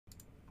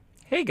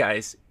Hey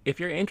guys, if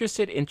you're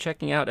interested in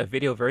checking out a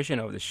video version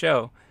of the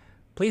show,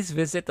 please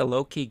visit the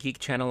Low Key Geek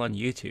channel on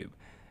YouTube.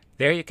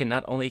 There you can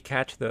not only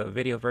catch the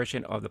video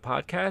version of the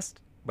podcast,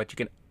 but you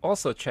can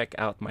also check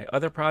out my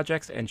other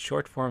projects and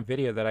short form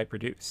video that I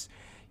produce.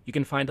 You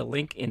can find a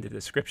link in the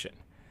description.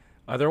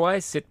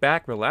 Otherwise, sit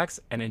back, relax,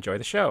 and enjoy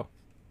the show.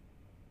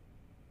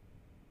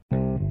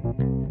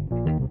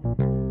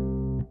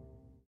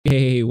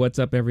 Hey, what's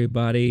up,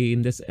 everybody?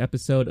 In this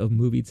episode of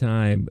Movie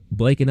Time,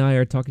 Blake and I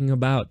are talking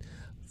about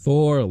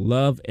Thor,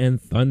 Love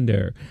and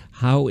Thunder.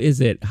 How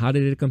is it? How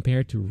did it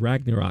compare to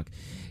Ragnarok?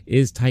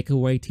 Is Taika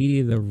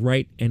Waititi the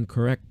right and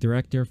correct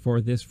director for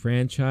this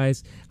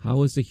franchise? How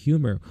was the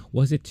humor?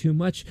 Was it too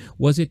much?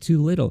 Was it too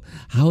little?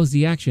 How was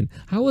the action?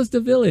 How was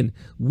the villain?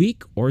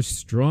 Weak or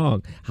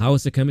strong? How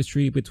was the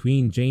chemistry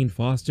between Jane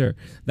Foster,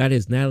 that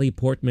is Natalie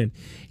Portman,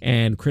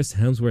 and Chris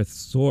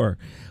Hemsworth's Thor?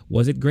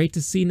 Was it great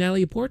to see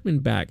Natalie Portman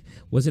back?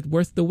 Was it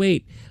worth the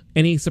wait?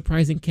 Any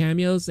surprising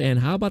cameos? And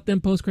how about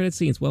them post-credit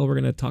scenes? Well, we're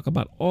going to talk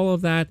about all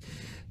of that.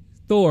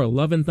 Thor,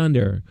 Love and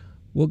Thunder.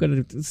 We're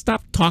going to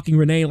stop talking,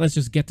 Renee. Let's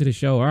just get to the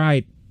show. All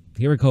right,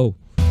 here we go.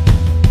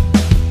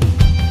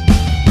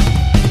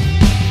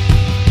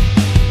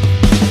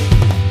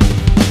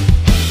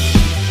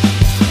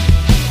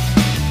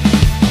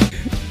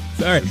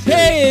 Sorry.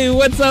 Hey,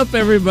 what's up,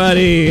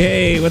 everybody?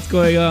 Hey, what's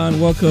going on?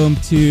 Welcome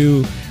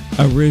to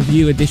a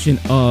review edition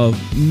of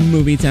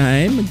Movie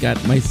Time.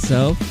 Got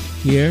myself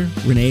here,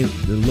 Renee,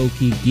 the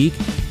low-key geek,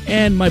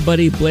 and my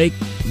buddy Blake,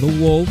 the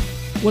wolf.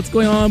 What's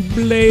going on,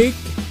 Blake?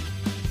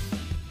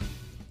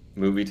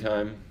 Movie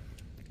time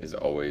is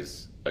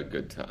always a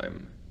good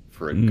time.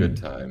 For a good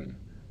time,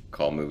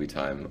 call movie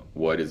time.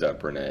 What is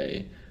up,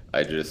 Renee?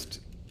 I just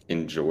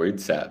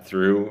sat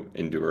through,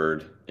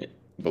 endured,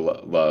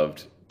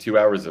 loved 2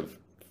 hours of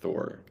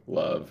Thor,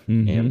 Love,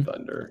 and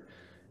Thunder.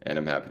 And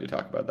I'm happy to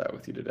talk about that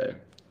with you today.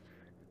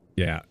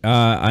 Yeah,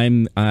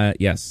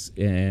 yes.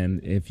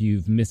 And if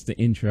you've missed the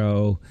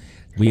intro,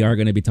 we are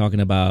going to be talking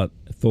about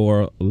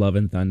Thor, Love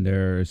and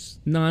Thunder,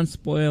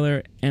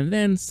 non-spoiler, and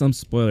then some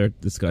spoiler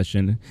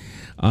discussion.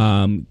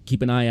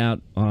 Keep an eye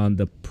out on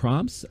the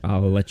prompts.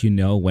 I'll let you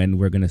know when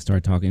we're going to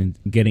start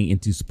getting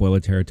into spoiler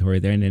territory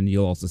there, and then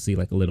you'll also see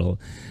like a little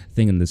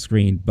thing on the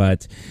screen.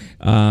 But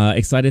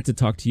excited to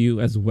talk to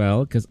you as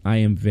well, because I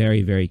am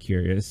very, very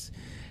curious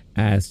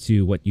as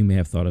to what you may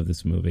have thought of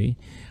this movie.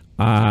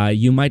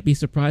 You might be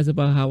surprised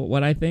about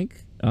what I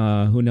think.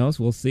 Who knows?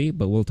 We'll see,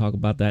 but we'll talk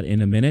about that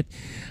in a minute.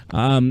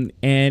 And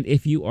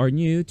if you are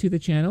new to the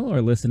channel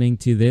or listening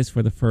to this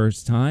for the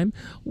first time,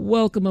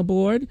 welcome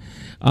aboard.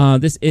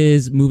 This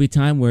is Movie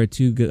Time, where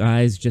two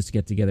guys just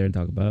get together and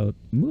talk about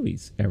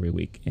movies every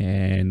week.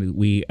 And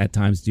we at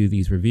times do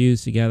these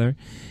reviews together,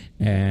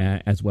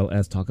 as well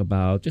as talk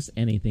about just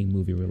anything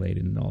movie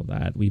related and all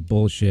that. We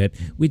bullshit,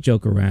 we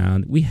joke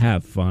around, we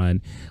have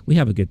fun, we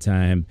have a good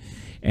time.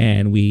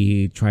 And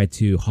we try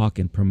to hawk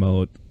and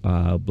promote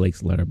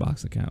Blake's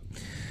Letterboxd account.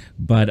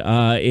 But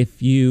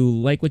if you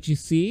like what you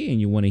see and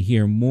you want to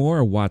hear more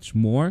or watch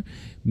more,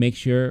 make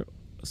sure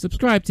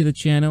subscribe to the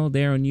channel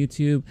there on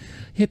YouTube.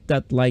 Hit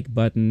that like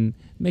button.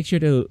 Make sure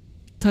to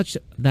touch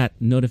that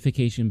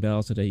notification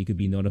bell so that you could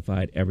be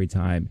notified every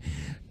time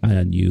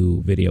a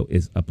new video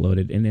is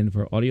uploaded. And then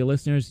for audio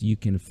listeners, you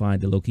can find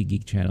the Low Key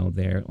Geek channel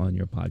there on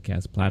your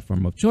podcast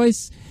platform of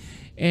choice,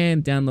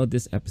 and download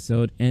this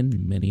episode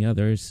and many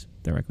others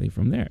directly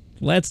from there.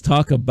 Let's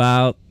talk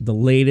about the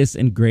latest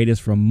and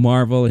greatest from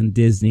Marvel and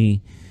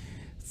Disney,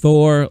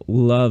 Thor,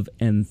 Love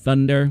and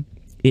Thunder.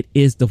 It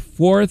is the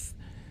fourth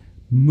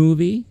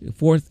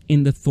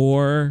in the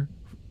Thor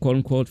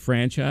quote-unquote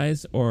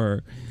franchise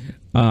or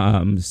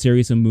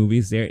series of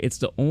movies there. He's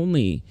the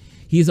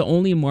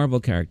only Marvel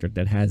character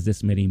that has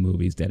this many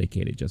movies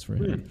dedicated just for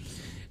him.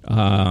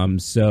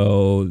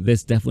 So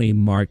this definitely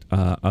marked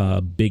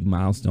a big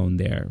milestone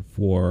there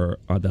for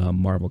the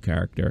Marvel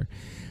character.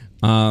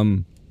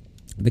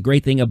 The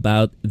great thing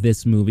about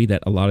this movie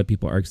that a lot of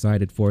people are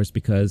excited for is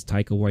because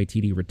Taika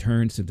Waititi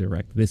returns to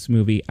direct this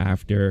movie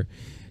after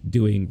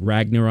doing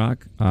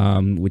Ragnarok,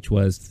 which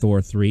was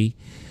Thor 3.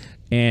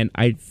 And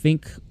I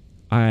think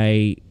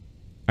I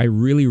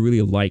really,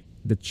 really like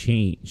the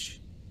change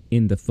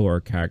in the Thor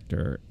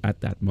character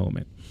at that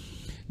moment.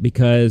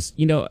 Because,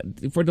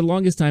 for the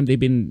longest time, they've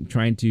been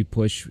trying to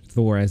push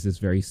Thor as this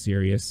very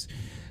serious,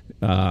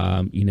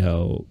 God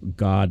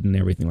and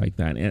everything like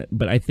that.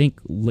 But I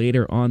think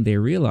later on they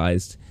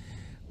realized,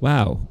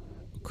 wow,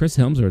 Chris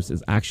Hemsworth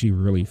is actually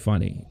really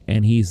funny.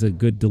 And he's a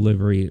good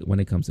delivery when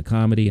it comes to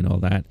comedy and all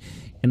that.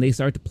 And they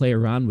start to play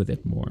around with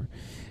it more.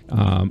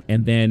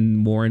 And then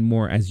more and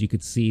more, as you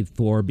could see,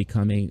 Thor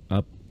becoming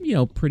a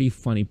pretty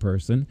funny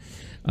person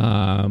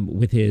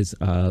with his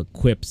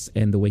quips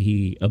and the way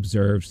he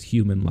observes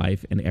human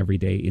life and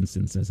everyday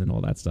instances and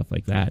all that stuff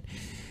like that.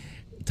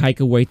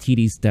 Taika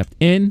Waititi stepped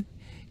in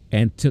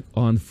and took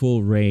on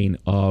full reign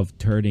of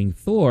turning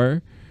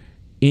Thor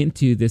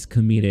into this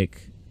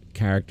comedic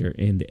character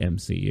in the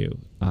MCU.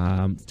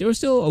 There was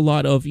still a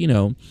lot of,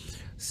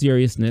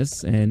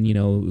 seriousness, and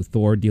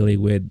Thor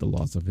dealing with the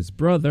loss of his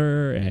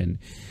brother, and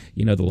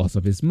the loss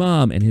of his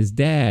mom and his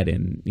dad,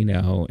 and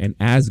and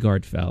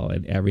Asgard fell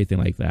and everything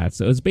like that.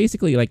 So it's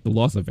basically like the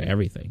loss of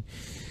everything.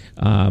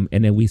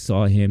 And then we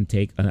saw him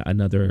take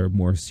another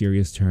more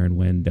serious turn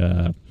when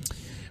the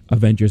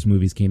Avengers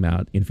movies came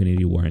out,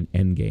 Infinity War and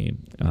Endgame,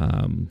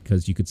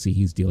 because you could see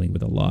he's dealing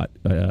with a lot,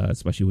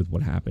 especially with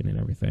what happened and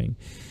everything.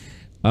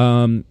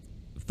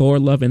 Thor: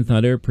 Love and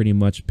Thunder pretty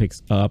much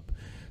picks up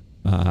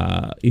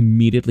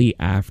immediately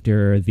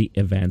after the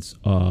events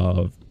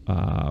of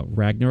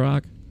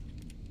Ragnarok.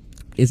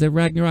 Is it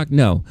Ragnarok?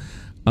 No.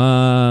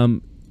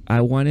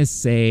 I want to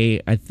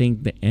say, I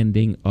think the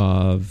ending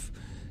of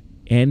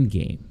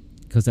Endgame.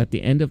 Because at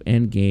the end of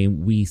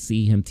Endgame, we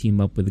see him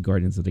team up with the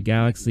Guardians of the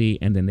Galaxy,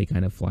 and then they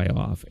kind of fly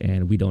off,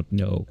 and we don't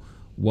know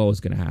what was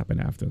going to happen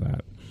after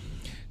that.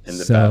 And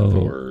the Fat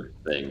Thor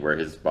thing, where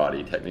his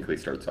body technically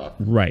starts off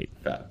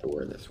Fat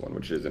Thor, this one,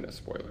 which isn't a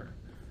spoiler.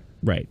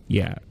 Right,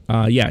 yeah.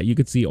 Yeah, you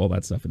could see all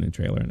that stuff in the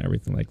trailer and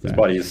everything like that. His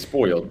body is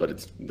spoiled,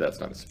 but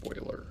that's not a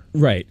spoiler.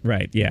 Right,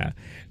 yeah.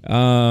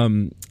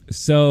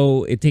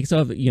 So it takes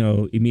off,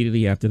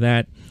 immediately after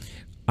that.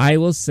 I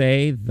will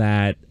say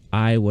that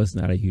I was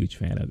not a huge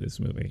fan of this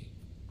movie.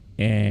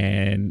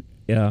 And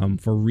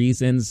for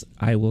reasons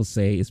I will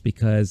say is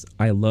because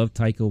I love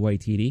Taika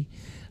Waititi.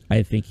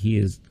 I think he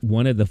is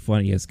one of the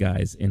funniest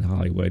guys in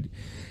Hollywood.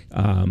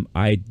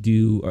 I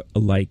do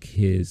like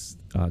his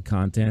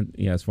content,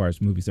 as far as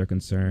movies are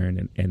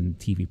concerned and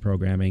TV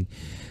programming.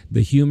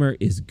 The humor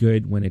is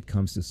good when it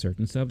comes to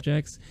certain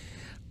subjects.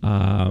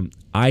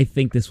 I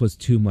think this was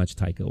too much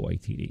Taika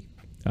Waititi.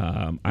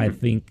 I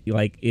think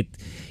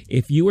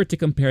if you were to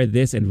compare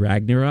this and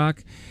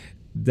Ragnarok,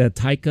 the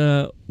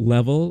Taika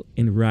level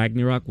in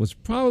Ragnarok was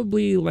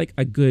probably like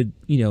a good,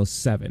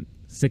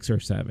 6 or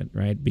 7,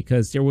 right?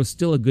 Because there was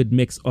still a good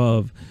mix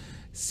of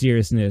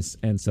seriousness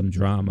and some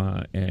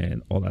drama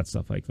and all that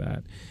stuff like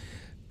that.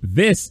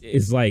 This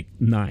is like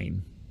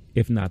 9,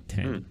 if not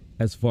 10,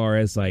 as far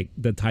as like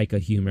the Taika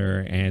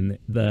humor and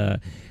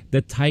the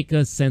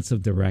Taika sense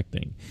of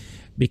directing.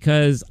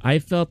 Because I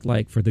felt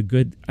like for the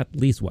good, at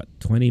least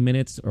 20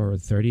 minutes or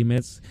 30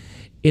 minutes,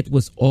 it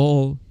was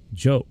all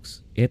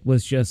jokes. It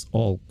was just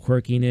all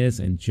quirkiness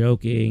and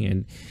joking.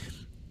 And,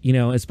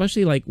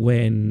 especially like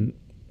when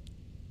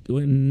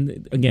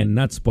again,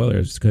 not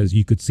spoilers, because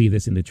you could see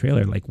this in the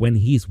trailer, like when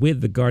he's with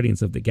the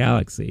Guardians of the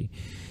Galaxy,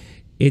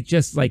 it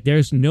just like,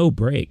 there's no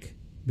break.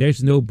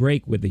 There's no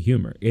break with the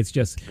humor. It's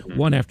just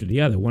one after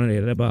the other, one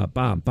after the other,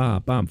 bomb,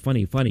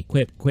 funny,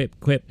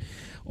 quip,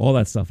 all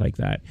that stuff like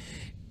that.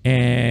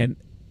 And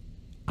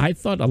I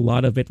thought a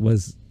lot of it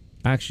was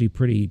actually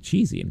pretty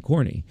cheesy and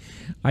corny.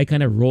 I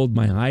kind of rolled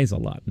my eyes a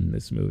lot in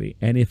this movie.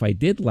 And if I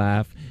did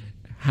laugh,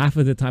 half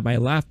of the time I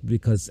laughed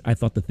because I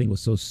thought the thing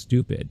was so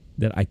stupid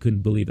that I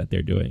couldn't believe that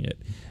they're doing it,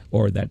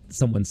 or that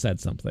someone said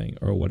something,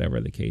 or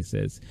whatever the case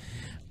is.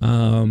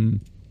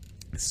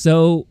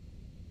 So,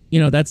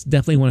 that's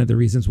definitely one of the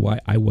reasons why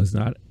I was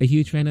not a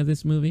huge fan of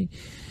this movie.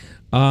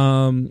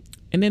 And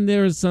then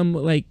there was some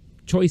like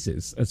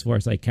choices as far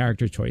as like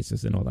character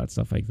choices and all that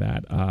stuff like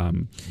that.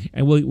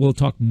 And we'll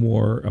talk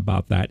more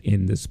about that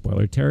in the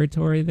spoiler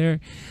territory there.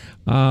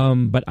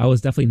 But I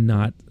was definitely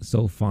not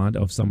so fond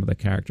of some of the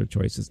character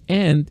choices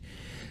and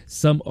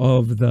some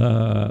of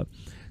the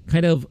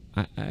kind of,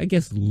 I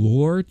guess,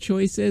 lore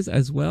choices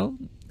as well.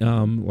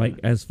 Like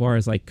as far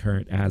as like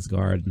current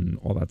Asgard and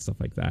all that stuff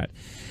like that.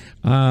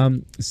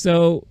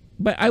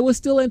 But I was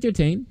still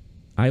entertained.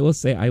 I will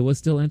say I was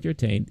still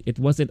entertained. It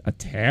wasn't a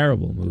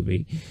terrible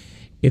movie.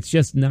 It's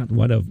just not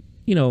one of,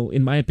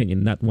 in my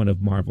opinion, not one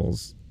of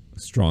Marvel's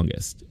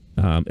strongest,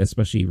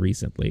 especially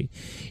recently.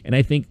 And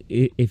I think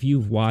if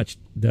you've watched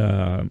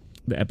the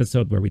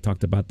episode where we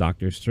talked about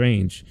Doctor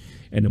Strange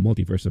and the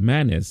Multiverse of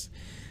Madness,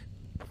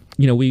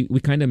 we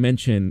kind of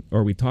mentioned,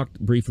 or we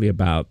talked briefly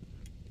about,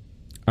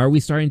 are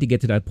we starting to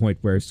get to that point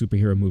where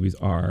superhero movies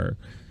are,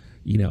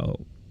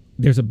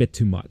 there's a bit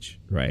too much,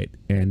 right?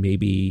 And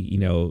maybe,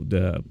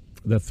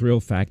 the thrill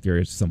factor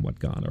is somewhat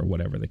gone, or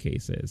whatever the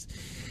case is.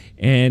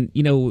 And,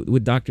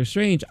 with Doctor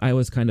Strange, I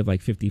was kind of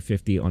like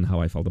 50-50 on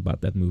how I felt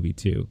about that movie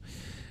too.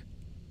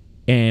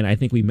 And I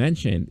think we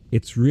mentioned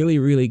it's really,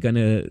 really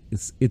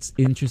it's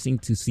interesting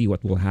to see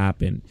what will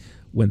happen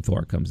when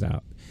Thor comes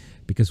out.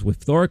 Because if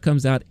Thor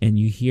comes out and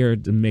you hear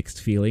the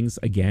mixed feelings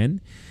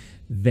again,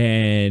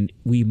 then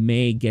we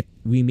may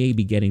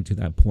be getting to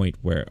that point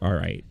where, all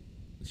right,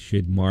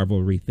 should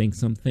Marvel rethink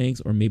some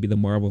things, or maybe the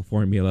Marvel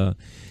formula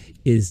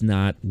is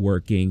not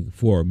working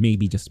for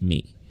maybe just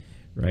me,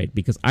 right?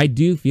 Because I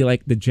do feel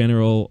like the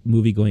general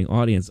movie-going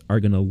audience are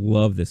going to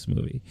love this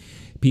movie.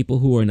 People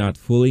who are not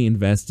fully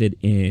invested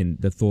in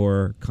the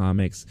Thor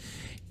comics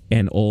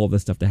and all the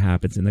stuff that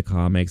happens in the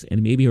comics,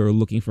 and maybe are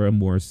looking for a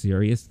more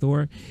serious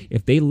Thor,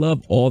 if they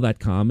love all that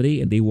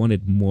comedy and they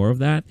wanted more of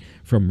that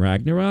from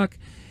Ragnarok,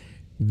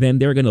 then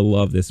they're going to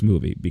love this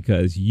movie,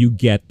 because you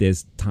get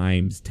this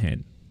times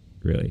 10,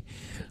 really.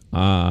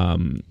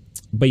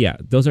 But yeah,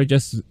 those are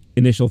just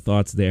initial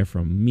thoughts there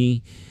from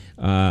me.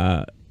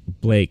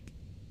 Blake,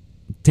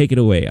 take it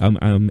away.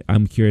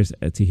 I'm curious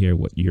to hear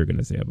what you're going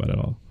to say about it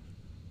all.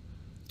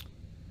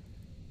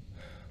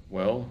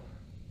 Well,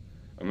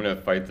 I'm gonna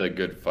fight the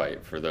good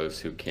fight for those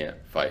who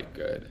can't fight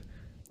good.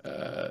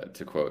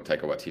 To quote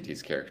Taika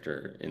Waititi's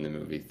character in the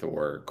movie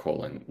Thor: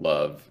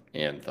 Love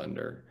and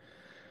Thunder.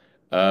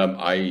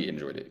 I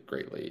enjoyed it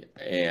greatly,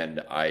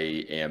 and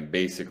I am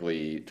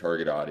basically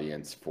target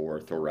audience for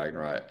Thor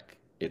Ragnarok.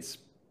 It's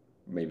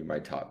maybe my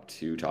top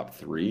two, top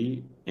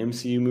three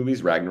MCU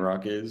movies.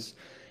 Ragnarok is,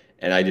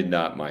 and I did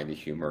not mind the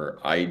humor.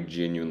 I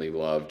genuinely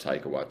love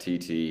Taika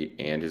Waititi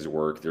and his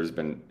work. There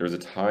was a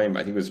time, I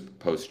think it was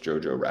post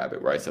Jojo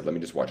Rabbit, where I said, let me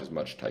just watch as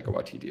much Taika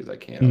Waititi as I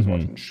can. I was Mm-hmm.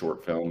 watching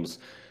short films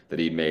that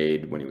he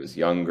made when he was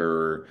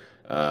younger.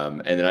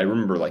 And then I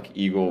remember like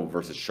Eagle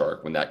versus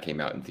Shark when that came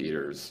out in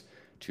theaters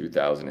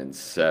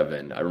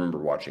 2007. I remember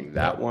watching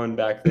that one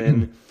back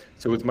then.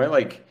 So with my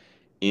like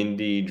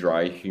indie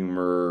dry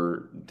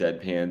humor,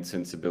 deadpan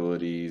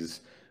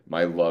sensibilities,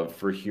 my love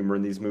for humor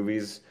in these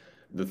movies,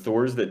 the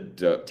Thors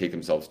that take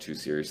themselves too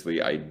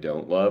seriously, I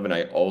don't love, and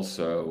I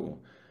also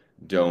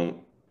don't.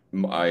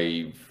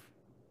 I've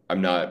I'm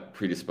not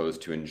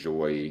predisposed to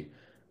enjoy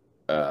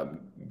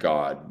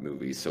God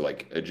movies. So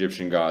like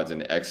Egyptian gods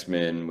and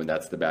X-Men, when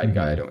that's the bad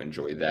guy, I Mm-hmm. don't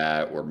enjoy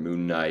that. Or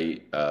Moon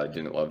Knight,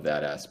 didn't love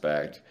that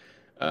aspect.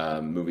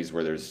 Movies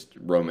where there's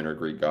Roman or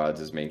Greek gods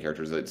as main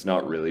characters, it's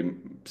not really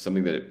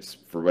something that it's,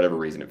 for whatever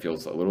reason, it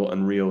feels a little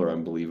unreal or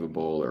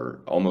unbelievable or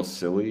almost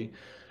silly.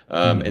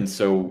 Mm-hmm. And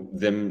so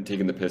them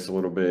taking the piss a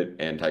little bit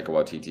and Taika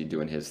Waititi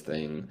doing his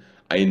thing,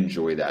 I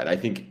enjoy that. I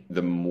think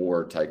the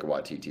more Taika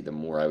Waititi, the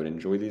more I would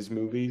enjoy these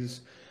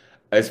movies.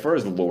 As far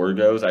as lore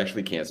goes, I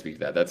actually can't speak to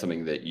that. That's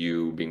something that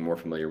you, being more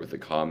familiar with the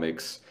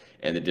comics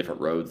and the different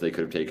roads they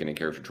could have taken and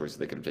character choices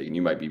they could have taken,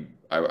 you might be.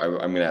 I'm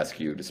going to ask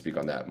you to speak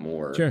on that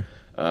more. Sure.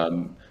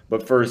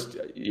 But first,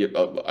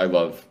 I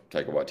love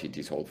Taika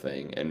Waititi's whole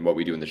thing, and what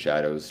we do in the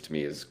shadows to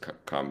me is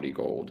comedy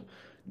gold.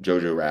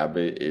 Jojo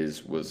Rabbit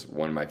was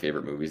one of my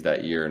favorite movies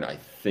that year, and I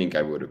think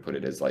I would have put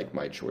it as like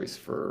my choice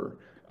for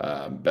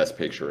best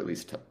picture, at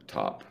least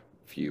top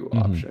few Mm-hmm.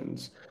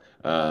 options.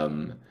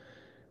 Um,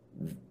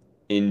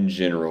 in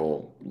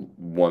general,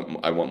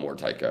 I want more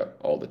Taika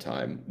all the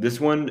time. This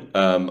one,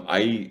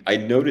 I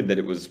noted that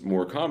it was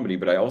more comedy,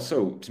 but I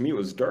also, to me, it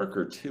was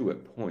darker too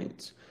at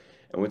points.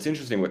 And what's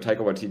interesting, what Taika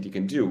Waititi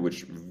can do,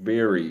 which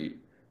very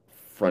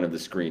front of the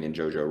screen in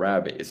Jojo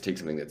Rabbit, is take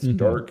something that's Mm-hmm.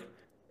 dark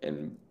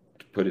and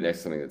put it next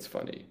to something that's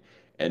funny.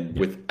 And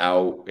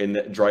Yeah. and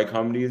that dry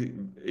comedy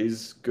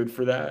is good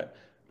for that.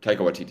 Taika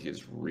Waititi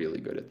is really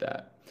good at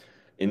that.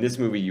 In this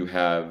movie, you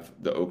have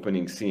the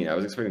opening scene. I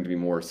was expecting it to be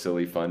more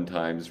silly, fun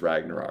times,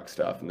 Ragnarok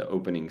stuff. In the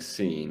opening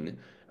scene,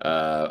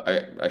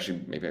 I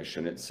actually maybe I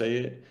shouldn't say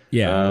it.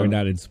 Yeah, we're Um,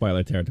 not in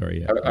spoiler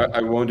territory I, yet. I Yeah.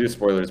 I won't do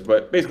spoilers,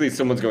 but basically,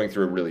 someone's going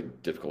through a really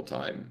difficult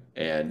time,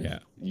 and Yeah.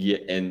 yeah,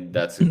 and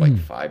that's in like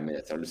 5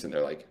 minutes. I'm just sitting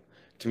there like,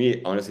 to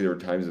me, honestly, there were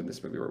times in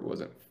this movie where it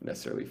wasn't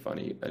necessarily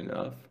funny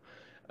enough,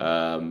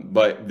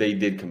 but they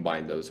did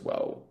combine those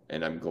well,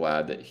 and I'm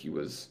glad that he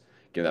was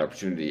given that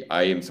opportunity.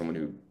 I am someone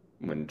who,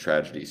 when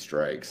tragedy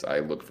strikes, I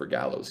look for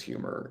gallows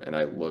humor and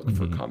I look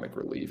for Mm-hmm. comic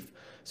relief.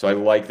 So I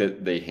like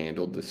that they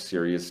handled the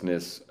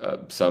seriousness,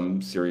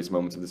 some serious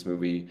moments of this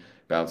movie,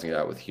 balancing it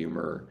out with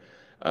humor.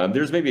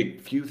 There's maybe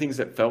a few things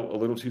that felt a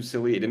little too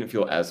silly. It didn't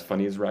feel as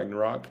funny as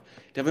Ragnarok.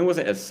 Definitely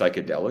wasn't as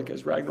psychedelic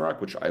as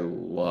Ragnarok, which I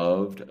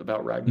loved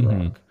about Mm-hmm.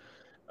 Ragnarok.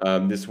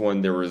 This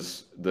one, there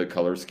was the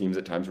color schemes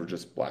at times were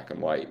just black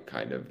and white,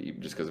 kind of,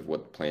 just because of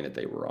what planet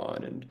they were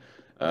on. And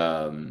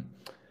um,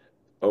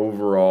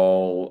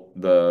 overall,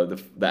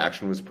 the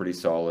action was pretty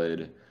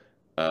solid.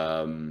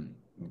 Um,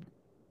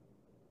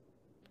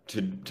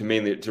 to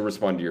mainly to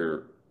respond to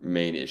your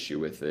main issue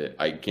with it,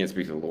 I can't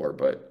speak to the lore,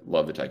 but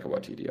love the Taika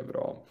Waititi of it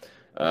all.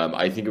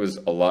 I think it was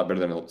a lot better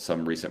than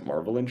some recent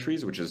Marvel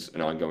entries, which is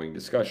an ongoing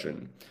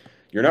discussion.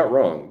 You're not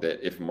wrong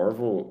that if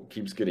Marvel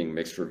keeps getting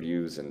mixed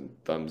reviews and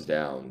thumbs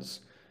downs,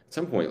 at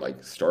some point,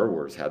 like Star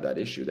Wars had that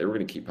issue. They were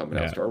going to keep pumping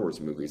out Yeah. Star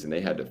Wars movies, and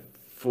they had to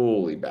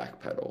fully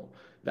backpedal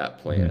that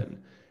Mm-hmm.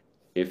 plan.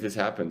 If this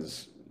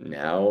happens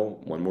now,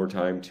 one more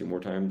time, two more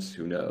times,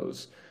 who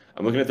knows?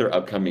 I'm looking at their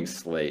upcoming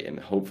slate, and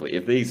hopefully,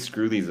 if they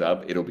screw these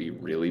up, it'll be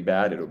really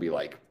bad. It'll be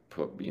like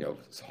put,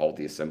 halt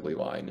the assembly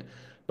line.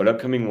 But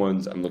upcoming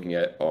ones I'm looking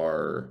at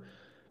are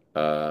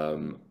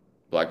um,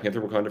 Black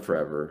Panther: Wakanda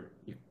Forever.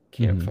 You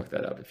can't Mm-hmm. fuck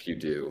that up. If you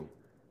do,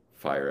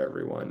 fire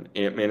everyone.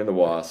 Ant-Man and the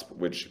Wasp,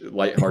 which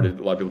lighthearted.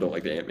 A lot of people don't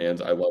like the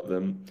Ant-Mans. I love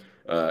them.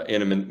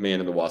 Ant-Man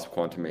and the Wasp: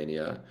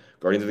 Quantumania,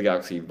 Guardians of the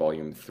Galaxy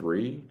Volume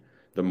 3,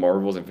 The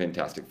Marvels, and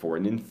Fantastic Four.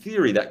 And in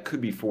theory, that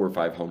could be 4 or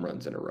 5 home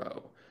runs in a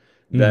row.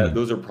 That Mm-hmm.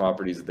 those are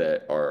properties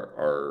that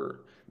are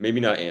maybe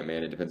not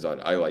Ant-Man. It depends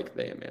on. I like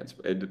the Ant-Mans,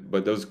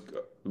 but those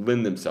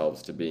lend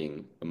themselves to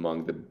being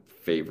among the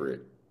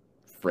favorite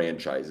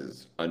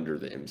franchises under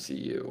the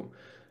MCU,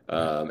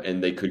 Yeah.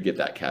 and they could get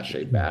that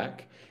cachet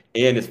back.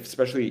 And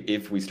especially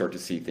if we start to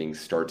see things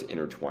start to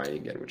intertwine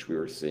again, which we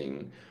were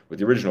seeing with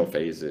the original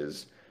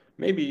phases,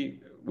 maybe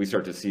we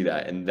start to see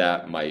that, and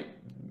that might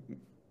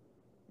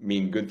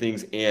mean good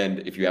things. And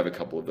if you have a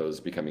couple of those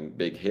becoming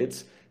big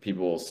hits,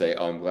 people will say,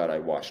 "Oh, I'm glad I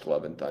watched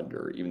Love and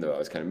Thunder," even though I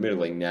was kind of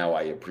middling. Now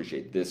I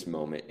appreciate this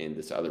moment in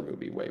this other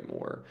movie way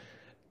more.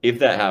 If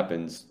that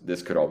happens,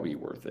 this could all be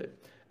worth it.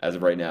 As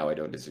of right now, I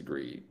don't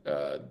disagree.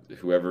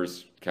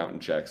 Whoever's counting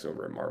checks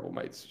over at Marvel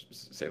might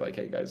say like,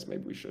 "Hey guys,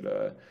 maybe we should."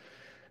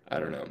 I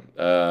don't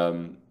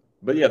know.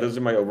 But yeah, those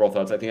are my overall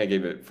thoughts. I think I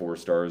gave it 4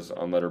 stars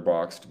on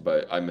Letterboxd,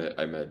 but I'm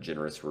a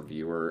generous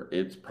reviewer.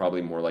 It's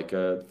probably more like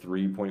a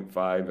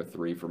 3.5, a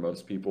 3 for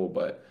most people,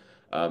 but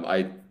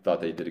I thought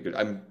they did a good.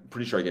 I'm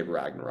pretty sure I gave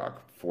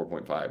Ragnarok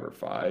 4.5 or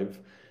 5.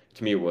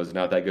 To me, it was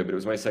not that good, but it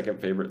was my second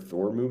favorite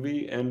Thor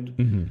movie, and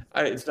Hmm.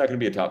 it's not going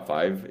to be a top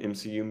 5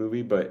 MCU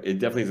movie, but it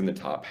definitely is in the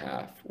top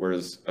half.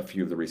 Whereas a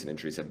few of the recent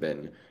entries have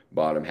been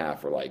bottom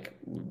half or like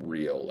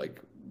real,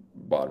 like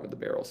bottom of the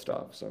barrel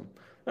stuff. So.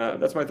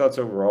 That's my thoughts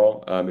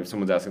overall. If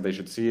someone's asking if they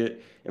should see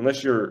it,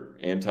 unless you're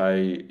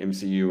anti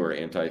MCU or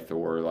anti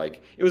Thor,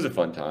 like it was a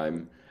fun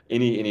time.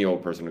 Any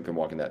old person who can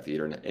walk in that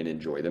theater and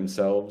enjoy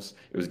themselves.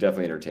 It was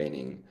definitely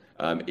entertaining.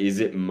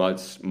 Is it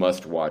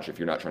must watch if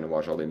you're not trying to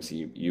watch all the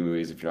MCU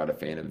movies? If you're not a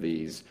fan of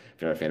these,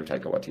 if you're not a fan of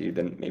Taika Waititi,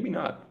 then maybe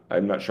not.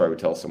 I'm not sure I would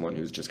tell someone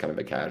who's just kind of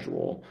a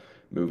casual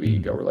movie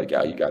goer like,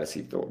 yeah, you got to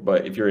see Thor.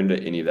 But if you're into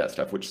any of that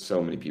stuff, which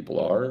so many people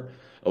are,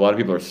 a lot of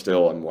people are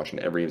still. I'm watching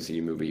every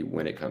MCU movie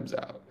when it comes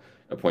out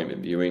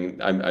appointment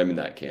viewing. I'm in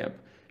that camp.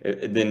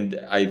 Then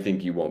I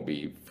think you won't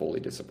be fully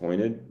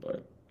disappointed,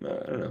 but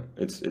I don't know.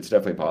 It's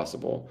definitely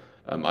possible.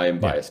 I am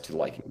Yeah. biased to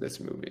liking this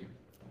movie.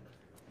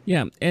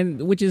 Yeah,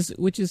 and which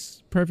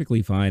is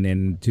perfectly fine.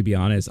 And to be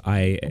honest,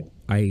 I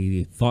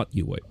thought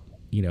you would,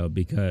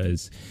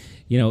 because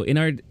in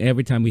our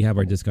every time we have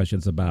our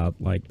discussions about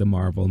like the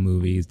Marvel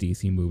movies,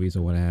 DC movies,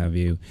 or what have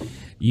you,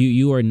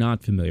 you are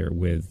not familiar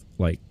with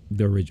like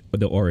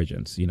the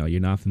origins. You're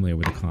not familiar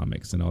with the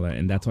comics and all that,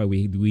 and that's why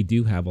we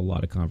do have a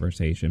lot of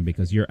conversation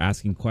because you're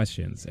asking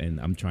questions, and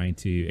I'm trying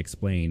to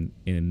explain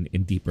in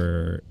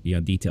deeper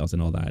details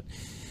and all that.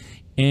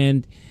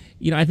 And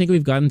I think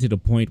we've gotten to the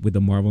point with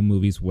the Marvel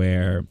movies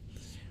where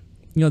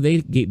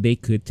they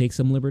could take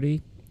some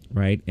liberty,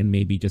 right, and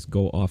maybe just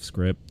go off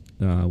script,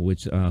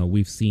 which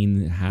we've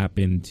seen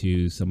happen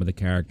to some of the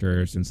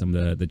characters and some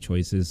of the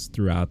choices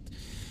throughout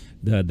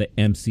the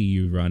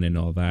MCU run and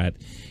all that.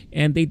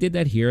 And they did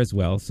that here as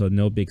well, so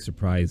no big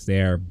surprise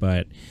there.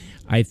 But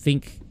I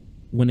think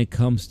when it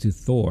comes to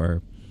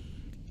Thor,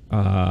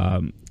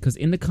 because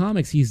in the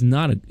comics he's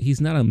not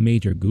a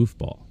major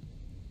goofball.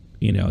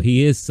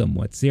 He is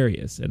somewhat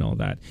serious and all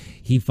that.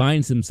 He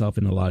finds himself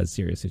in a lot of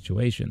serious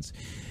situations.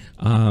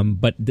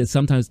 But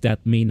sometimes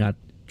that may not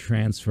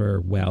transfer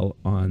well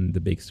on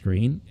the big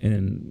screen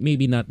and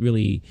maybe not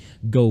really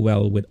go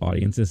well with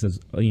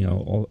audiences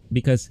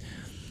because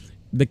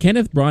the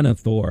Kenneth Branagh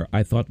Thor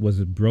I thought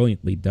was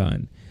brilliantly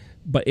done,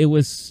 but it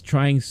was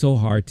trying so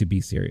hard to be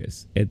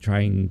serious and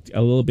trying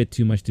a little bit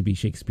too much to be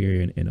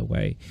Shakespearean in a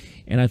way.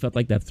 And I felt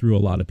like that threw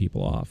a lot of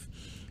people off.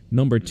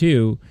 Number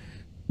two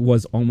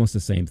was almost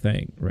the same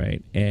thing,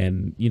 right?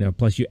 And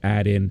plus you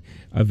add in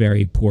a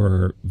very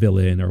poor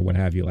villain or what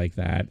have you like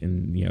that,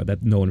 and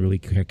that no one really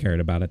cared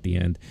about at the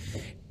end.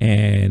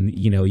 And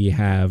you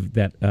have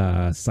that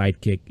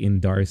sidekick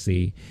in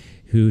Darcy,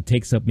 who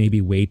takes up maybe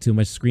way too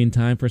much screen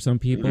time for some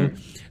people.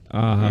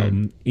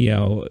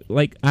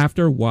 Like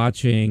after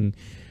watching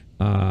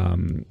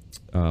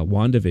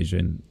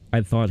WandaVision,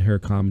 I thought her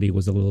comedy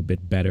was a little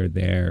bit better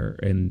there.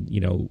 And,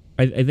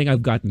 I think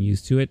I've gotten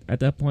used to it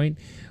at that point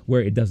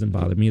where it doesn't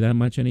bother me that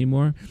much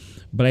anymore.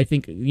 But I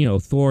think,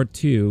 Thor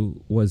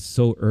 2 was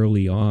so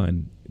early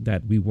on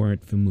that we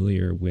weren't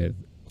familiar with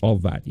all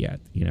that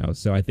yet,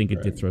 so I think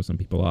it did throw some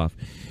people off.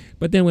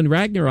 But then when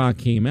Ragnarok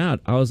came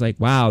out, I was like,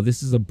 wow,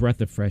 this is a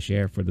breath of fresh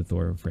air for the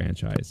Thor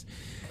franchise.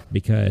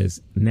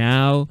 Because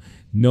now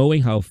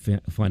knowing how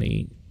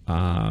funny,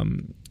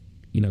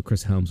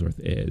 Chris Hemsworth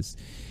is,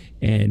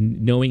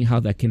 and knowing how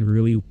that can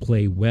really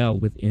play well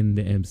within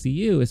the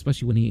MCU,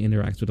 especially when he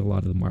interacts with a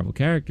lot of the Marvel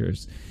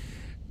characters,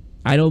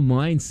 I don't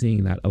mind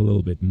seeing that a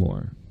little bit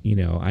more.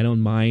 I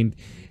don't mind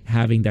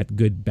having that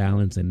good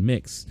balance and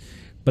mix.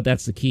 But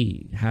that's the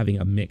key, having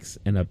a mix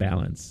and a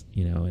balance,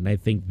 and I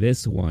think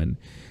this one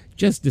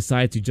just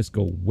decided to just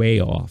go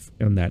way off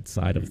on that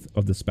side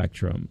of the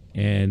spectrum.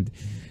 And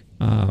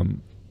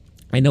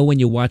I know when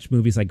you watch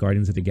movies like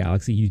Guardians of the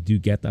Galaxy, you do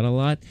get that a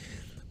lot.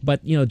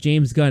 But,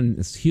 James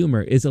Gunn's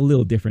humor is a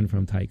little different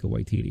from Taika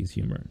Waititi's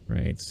humor,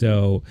 right?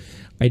 So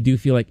I do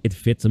feel like it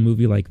fits a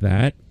movie like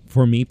that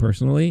for me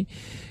personally.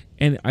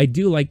 And I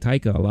do like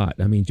Taika a lot.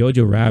 I mean,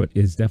 Jojo Rabbit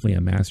is definitely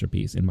a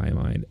masterpiece in my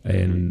mind.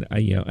 And,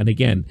 and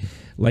again,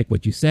 like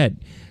what you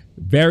said,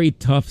 very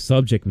tough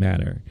subject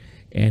matter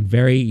and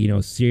very,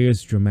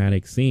 serious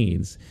dramatic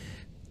scenes.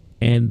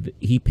 And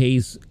he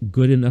pays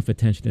good enough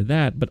attention to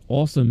that, but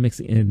also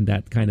mixing in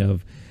that kind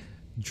of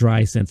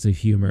dry sense of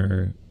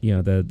humor,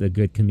 the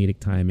good comedic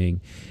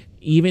timing,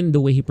 even the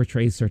way he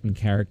portrays certain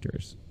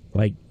characters.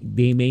 Like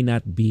they may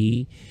not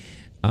be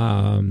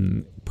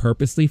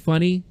purposely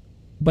funny,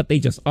 but they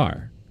just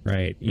are,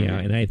 right?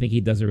 And I think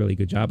he does a really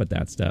good job at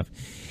that stuff.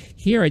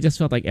 Here, I just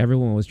felt like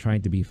everyone was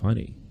trying to be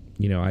funny.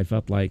 I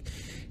felt like,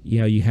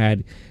 you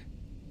had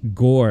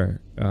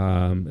Gore,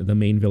 the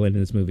main villain in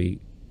this movie,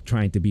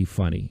 trying to be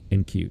funny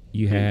and cute.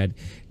 You had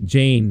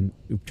Jane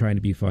trying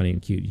to be funny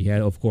and cute. You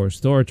had, of course,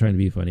 Thor trying to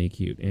be funny and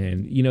cute.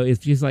 And, you know,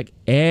 it's just like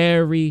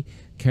every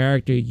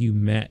character you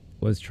met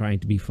was trying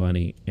to be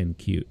funny and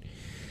cute.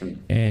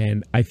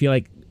 And I feel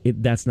like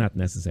that's not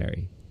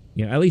necessary,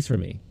 you know, at least for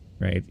me,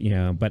 right? You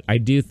know, but I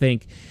do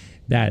think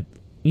that,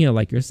 you know,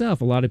 like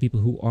yourself, a lot of people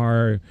who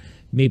are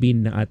maybe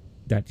not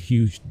that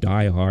huge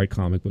diehard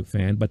comic book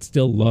fan, but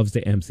still loves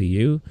the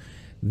MCU,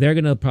 they're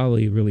going to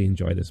probably really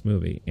enjoy this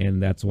movie.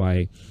 And that's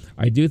why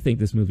I do think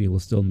this movie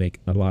will still make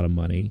a lot of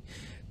money.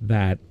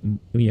 That,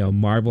 you know,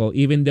 Marvel,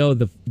 even though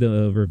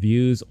the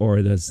reviews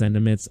or the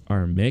sentiments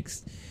are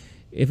mixed,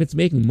 if it's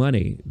making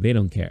money, they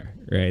don't care,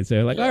 right? So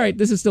they're like, all right,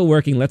 this is still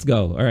working. Let's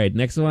go. All right,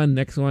 next one.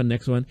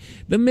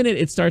 The minute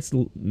it starts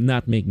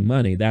not making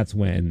money, that's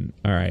when,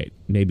 all right,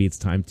 maybe it's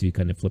time to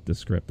kind of flip the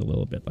script a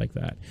little bit like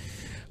that.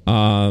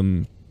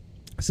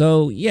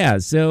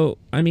 So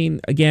I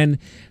mean, again,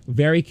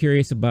 very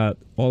curious about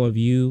all of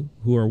you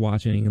who are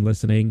watching and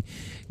listening.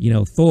 You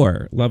know,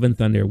 Thor, Love and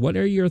Thunder. What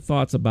are your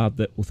thoughts about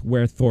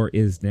where Thor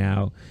is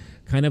now?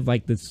 Kind of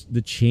like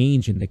the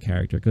change in the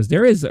character, because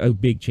there is a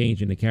big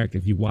change in the character.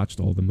 If you watched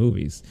all the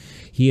movies,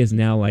 he is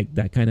now like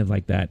that, kind of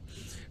like that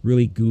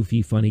really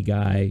goofy, funny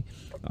guy.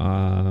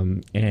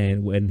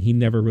 And when he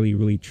never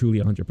really truly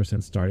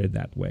 100% started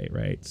that way,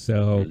 right?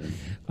 So,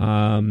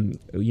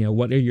 you know,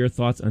 what are your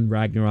thoughts on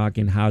Ragnarok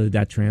and how did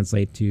that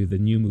translate to the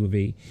new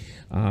movie?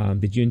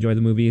 Did you enjoy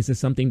the movie? Is this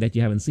something that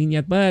you haven't seen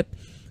yet, but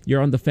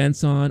you're on the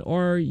fence on,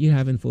 or you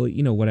haven't fully,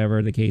 you know,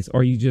 whatever the case,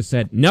 or you just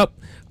said, nope,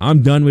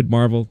 I'm done with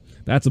Marvel.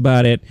 That's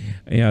about it.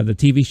 You know, the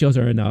TV shows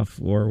are enough,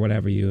 or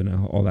whatever, you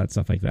know, all that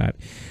stuff like that.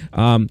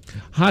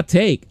 Hot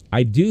take.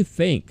 I do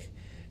think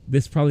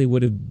this probably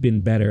would have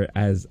been better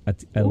as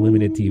a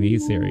limited TV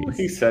series.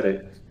 He said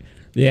it.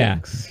 Yeah.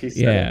 He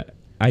said it.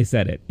 I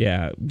said it.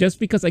 Yeah. Just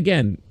because,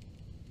 again,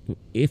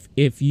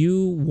 if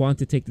you want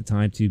to take the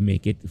time to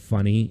make it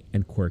funny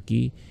and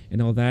quirky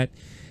and all that,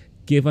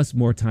 give us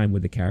more time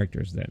with the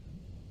characters then,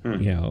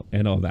 you know,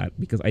 and all that.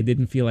 Because I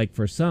didn't feel like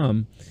for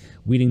some,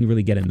 we didn't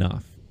really get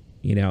enough,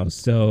 you know.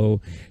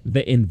 So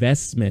the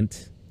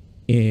investment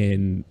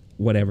in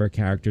whatever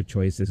character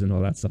choices and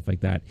all that stuff like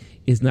that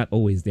is not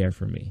always there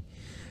for me.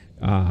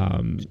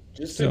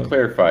 Just to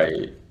clarify,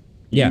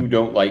 yeah, you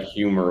don't like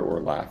humor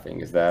or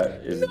laughing. Is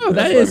that no?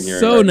 That is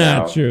so right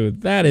not now? true.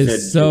 That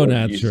is so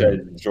not true. You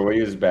said joy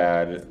is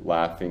bad,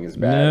 laughing is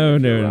bad. No,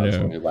 if no, no. no.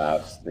 Someone who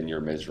laughs, then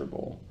you're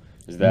miserable.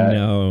 Is that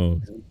no?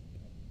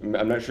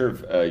 I'm not sure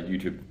if a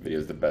YouTube video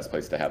is the best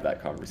place to have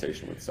that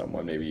conversation with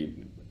someone.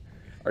 Maybe.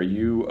 Are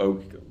you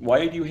okay?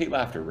 Why do you hate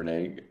laughter,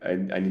 Renee? I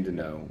need to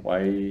know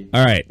why.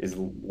 All right.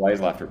 Why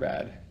is laughter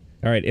bad?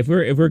 All right, if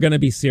we're gonna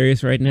be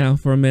serious right now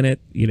for a minute,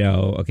 you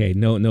know, okay,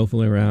 no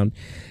fooling around.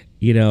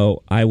 You know,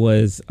 I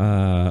was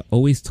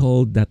always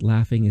told that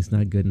laughing is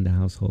not good in the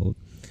household,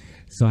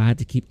 so I had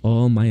to keep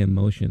all my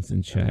emotions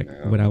in check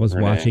when I was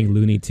watching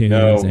Looney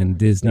Tunes and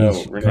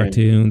Disney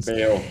cartoons.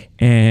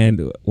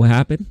 And what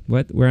happened?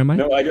 Where am I?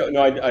 No, I don't.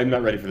 No, I'm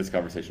not ready for this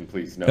conversation.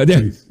 Please, no.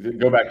 Please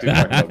go back to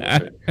talking about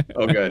bullshit.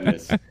 Oh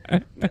goodness.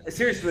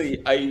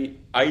 Seriously, I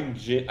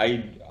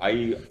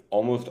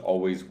almost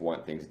always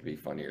want things to be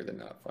funnier than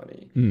not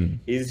funny.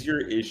 Is your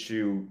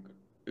issue?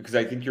 Because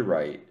I think you're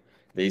right.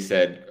 They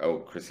said, "Oh,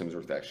 Chris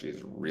Hemsworth actually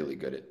is really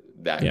good at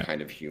that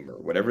kind of humor.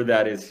 Whatever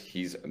that is,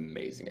 he's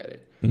amazing at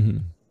it."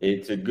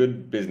 It's a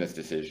good business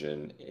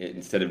decision.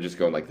 Instead of just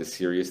going like the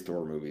serious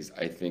Thor movies,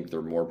 I think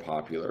they're more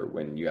popular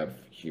when you have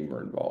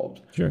humor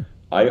involved. Sure.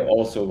 I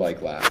also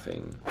like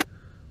laughing.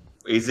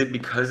 Is it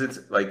because it's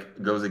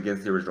like goes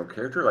against the original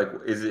character? Like,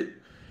 is it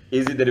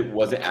that it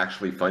wasn't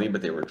actually funny,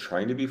 but they were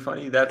trying to be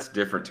funny? That's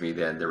different to me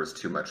than there was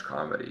too much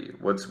comedy.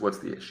 What's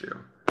the issue?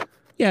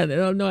 Yeah,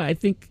 no, I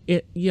think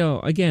it, you know,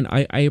 again,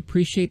 I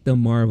appreciate the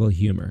Marvel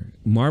humor.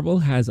 Marvel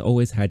has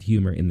always had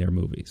humor in their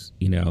movies,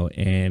 you know,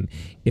 and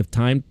if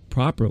timed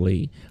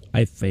properly,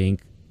 I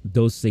think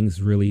those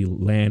things really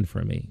land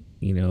for me.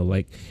 You know,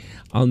 like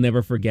I'll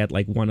never forget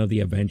like one of the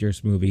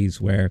Avengers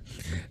movies where,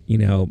 you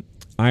know,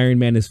 Iron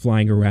Man is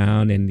flying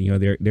around and, you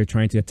know, they're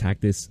trying to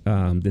attack this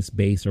this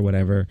base or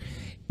whatever,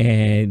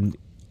 and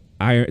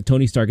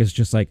Tony Stark is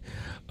just like,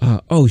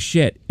 oh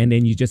shit, and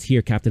then you just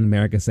hear Captain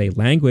America say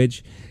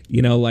language,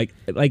 you know, like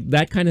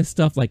that kind of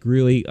stuff. Like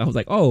really, I was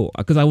like, oh,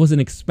 because I wasn't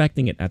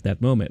expecting it at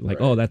that moment. Like,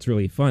 oh, that's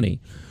really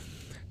funny.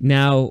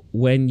 Now,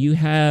 when you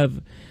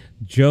have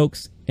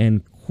jokes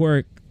and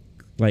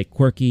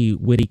quirky,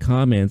 witty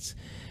comments,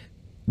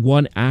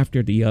 one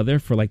after the other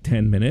for like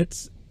 10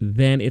 minutes,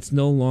 then it's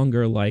no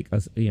longer like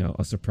a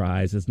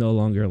surprise. It's no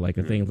longer like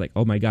a thing. It's like,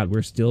 oh my God,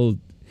 we're still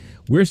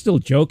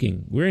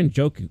joking. We're in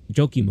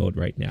jokey mode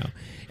right now,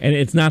 and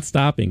it's not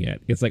stopping it.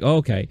 It's like, oh,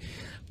 okay,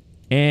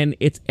 and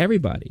it's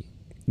everybody.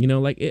 You know,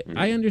 like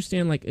I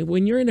understand. Like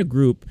when you're in a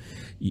group,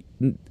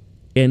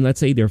 and let's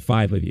say there are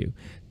 5 of you,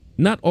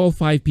 not all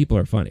 5 people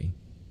are funny,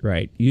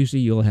 right?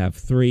 Usually you'll have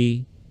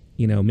 3,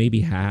 you know,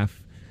 maybe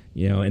half,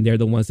 you know, and they're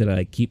the ones that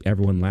like keep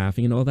everyone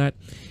laughing and all that.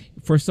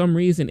 For some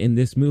reason in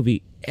this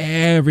movie,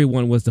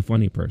 everyone was the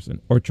funny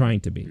person or trying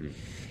to be.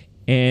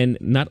 And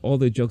not all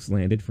the jokes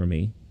landed for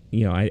me.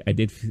 You know, I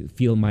did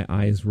feel my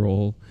eyes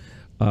roll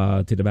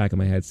to the back of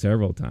my head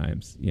several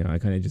times. You know, I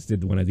kind of just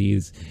did one of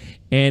these.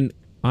 And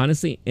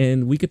honestly,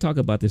 and we could talk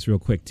about this real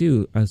quick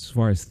too, as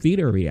far as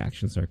theater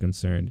reactions are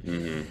concerned.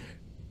 Mm-hmm.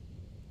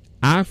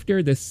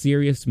 After the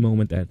serious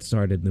moment that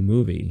started the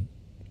movie,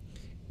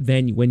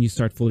 then when you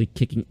start fully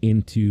kicking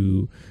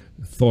into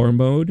Thor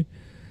mode,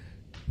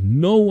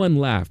 no one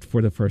laughed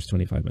for the first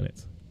 25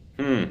 minutes.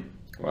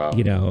 Wow.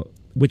 You know,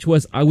 which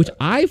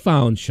I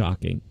found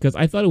shocking because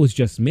I thought it was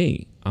just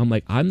me. I'm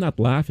like, I'm not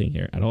laughing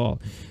here at all.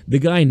 The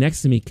guy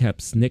next to me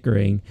kept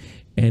snickering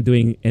and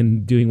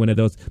doing one of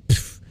those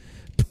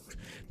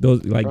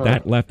like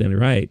that left and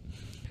right.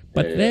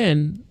 But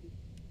then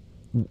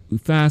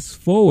fast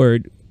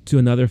forward to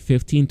another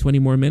 15, 20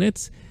 more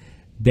minutes,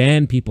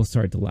 then people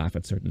started to laugh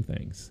at certain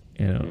things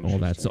and all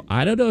that. So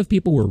I don't know if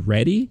people were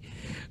ready,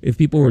 if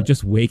people were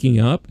just waking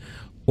up,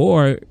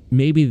 or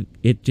maybe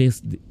it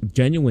just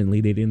genuinely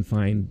they didn't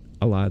find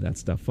a lot of that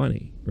stuff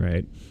funny,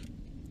 right?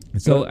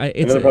 So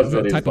it's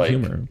a type of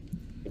humor.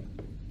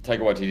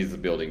 Taika Waititi is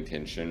building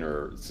tension,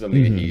 or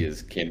something that he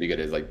can be good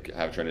is like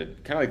trying to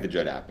kind of like the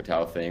Judd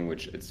Apatow thing,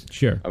 which it's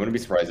sure. I'm gonna be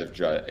surprised if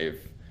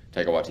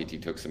Taika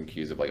Waititi took some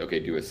cues of like, okay,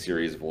 do a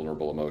serious,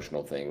 vulnerable,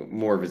 emotional thing,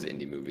 more of his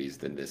indie movies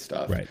than this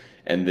stuff, right?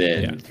 And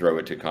then throw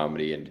it to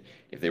comedy. And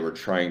if they were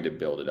trying to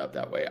build it up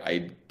that way,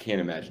 I can't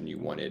imagine you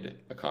wanted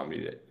a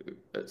comedy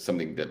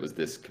something that was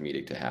this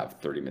comedic to have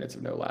 30 minutes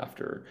of no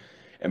laughter.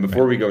 And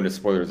before we go into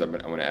spoilers, I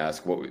want to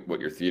ask what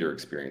your theater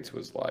experience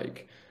was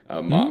like.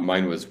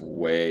 Mine was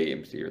way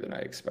emptier than I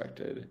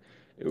expected.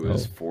 It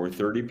was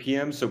 4:30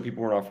 p.m., so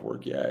people weren't off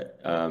work yet.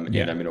 And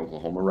I'm in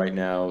Oklahoma right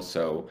now,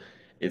 so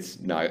it's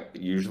not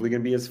usually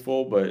going to be as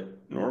full, but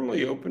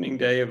normally opening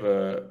day of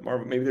a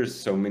Marvel, maybe there's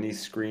so many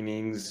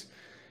screenings.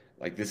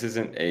 Like, this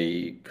isn't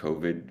a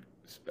COVID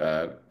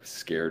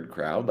scared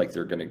crowd. Like,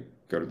 they're going to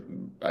go to,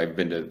 I've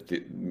been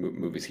to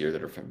movies here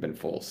that have been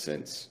full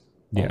since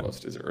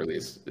almost as early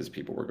as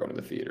people were going to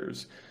the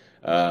theaters.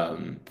 So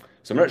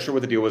I'm not sure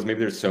what the deal was. Maybe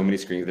there's so many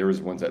screenings. There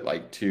was ones at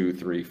like 2,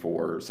 3,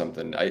 4 or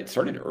something. It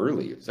started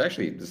early. It's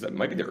actually, that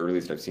might be the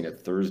earliest I've seen a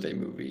Thursday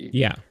movie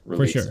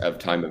release for sure. Of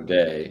time of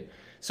day.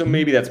 So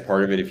maybe that's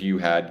part of it. If you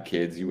had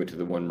kids, you went to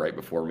the one right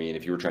before me. And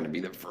if you were trying to be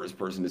the first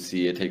person to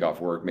see it, take off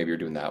work, maybe you're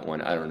doing that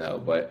one. I don't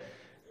know. But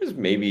there's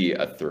maybe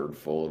a third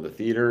full of the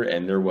theater,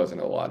 and there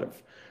wasn't a lot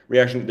of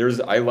reaction.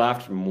 I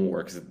laughed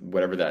more because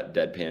whatever that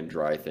deadpan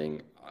dry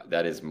thing,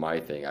 that is my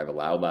thing. I have a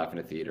loud laugh in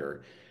a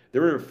theater.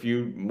 There were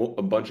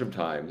a bunch of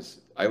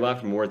times I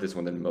laughed more at this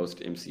one than most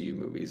MCU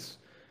movies.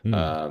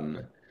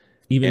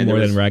 Even more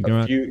than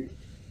Ragnarok?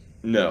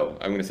 No,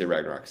 I'm going to say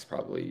Ragnarok is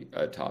probably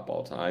a top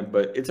all time,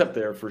 but it's up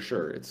there for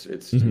sure. It's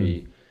to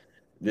me,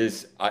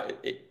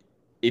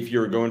 if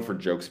you're going for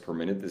jokes per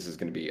minute, this is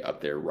going to be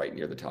up there right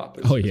near the top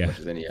as much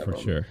as any of them.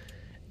 For sure.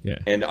 Yeah.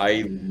 And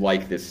I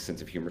like this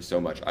sense of humor so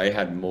much. I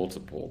had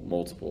multiple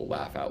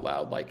laugh out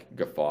loud, like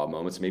guffaw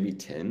moments, maybe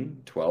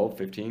 10, 12,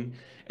 15.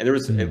 And there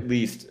was at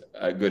least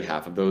a good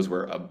half of those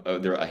where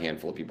there a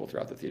handful of people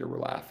throughout the theater were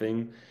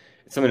laughing.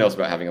 Something else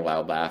about having a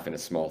loud laugh in a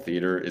small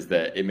theater is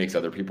that it makes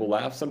other people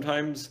laugh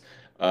sometimes.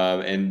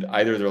 And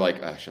either they're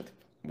like,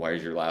 why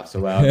is your laugh so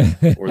loud?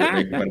 Or they're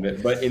making fun of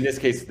it. But in this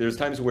case, there's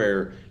times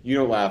where you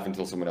don't laugh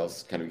until someone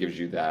else kind of gives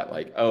you that,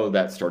 like, oh,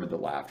 that started the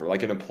laughter,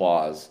 like an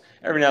applause.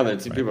 Every now and then,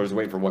 people are just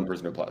waiting for one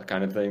person to applaud,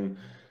 kind of thing.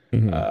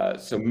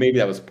 So maybe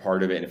that was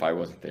part of it. And if I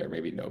wasn't there,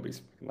 maybe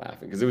nobody's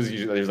laughing. Because it was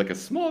usually, there's like a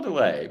small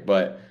delay.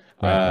 But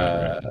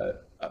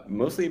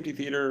mostly empty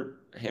theater,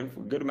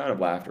 good amount of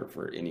laughter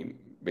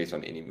based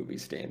on any movie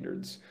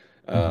standards.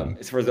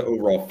 As far as the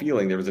overall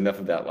feeling, there was enough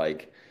of that,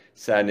 like,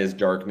 sadness,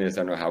 darkness.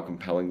 I don't know how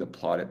compelling the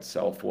plot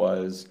itself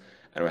was.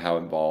 I don't know how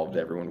involved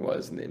everyone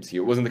was in the MCU. It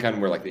wasn't the kind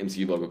where like the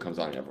MCU logo comes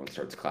on and everyone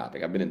starts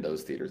clapping. I've been in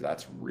those theaters.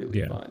 That's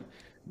really fun.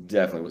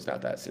 Definitely was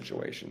not that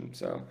situation.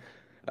 So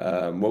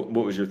what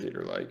was your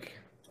theater like?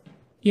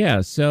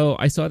 Yeah, so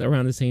I saw it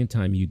around the same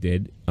time you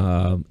did,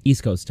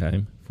 East Coast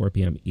time, 4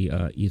 p.m.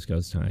 East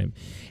Coast time.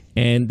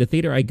 And the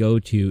theater I go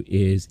to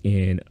is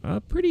in a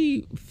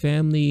pretty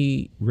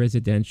family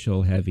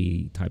residential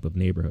heavy type of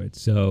neighborhood.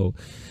 So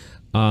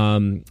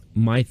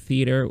my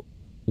theater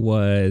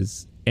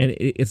was, and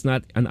it's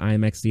not an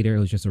IMAX theater, it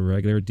was just a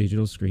regular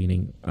digital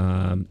screening.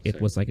 It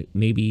was like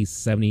maybe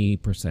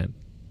 70%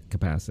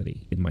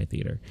 capacity in my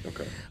theater.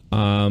 Okay.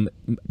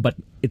 But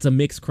it's a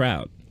mixed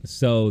crowd.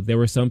 So there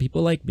were some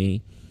people like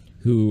me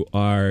who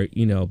are,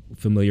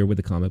 familiar with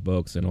the comic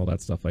books and all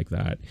that stuff like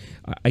that.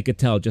 I could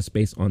tell just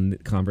based on the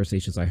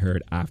conversations I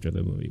heard after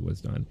the movie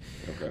was done.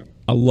 Okay.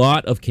 A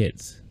lot of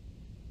kids,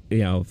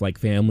 like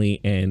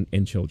family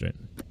and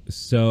children.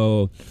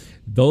 So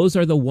those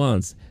are the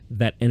ones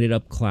that ended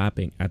up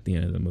clapping at the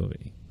end of the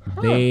movie.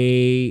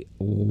 They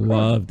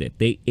loved it.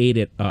 They ate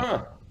it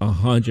up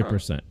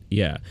 100%.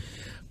 Yeah.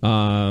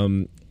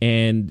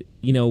 And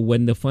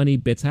when the funny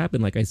bits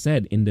happen, like I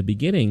said in the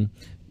beginning,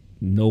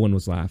 no one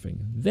was laughing.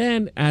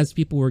 Then as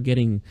people were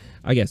getting,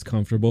 I guess,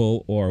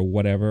 comfortable or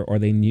whatever, or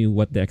they knew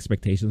what the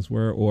expectations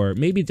were, or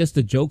maybe just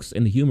the jokes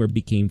and the humor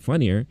became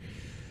funnier,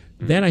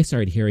 then I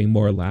started hearing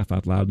more laugh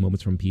out loud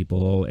moments from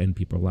people and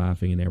people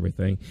laughing and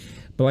everything.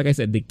 But like I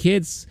said, the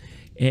kids,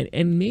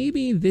 and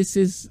maybe this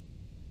is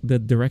the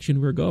direction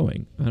we're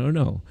going. I don't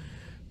know.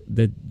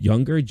 The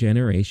younger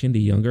generation, the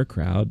younger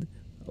crowd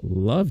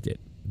loved it.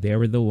 They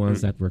were the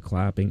ones that were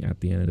clapping at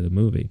the end of the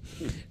movie.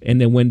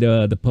 And then when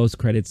the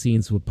post-credit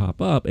scenes would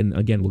pop up, and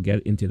again, we'll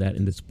get into that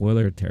in the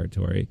spoiler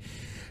territory,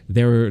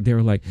 they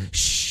were like,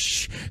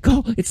 shh,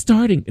 go, it's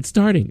starting.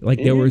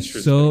 Like they were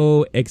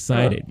so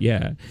excited.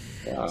 Yeah.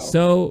 Wow.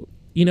 So,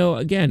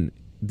 again,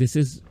 this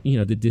is,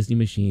 the Disney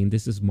machine.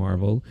 This is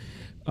Marvel.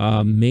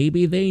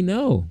 Maybe they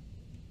know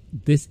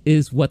this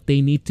is what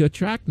they need to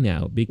attract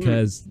now,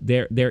 because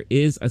there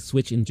is a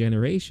switch in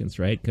generations,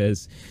 right?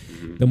 Because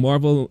the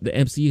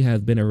MCU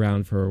has been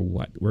around for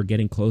what? We're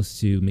getting close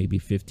to maybe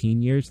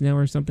 15 years now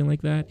or something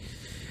like that.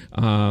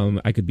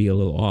 I could be a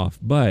little off,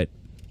 but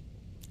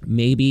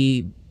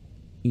maybe,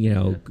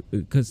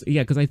 because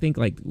I think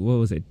like, what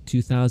was it?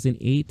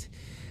 2008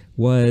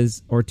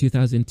 or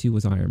 2002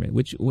 was Iron Man,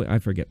 which I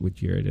forget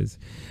which year it is.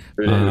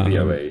 It would be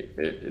 08.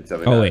 It's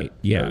 08,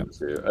 yeah.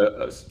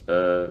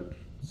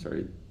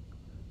 Sorry.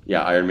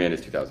 Yeah, Iron Man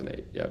is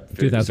 2008. Yeah,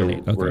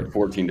 2008. So we're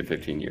 14 to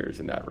 15 years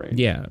in that range.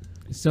 Yeah.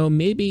 So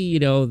maybe,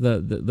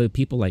 the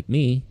people like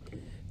me,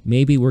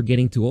 maybe we're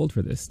getting too old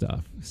for this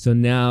stuff. So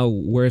now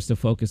where's the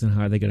focus on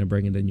how they're going to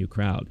bring in the new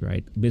crowd,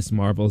 right? Miss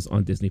Marvel's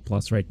on Disney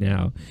Plus right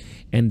now,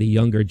 and the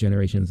younger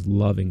generation's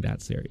loving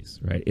that series,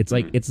 right? It's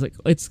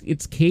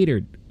it's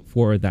catered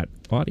for that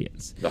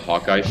audience. The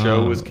Hawkeye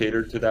show was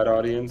catered to that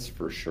audience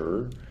for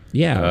sure.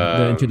 Yeah,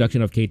 the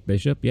introduction of Kate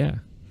Bishop, yeah.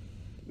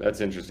 That's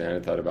interesting. I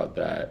hadn't thought about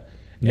that.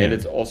 Yeah. And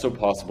it's also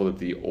possible that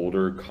the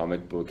older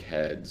comic book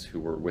heads who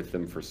were with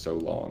them for so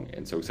long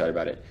and so excited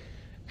about it,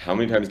 how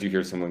many times do you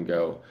hear someone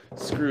go,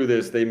 screw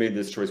this, they made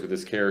this choice with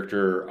this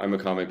character, I'm a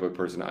comic book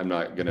person, I'm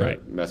not going to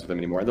mess with them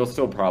anymore. And they'll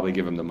still probably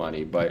give them the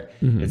money, but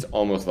it's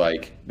almost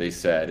like they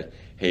said,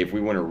 hey, if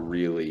we want to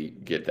really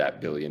get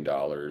that $1 billion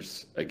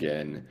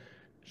again,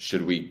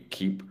 should we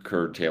keep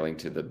curtailing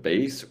to the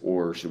base,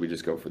 or should we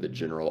just go for the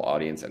general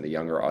audience and the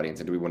younger audience?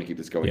 And do we want to keep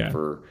this going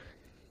for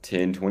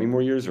 10, 20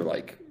 more years, or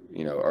like,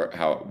 or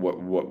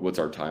what's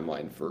our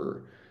timeline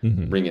for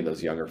bringing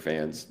those younger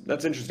fans?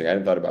 That's interesting. I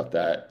hadn't thought about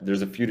that.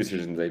 There's a few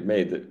decisions they've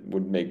made that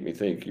would make me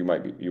think you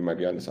might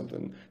be onto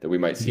something, that we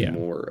might see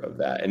more of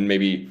that. And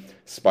maybe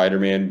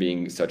Spider-Man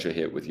being such a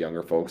hit with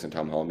younger folks and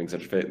Tom Holland being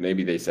such a fit,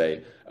 maybe they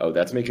say, oh,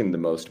 that's making the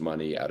most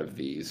money out of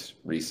these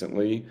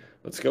recently.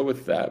 Let's go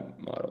with that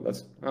model.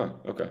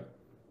 Okay.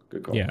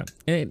 Good call. Yeah.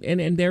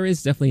 And there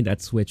is definitely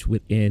that switch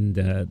within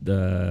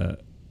the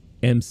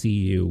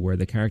MCU where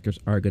the characters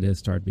are going to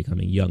start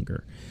becoming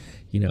younger,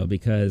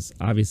 because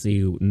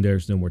obviously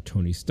there's no more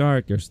Tony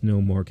Stark, there's no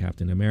more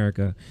Captain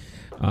America,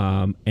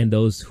 and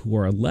those who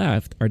are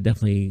left are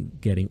definitely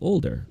getting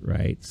older,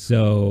 right?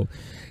 So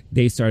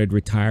they started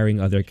retiring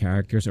other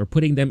characters or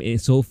putting them in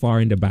so far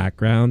in the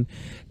background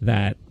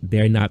that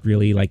they're not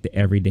really like the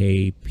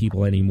everyday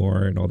people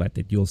anymore and all that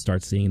you'll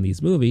start seeing in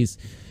these movies.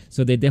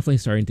 So they're definitely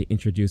starting to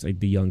introduce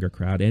the younger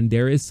crowd. And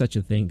there is such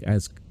a thing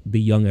as the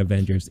Young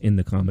Avengers in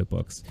the comic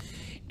books.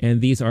 And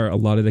these are a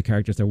lot of the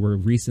characters that we're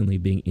recently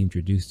being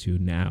introduced to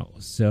now.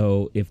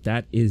 So if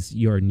that is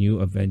your new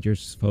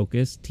Avengers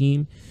focus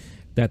team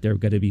that they're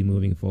going to be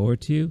moving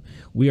forward to,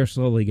 we are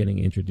slowly getting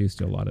introduced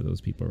to a lot of those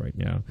people right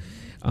now.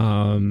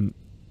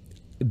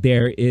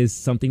 There is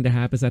something that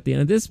happens at the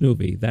end of this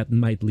movie that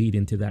might lead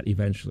into that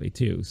eventually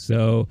too.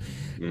 So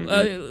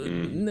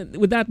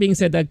with that being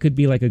said, that could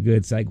be like a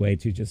good segue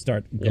to just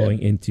start going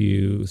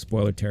into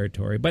spoiler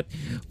territory. But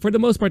for the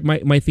most part,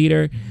 my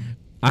theater,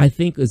 I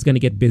think, is going to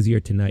get busier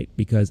tonight,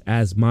 because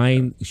as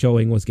mine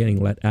showing was getting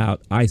let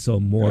out, I saw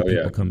more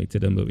people coming to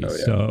the movie.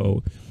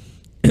 So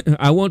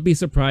I won't be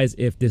surprised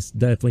if this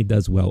definitely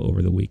does well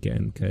over the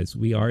weekend, because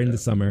we are in the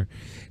summer.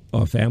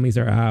 Our families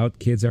are out,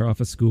 kids are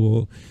off of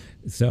school.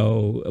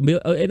 So,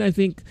 and I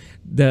think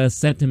the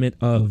sentiment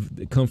of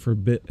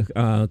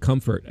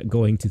comfort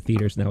going to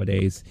theaters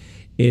nowadays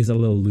is a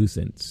little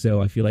loosened.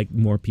 So I feel like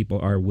more people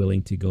are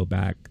willing to go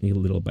back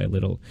little by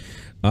little.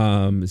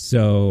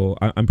 So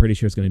I'm pretty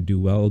sure it's going to do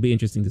well. It'll be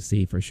interesting to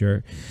see for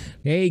sure.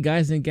 Hey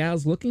guys and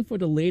gals, looking for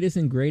the latest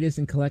and greatest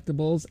in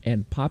collectibles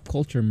and pop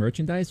culture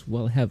merchandise?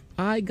 Well, have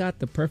I got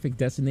the perfect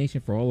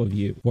destination for all of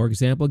you. For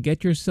example,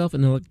 get yourself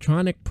an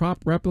electronic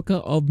prop replica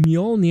of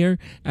Mjolnir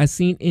as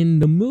seen in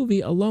the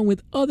movie, along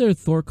with other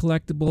Thor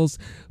collectibles.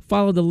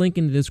 Follow the link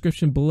in the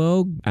description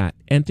below at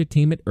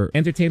Entertainment Earth.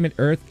 Entertainment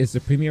Earth is the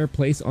premier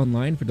place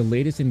online for the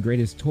latest and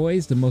greatest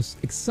toys, the most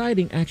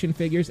exciting action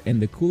figures, and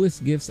the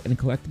coolest gifts and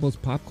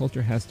collectibles pop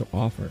culture has to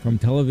offer. From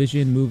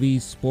television,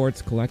 movies,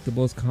 sports,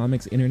 collectibles,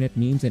 comics, internet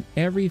memes, and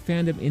every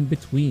fandom in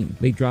between.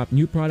 They drop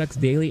new products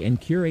daily and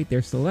curate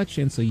their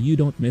selection so you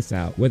don't miss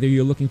out. Whether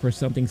you're looking for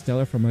something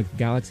stellar from a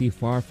galaxy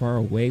far, far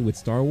away with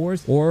Star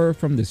Wars, or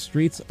from the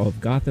streets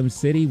of Gotham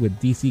City with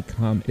DC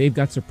Comics, they've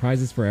got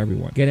surprises for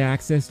everyone. Get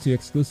access to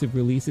exclusive exclusive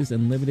releases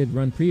and limited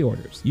run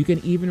pre-orders. You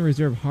can even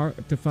reserve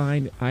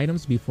hard-to-find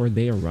items before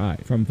they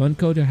arrive. From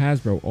Funko to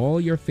Hasbro,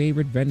 all your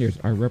favorite vendors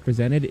are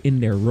represented in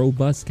their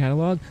robust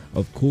catalog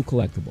of cool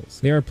collectibles.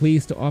 They are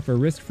pleased to offer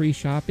risk-free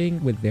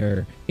shopping with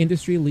their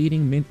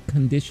industry-leading mint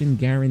condition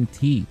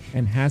guarantee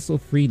and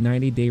hassle-free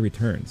 90-day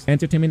returns.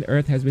 Entertainment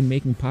Earth has been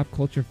making pop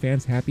culture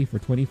fans happy for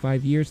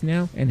 25 years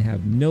now and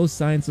have no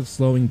signs of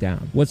slowing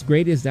down. What's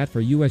great is that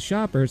for U.S.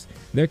 shoppers,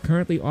 they're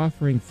currently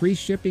offering free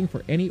shipping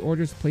for any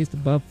orders placed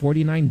above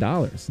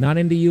 $49. Not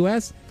in the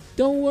U.S.?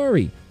 Don't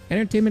worry.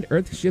 Entertainment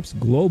Earth ships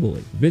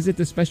globally. Visit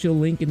the special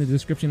link in the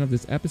description of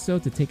this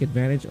episode to take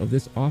advantage of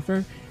this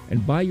offer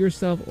and buy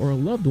yourself or a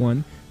loved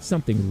one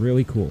something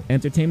really cool.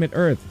 Entertainment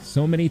Earth,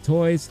 so many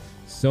toys,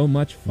 so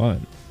much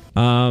fun.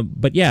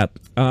 But yeah,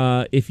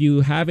 if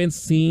you haven't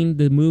seen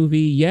the movie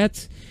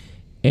yet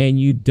and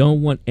you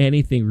don't want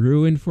anything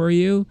ruined for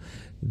you,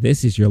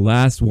 this is your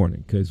last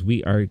warning, because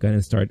we are going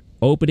to start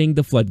opening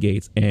the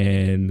floodgates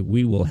and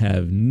we will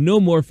have no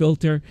more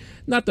filter.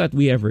 Not that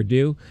we ever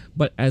do,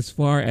 but as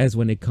far as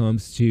when it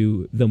comes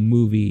to the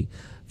movie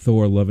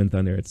Thor Love and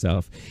Thunder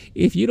itself.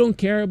 If you don't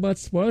care about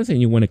spoilers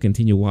and you want to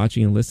continue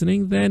watching and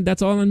listening, then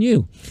that's all on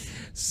you.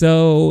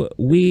 So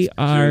we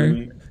are...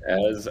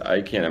 As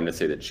I can, I'm going to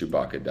say that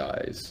Chewbacca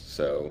dies.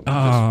 So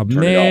oh, just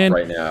turn man. it off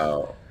right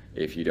now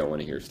if you don't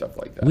want to hear stuff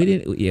like that. We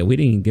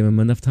didn't give him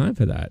enough time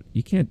for that.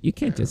 You can't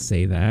just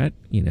say that,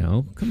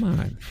 Come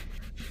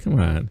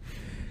on.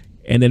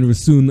 And then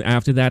soon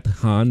after that,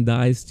 Han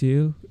dies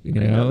too. The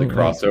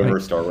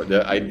crossover Star Wars.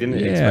 I didn't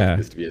expect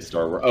this to be a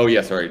Star Wars. Oh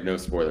yeah, sorry, no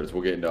spoilers.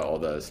 We'll get into all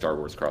the Star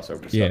Wars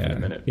crossover stuff in a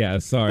minute. Yeah,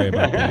 sorry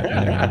about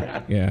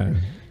that. Yeah.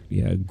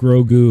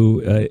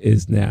 Grogu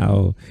is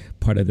now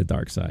part of the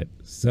dark side.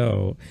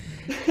 So,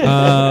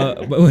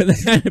 but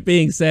with that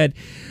being said,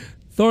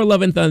 Thor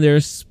Love and Thunder,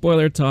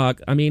 spoiler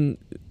talk. I mean,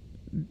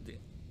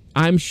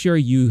 I'm sure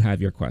you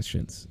have your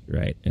questions,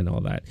 right? And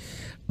all that.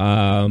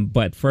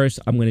 But first,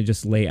 I'm going to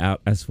just lay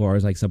out as far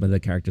as like some of the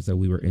characters that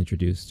we were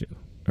introduced to.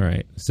 All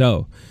right.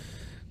 So,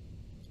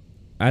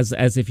 as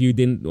if you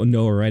didn't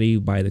know already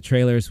by the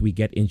trailers, we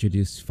get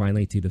introduced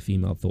finally to the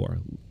female Thor.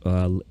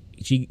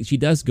 She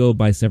does go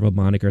by several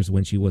monikers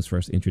when she was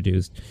first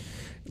introduced.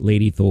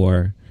 Lady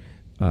Thor.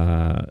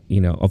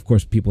 Of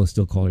course, people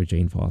still call her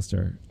Jane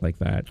Foster like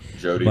that.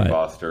 Jodie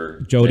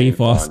Foster. Jodie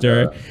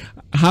Foster. Fonda.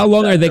 How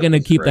long are they going to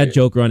keep that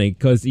joke running?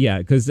 Because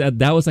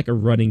that was like a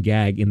running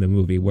gag in the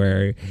movie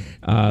where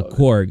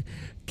Korg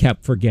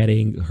kept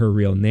forgetting her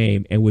real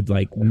name and would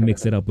like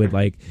mix it up with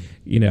like,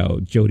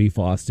 Jodie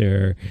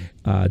Foster,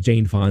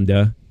 Jane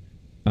Fonda.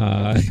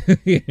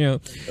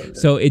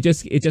 So it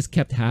just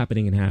kept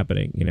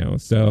happening,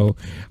 so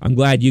I'm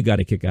glad you got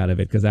a kick out of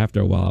it, because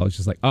after a while I was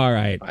just like, all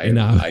right,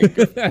 enough. I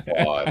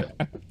guffawed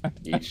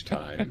each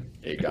time.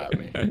 It got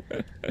me.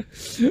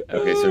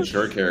 Okay, so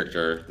her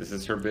character, this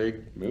is her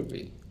big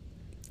movie.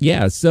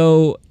 Yeah,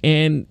 so,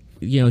 and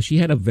she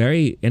had a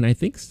very, and I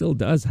think still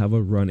does have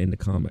a run in the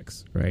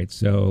comics, right?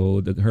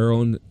 So her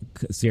own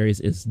series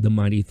is The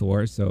Mighty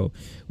Thor, so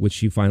which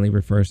she finally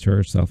refers to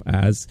herself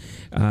as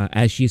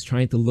she's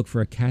trying to look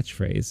for a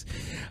catchphrase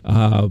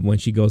when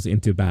she goes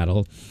into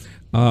battle.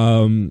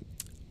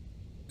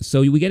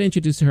 So we get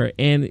introduced to her,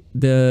 and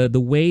the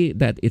way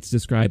that it's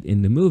described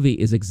in the movie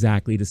is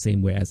exactly the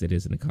same way as it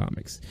is in the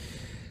comics.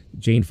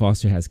 Jane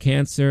Foster has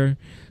cancer.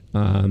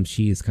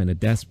 She is kind of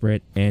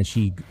desperate, and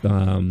she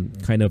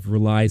kind of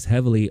relies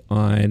heavily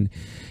on,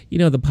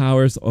 the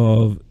powers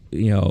of,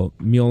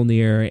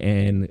 Mjolnir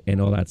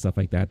and all that stuff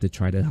like that to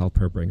try to help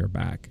her bring her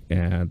back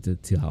and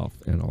to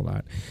health and all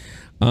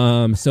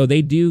that. So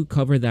they do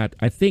cover that,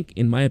 I think,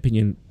 in my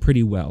opinion,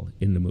 pretty well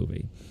in the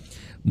movie.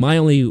 My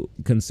only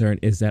concern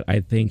is that I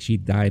think she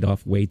died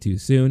off way too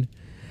soon.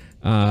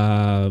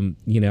 I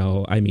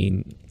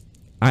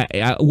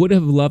would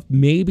have loved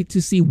maybe to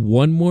see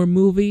one more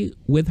movie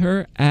with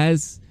her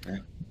as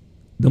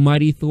the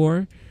Mighty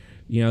Thor,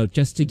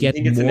 just to get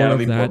more of that. Do you think it's a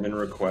Natalie Portman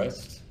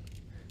request?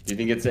 Do you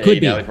think it's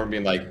Natalie Portman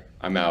being like,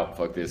 I'm out,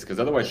 fuck this? Because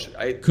otherwise,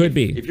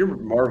 if you're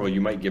Marvel,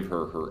 you might give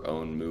her her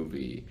own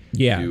movie.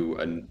 Yeah. Do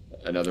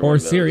another or one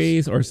of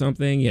series or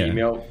something. Yeah.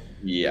 Female.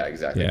 Yeah,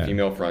 exactly. Yeah.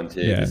 Female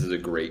fronted. Yeah. This is a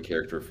great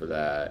character for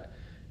that.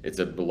 It's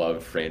a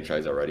beloved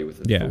franchise already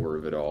with the Thor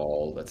of it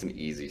all. That's an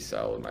easy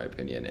sell, in my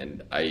opinion.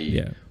 And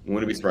I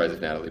wouldn't be surprised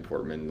if Natalie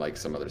Portman, like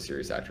some other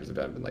serious actors, have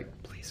been like,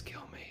 please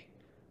kill me.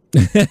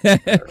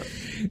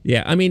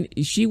 Yeah, I mean,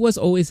 she was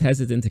always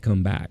hesitant to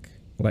come back.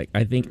 Like,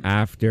 I think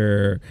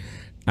after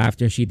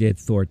she did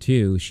Thor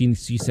 2, she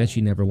said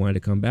she never wanted to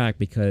come back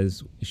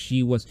because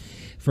she was,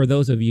 for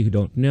those of you who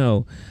don't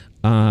know,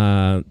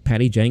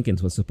 Patty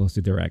Jenkins was supposed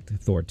to direct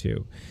Thor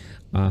 2.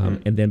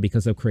 And then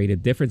because of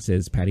creative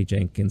differences, Patty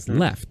Jenkins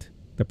left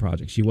the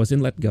project. She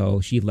wasn't let go.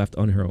 She left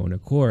on her own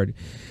accord.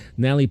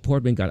 Natalie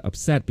Portman got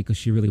upset because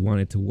she really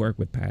wanted to work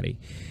with Patty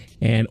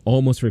and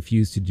almost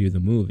refused to do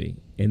the movie,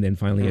 and then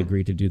finally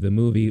agreed to do the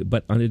movie,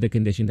 but under the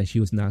condition that she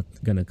was not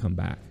going to come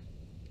back,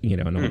 and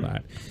all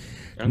that.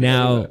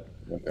 Now,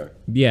 Okay.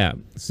 Yeah.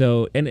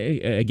 So, and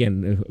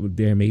again,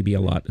 there may be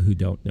a lot who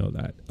don't know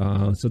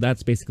that. So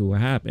that's basically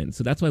what happened.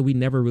 So that's why we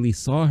never really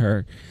saw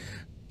her.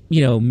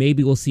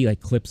 Maybe we'll see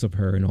like clips of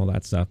her and all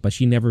that stuff, but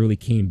she never really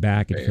came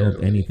back and filmed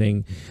Barely.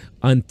 anything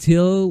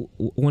until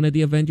one of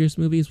the Avengers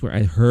movies where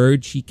I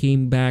heard she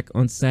came back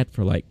on set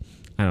for like,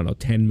 I don't know,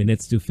 10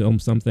 minutes to film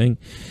something.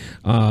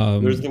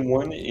 There's the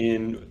one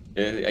in,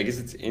 I guess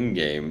it's in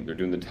game. They're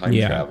doing the time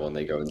Yeah. travel and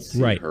they go and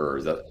see Right.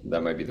 her.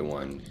 That might be the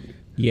one?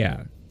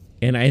 Yeah.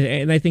 And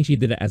I think she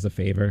did it as a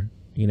favor,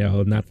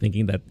 not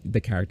thinking that the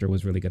character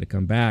was really going to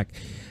come back.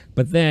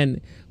 But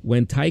then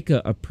when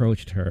Taika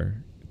approached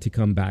her to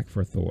come back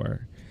for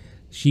Thor,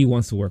 she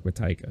wants to work with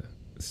Taika.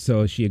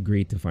 So she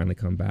agreed to finally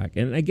come back.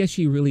 And I guess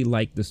she really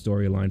liked the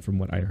storyline from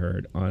what I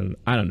heard on,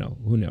 I don't know,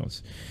 who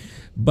knows.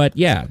 But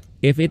yeah,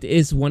 if it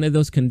is one of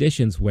those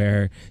conditions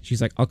where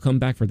she's like, I'll come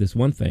back for this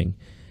one thing,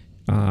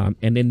 and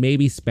then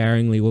maybe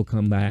sparingly will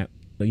come back,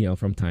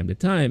 from time to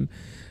time,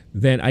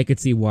 then I could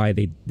see why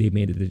they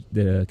made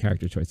the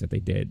character choice that they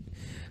did.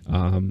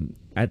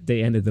 At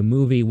the end of the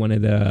movie, one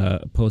of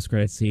the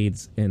post-credit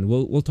scenes, and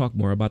we'll talk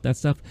more about that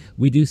stuff,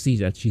 we do see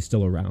that she's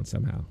still around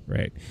somehow,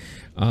 right?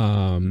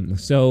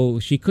 So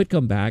she could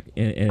come back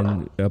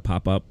and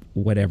pop up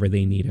whatever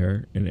they need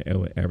her, and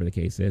whatever the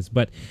case is.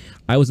 But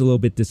I was a little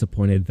bit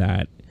disappointed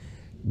that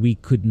we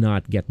could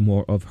not get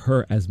more of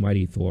her as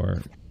Mighty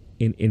Thor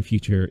in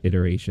future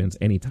iterations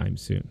anytime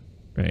soon,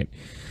 right?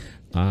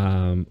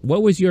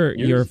 What was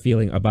your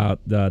feeling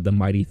about the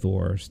Mighty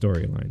Thor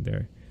storyline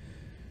there?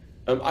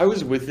 I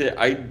was with it.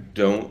 I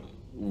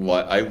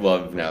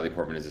love Natalie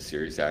Portman as a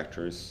serious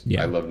actress.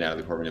 Yeah. I love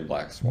Natalie Portman in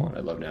Black Swan. I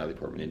love Natalie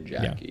Portman in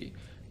Jackie.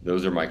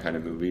 Those are my kind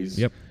of movies.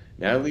 Yep.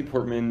 Natalie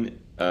Portman,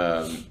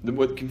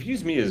 what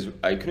confused me is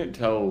I couldn't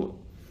tell,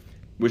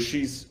 was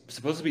she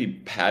supposed to be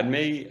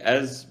Padme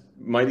as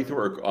Mighty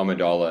Thor or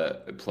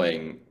Amidala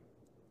playing,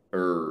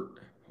 or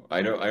I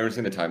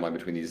understand the timeline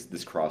between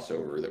this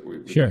crossover that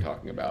we've Sure. been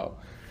talking about.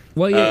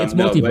 Well, yeah, it's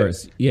No, but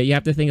multiverse. Yeah, you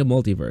have to think of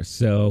multiverse.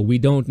 So we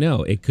don't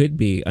know. It could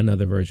be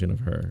another version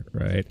of her,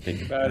 right?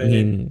 think about I it.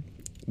 mean,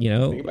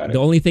 Think about the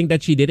it. only thing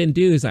that she didn't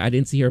do is I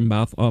didn't see her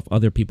mouth off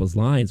other people's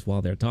lines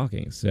while they're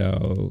talking.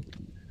 So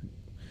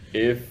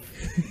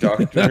If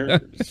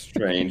Doctor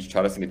Strange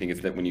taught us anything,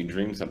 it's that when you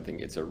dream something,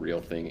 it's a real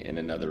thing in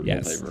another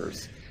Yes.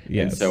 multiverse. And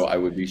Yes. so I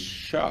would be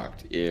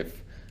shocked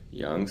if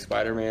young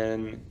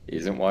Spider-Man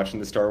isn't watching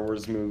the Star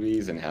Wars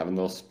movies and having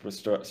those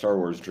Star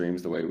Wars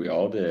dreams the way we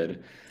all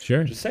did.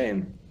 sure. Just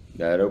saying,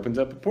 that opens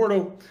up a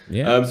portal.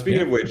 Yeah. Speaking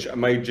Yeah. of which,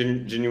 my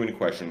genuine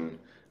question,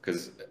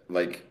 because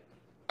like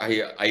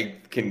I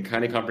can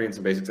kind of comprehend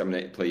some basics. I'm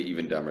gonna play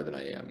even dumber than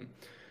I am.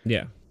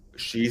 Yeah.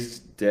 She's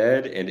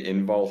dead and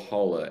in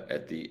Valhalla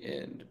at the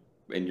end,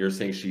 and you're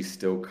saying she's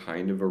still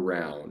kind of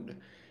around.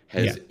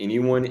 Has Yeah.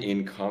 anyone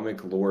in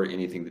comic lore,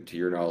 anything that, to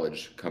your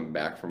knowledge, come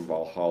back from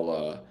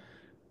Valhalla?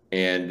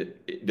 And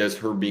does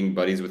her being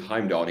buddies with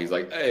Heimdall, and he's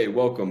like, "Hey,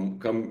 welcome,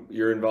 come,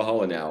 you're in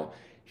Valhalla now."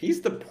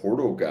 He's the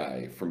portal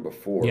guy from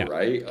before, Yeah.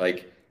 right?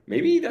 Like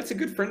maybe that's a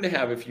good friend to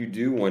have if you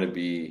do want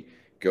to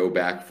go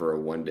back for a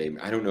one day.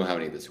 I don't know how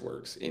any of this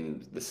works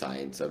in the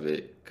science of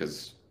it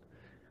because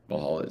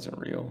Valhalla isn't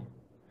real.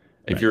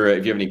 Right. If you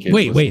have any kids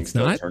Wait, listening, it's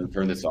still not?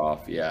 turn this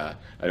off. Yeah,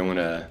 I don't want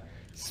to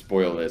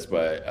spoil this,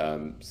 but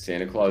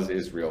Santa Claus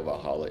is real.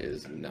 Valhalla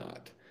is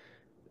not.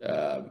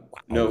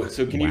 No,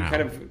 so can you Wow.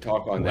 kind of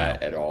talk on Wow.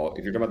 that at all?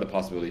 If you're talking about the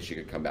possibility she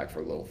could come back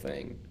for a little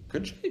thing,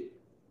 could she?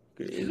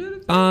 Is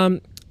it a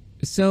thing?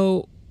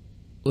 So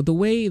the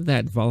way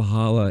that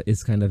Valhalla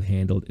is kind of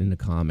handled in the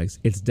comics,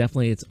 it's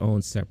definitely its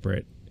own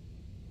separate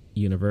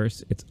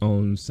universe, its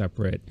own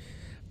separate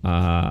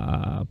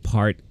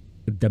part,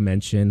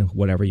 dimension,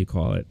 whatever you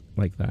call it,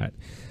 like that.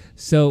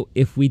 So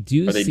if we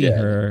do Are they see dead?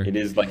 her, It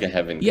is like a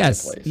heaven kind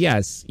yes, of place.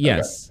 yes,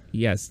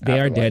 they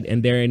are Afterlife. dead,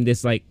 and they're in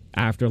this like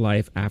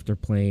afterlife, after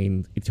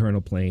plane, eternal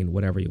plane,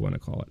 whatever you want to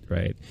call it,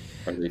 right?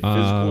 Are they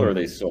physical or are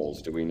they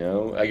souls? Do we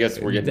know? I guess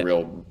we're getting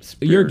real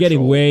spiritual. You're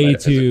getting way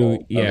metaphysical.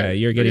 too, yeah. Okay,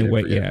 You're getting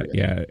way, forget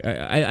it.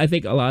 I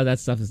think a lot of that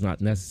stuff is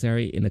not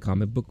necessary in the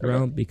comic book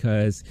realm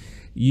because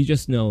you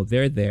just know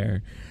they're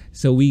there.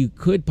 So we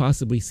could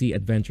possibly see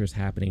adventures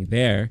happening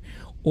there,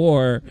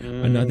 or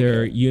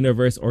another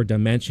universe or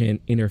dimension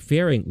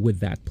interfering with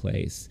that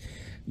place,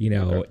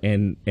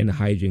 and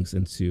hijinks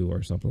ensue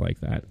or something like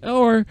that.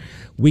 Or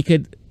we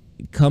could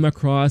come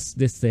across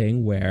this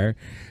thing where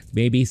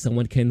maybe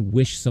someone can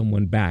wish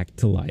someone back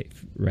to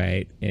life,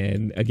 right?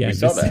 And again, We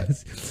saw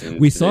this that in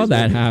we saw today's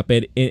that movie.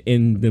 happen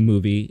in the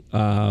movie,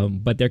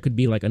 but there could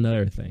be like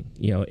another thing.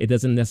 It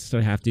doesn't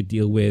necessarily have to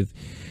deal with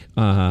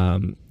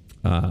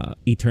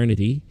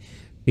eternity.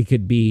 It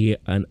could be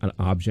an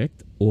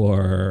object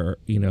or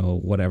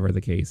whatever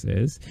the case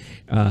is.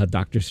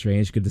 Doctor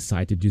Strange could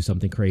decide to do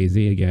something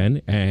crazy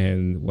again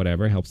and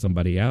whatever, help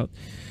somebody out.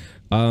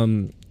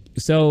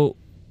 So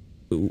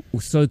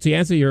to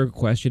answer your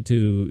question,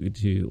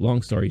 to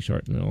long story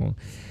short and all,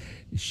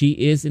 she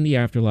is in the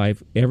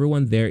afterlife.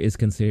 Everyone there is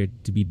considered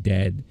to be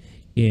dead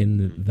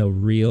in the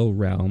real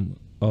realm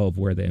of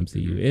where the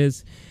MCU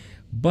is,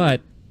 but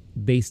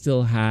they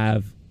still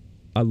have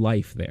a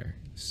life there.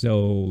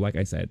 So, like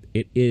I said,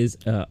 it is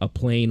a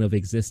plane of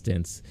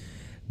existence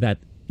that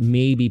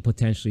maybe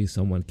potentially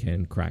someone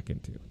can crack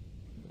into,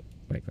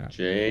 like that.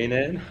 Jane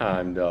and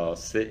Heimdall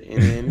sitting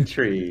in a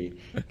tree.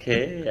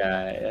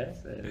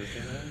 K-I-S.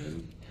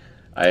 I'm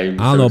I don't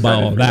so know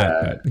about excited all for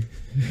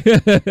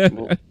that, that. but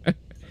Well,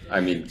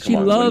 I mean, come she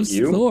on, wouldn't loves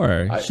you?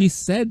 Thor. I, She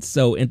said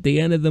so at the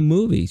end of the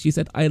movie. She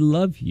said, "I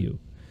love you."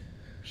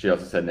 she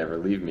also said never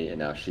leave me, and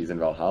now she's in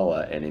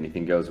Valhalla, and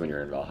anything goes when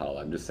you're in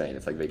Valhalla. I'm just saying,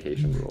 it's like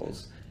vacation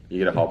rules. You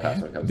get a hall pass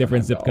when it comes to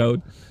Different zip Heimdall.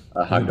 code. A There's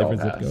a Heimdall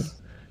different zip code.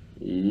 pass.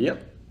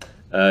 Yep.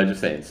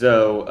 Just saying.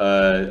 So,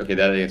 okay,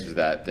 that answers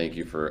that. Thank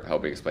you for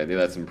helping explain.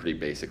 That's some pretty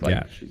basic, like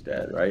Yeah. she's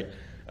dead, right?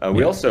 We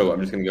Yeah. also, I'm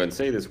just going to go and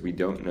say this, we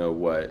don't know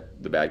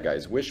what the bad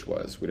guy's wish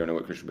was. We don't know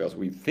what Christian Bale's.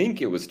 We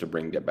think it was to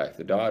bring back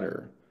the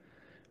daughter.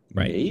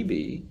 Right.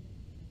 Maybe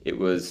it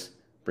was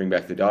bring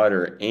back the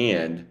daughter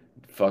and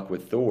fuck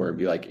with Thor and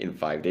be like, in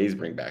 5 days,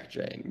 bring back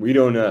Jane. We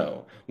don't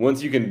know.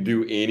 Once you can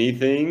do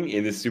anything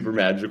in this super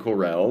magical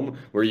realm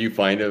where you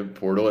find a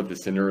portal at the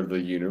center of the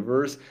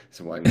universe,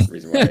 that's one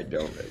reason why I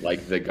don't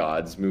like the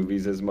Gods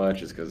movies as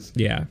much, is because,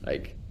 Yeah.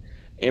 like,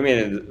 Ant-Man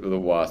and the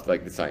Wasp,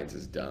 like, the science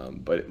is dumb,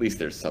 but at least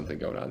there's something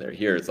going on there.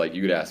 Here, it's like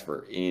you could ask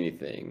for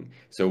anything.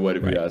 So what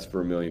if you Right. ask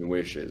for a million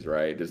wishes,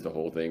 right? Does the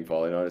whole thing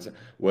fall in on it?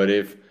 What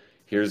if,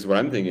 here's what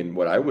I'm thinking,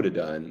 what I would have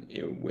done,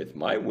 with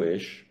my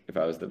wish, if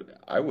I was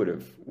I would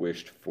have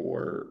wished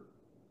for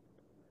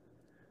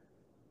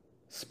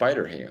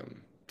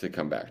Spider-Ham to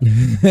come back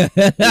into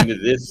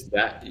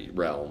that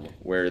realm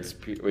where is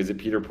it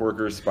Peter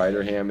Porker's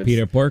Spider-Ham?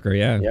 Peter Porker.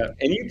 Yeah. Yeah,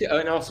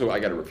 and also I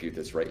got to refute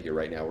this right here,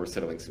 right now. We're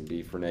settling some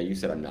beef. Renee, you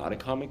said I'm not a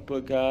comic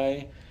book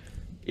guy.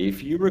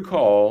 If you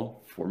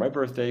recall, for my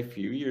birthday a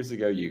few years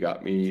ago, you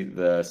got me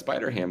the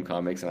Spider-Ham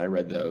comics, and I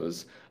read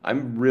those.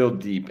 I'm real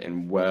deep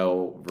and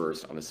well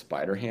versed on the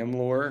Spider-Ham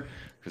lore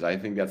because I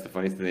think that's the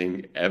funniest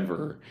thing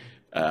ever.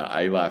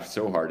 I laughed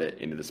so hard at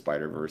Into the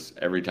Spider-Verse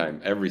every time,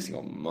 every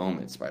single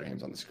moment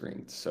Spider-Ham's on the screen.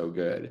 It's so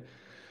good.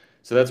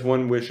 So that's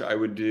one wish I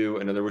would do.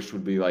 Another wish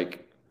would be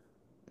like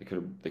they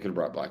could have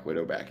brought Black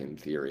Widow back in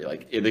theory.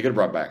 Like they could have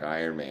brought back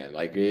Iron Man.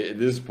 Like at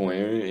this point,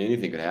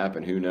 anything could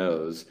happen. Who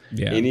knows?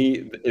 Yeah.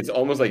 It's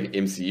almost like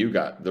MCU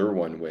got their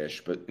one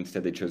wish, but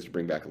instead they chose to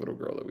bring back a little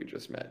girl that we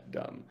just met.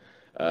 Dumb.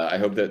 I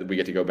hope that we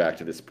get to go back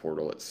to this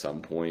portal at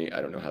some point.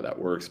 I don't know how that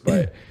works,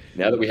 but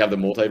now that we have the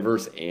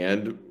multiverse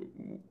and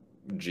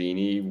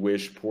genie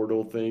wish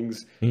portal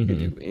things, you can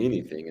do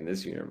anything in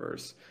this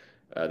universe.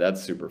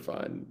 That's super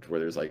fun, where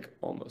there's like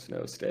almost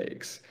no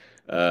stakes.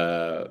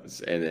 And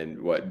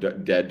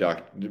then dead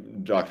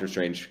Doctor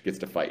Strange gets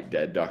to fight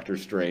dead Doctor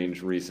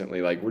Strange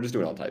recently. Like we're just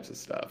doing all types of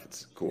stuff.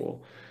 It's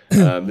cool.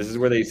 This is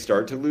where they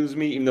start to lose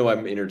me, even though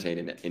I'm entertained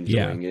and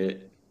enjoying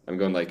it. I'm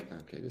going like,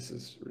 okay, this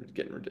is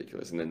getting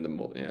ridiculous. And then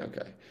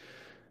okay.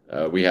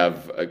 We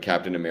have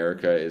Captain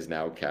America is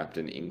now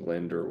Captain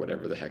England or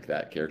whatever the heck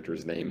that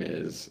character's name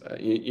is.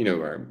 You know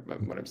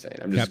what I'm saying.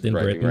 I'm just Captain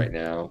griping Britain. right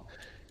now.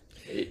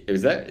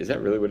 Is that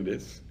really what it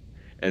is?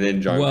 And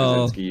then John Well-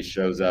 Krasinski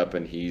shows up,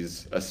 and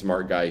he's a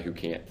smart guy who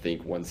can't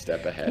think one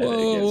step ahead.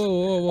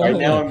 Whoa. Right,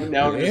 now I'm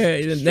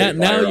just straight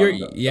now fire you're on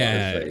Doctor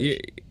yeah. Strange.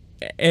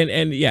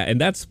 And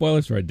that's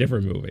spoilers for a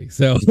different movie.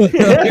 So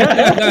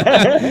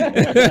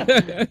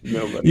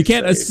Nobody's you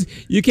can't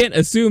safe. you can't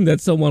assume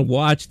that someone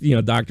watched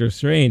Doctor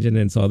Strange and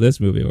then saw this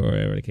movie or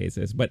whatever the case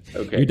is. But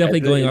Okay, you're definitely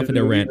at the going end off of in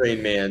the a movie rant.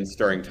 Rain Man,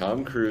 starring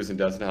Tom Cruise and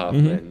Dustin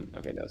Hoffman.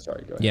 Okay, no,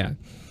 sorry, go ahead. Yeah,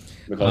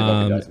 Macaulay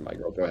Culkin dies in My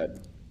Girl. Go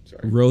ahead.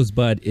 Sorry.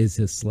 Rosebud is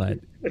his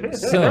sled.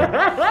 So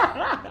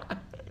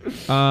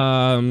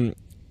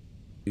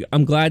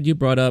I'm glad you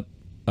brought up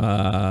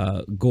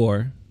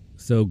Gore.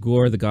 So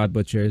Gore, the God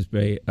Butcher, is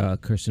by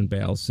Christian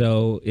Bale.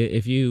 So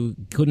if you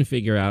couldn't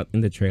figure out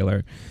in the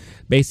trailer,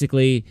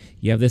 basically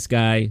you have this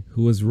guy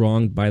who was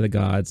wronged by the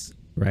gods,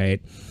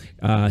 right?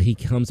 He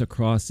comes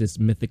across this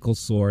mythical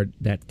sword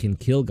that can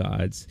kill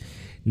gods.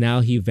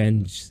 Now he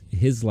avenged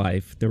his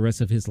life, the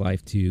rest of his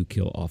life, to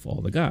kill off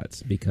all the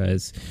gods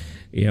because,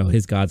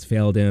 his gods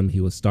failed him.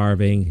 He was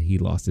starving. He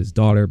lost his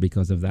daughter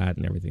because of that,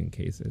 and everything in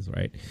cases,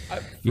 right?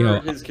 For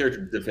his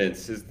character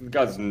defense, his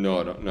gods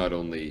not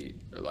only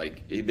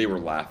like they were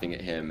laughing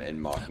at him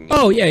and mocking him.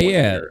 Oh,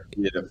 yeah.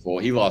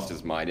 He lost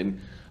his mind, and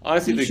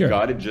honestly, the Sure.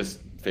 god had just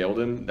failed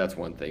him. That's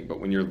one thing,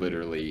 but when you're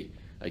literally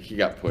like he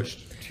got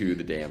pushed to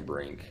the damn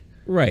brink,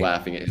 Right.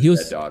 laughing at He his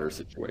was- dead daughter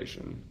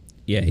situation.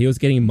 Yeah, he was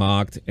getting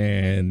mocked,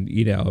 and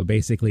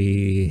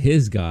basically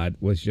his god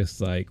was just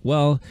like,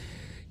 well,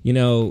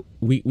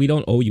 we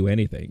don't owe you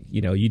anything.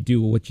 You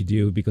do what you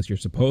do because you're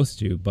supposed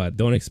to, but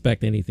don't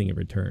expect anything in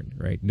return,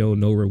 right? No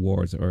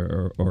rewards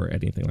or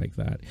anything like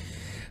that.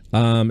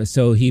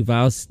 So he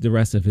vows the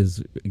rest of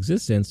his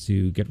existence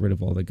to get rid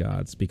of all the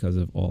gods because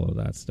of all of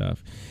that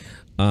stuff.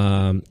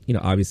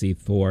 Obviously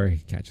Thor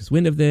catches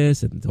wind of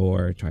this, and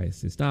Thor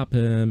tries to stop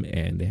him,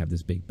 and they have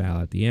this big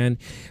battle at the end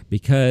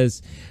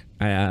because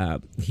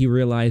he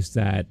realized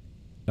that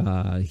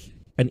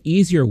an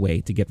easier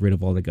way to get rid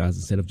of all the gods,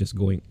 instead of just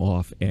going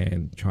off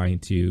and trying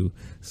to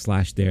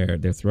slash their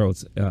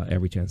throats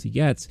every chance he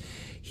gets,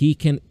 he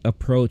can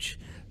approach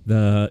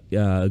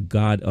the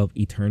god of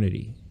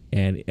eternity.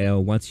 And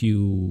once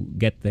you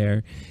get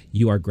there,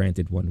 you are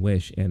granted one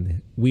wish.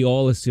 And we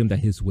all assumed that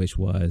his wish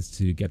was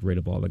to get rid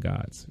of all the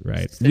gods,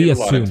 right? Save We a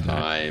lot of assumed that.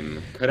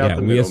 time. Cut out Yeah,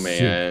 the we assumed.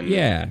 middleman.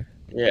 Yeah,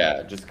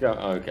 Yeah, just go.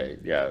 Okay,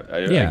 yeah. yeah,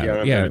 I'm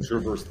yeah. going to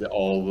traverse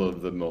all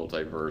of the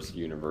multiverse,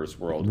 universe,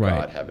 world,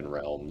 Right. God, heaven,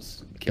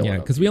 realms, killing Yeah,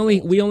 of because we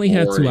people. only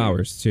had 2 Boring.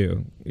 hours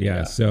too. Yeah,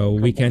 Yeah, so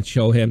we come can't on.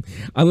 show him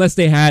unless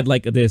they had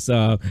like this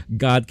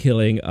god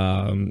killing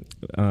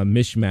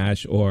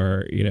mishmash,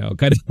 or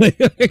kind of like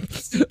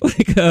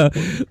a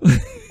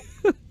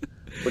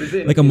What is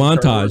it like a in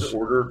Star Wars montage.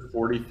 Order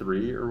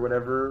 43 or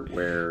whatever?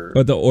 Where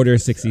Or the Order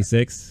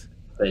 66.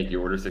 thank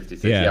you, Order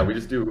 66. Yeah. Yeah, we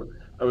just do.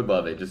 I would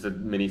love it. Just a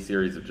mini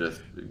series of just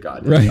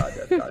God, death, Right. God,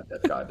 death, God,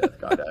 death, God, death,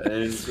 God, death. And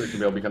then Christian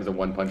Bale becomes a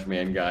One Punch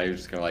Man guy who's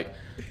just kind of like,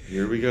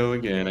 here we go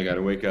again. I got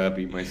to wake up,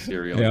 eat my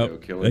cereal, and go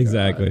Yep. kill a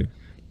Exactly.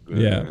 god.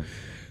 Yeah.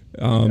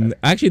 Yeah.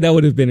 Actually, that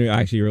would have been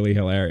actually really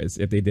hilarious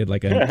if they did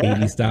like an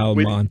 80s style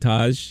With-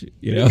 montage.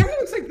 It kind of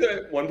looks like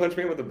the One Punch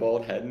Man with the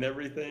bald head and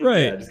everything.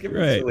 Right, Yeah, just give him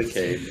right. a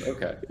silly cape.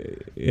 Okay.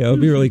 Yeah, it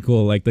would be really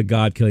cool, like the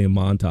god killing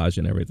montage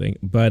and everything.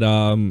 But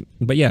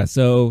yeah,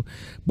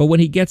 but when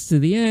he gets to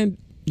the end,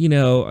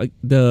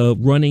 the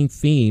running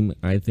theme,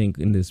 I think,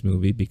 in this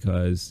movie,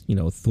 because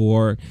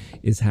Thor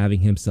is having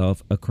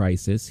himself a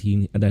crisis,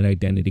 an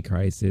identity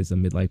crisis, a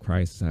midlife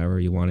crisis, however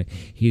you want it.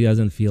 He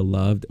doesn't feel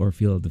loved or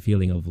feel the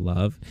feeling of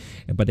love,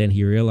 but then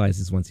he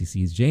realizes once he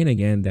sees Jane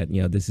again that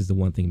this is the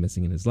one thing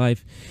missing in his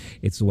life.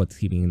 It's what's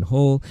keeping him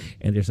whole,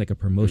 and there's like a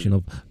promotion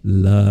of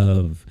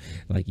love,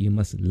 like you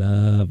must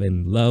love,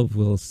 and love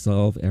will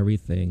solve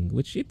everything,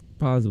 which it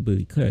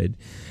possibly could.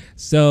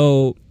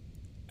 So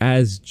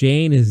as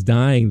Jane is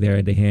dying there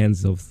at the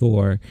hands of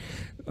Thor,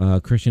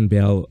 Christian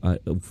Bale,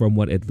 from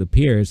what it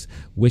appears,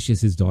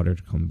 wishes his daughter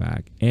to come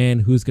back.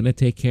 And who's going to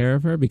take care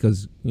of her?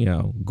 Because,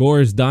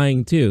 Gore is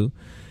dying too.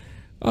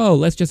 Oh,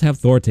 let's just have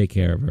Thor take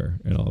care of her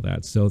and all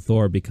that. So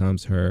Thor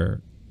becomes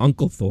her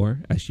Uncle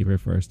Thor, as she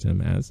refers to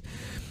him as.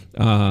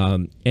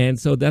 And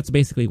so that's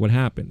basically what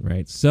happened,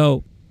 right?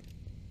 So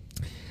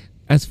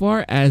as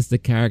far as the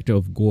character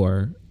of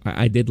Gore,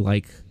 I did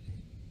like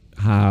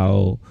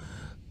how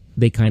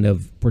they kind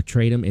of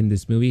portrayed him in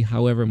this movie.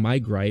 However, my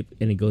gripe,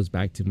 and it goes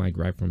back to my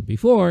gripe from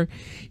before,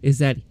 is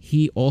that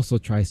he also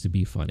tries to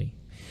be funny.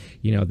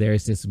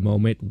 There's this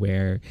moment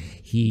where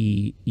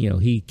he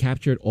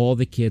captured all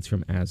the kids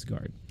from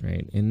Asgard,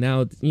 right? And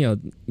now,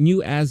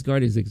 New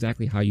Asgard is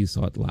exactly how you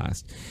saw it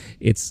last.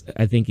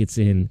 I think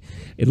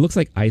it looks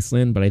like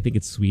Iceland, but I think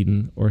it's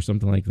Sweden or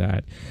something like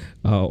that,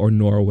 or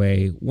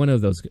Norway, one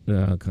of those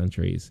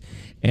countries.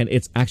 And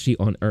it's actually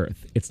on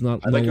Earth. It's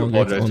not. I'd like to no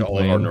longer apologize it's to on all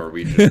of our plan.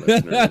 Norwegian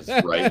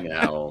listeners right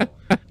now.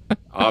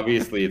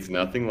 Obviously, it's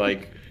nothing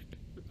like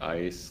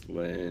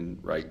Iceland,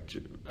 right?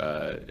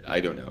 I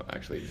don't know,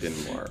 actually.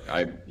 Denmark.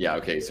 Yeah,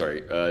 okay,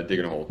 sorry.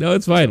 Digging a hole. No,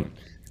 it's fine.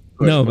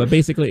 Push, No, but push.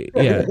 basically,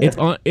 yeah,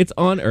 it's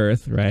on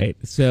Earth, right?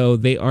 So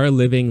they are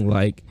living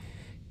like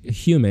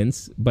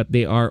humans, but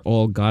they are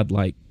all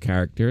godlike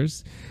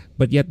characters.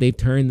 But yet they've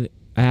turned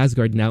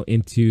Asgard now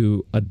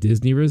into a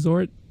Disney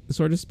resort,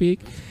 so to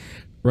speak,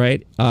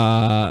 right?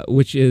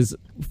 Which is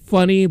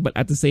funny, but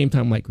at the same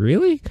time, like,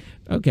 really?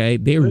 Okay,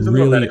 they There's a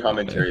little really meta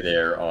commentary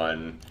there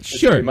on.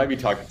 Sure. It might be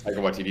talking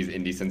about TV's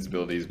indie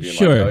sensibilities, being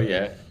Sure. like, oh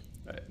yeah,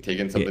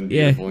 taking something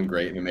Yeah. beautiful and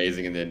great and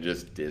amazing, and then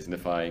just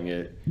Disneyfying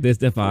it.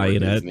 Disney, for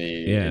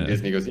Disney. yeah. And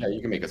Disney goes, yeah,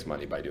 you can make us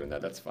money by doing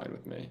that. That's fine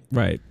with me.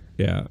 Right.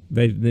 Yeah.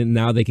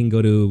 Now they can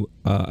go to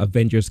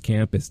Avengers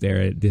Campus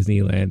there at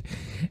Disneyland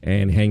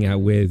and hang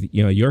out with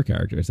your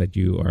characters that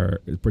you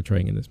are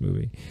portraying in this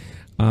movie.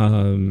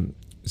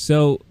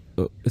 So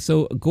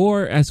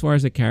Gore, as far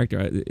as a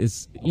character,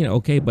 is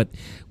okay. But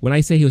when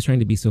I say he was trying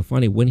to be so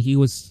funny, when he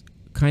was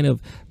kind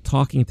of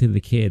talking to the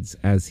kids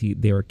as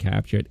they were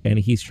captured, and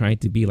he's trying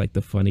to be like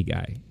the funny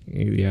guy.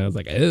 I was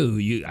like, oh,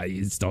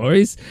 you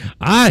stories?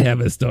 I have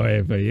a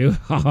story for you,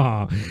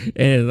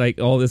 and like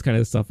all this kind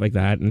of stuff like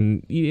that,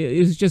 and it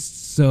was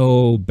just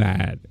so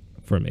bad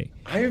for me.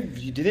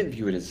 You didn't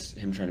view it as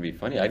him trying to be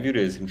funny. I viewed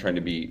it as him trying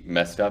to be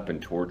messed up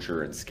and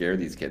torture and scare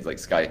these kids, like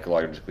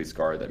psychologically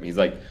scar them. He's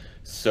like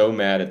so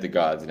mad at the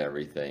gods and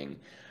everything.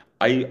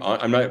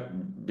 I'm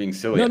not being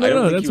silly. No, I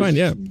don't think that's he was fine.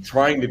 Yeah,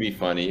 trying to be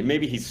funny.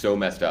 Maybe he's so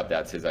messed up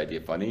that's his idea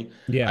of funny.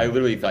 Yeah. I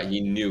literally thought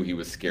he knew he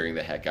was scaring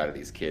the heck out of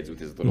these kids with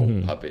his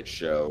little puppet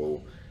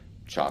show,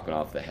 chopping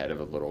off the head of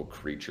a little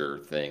creature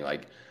thing.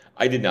 Like,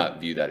 I did not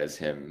view that as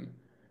him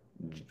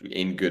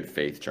in good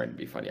faith trying to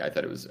be funny. I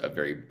thought it was a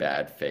very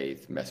bad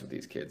faith mess with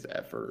these kids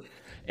effort.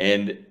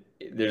 And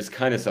there's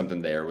kind of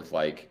something there with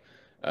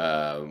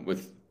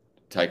with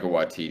Taika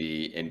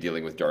Waititi and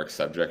dealing with dark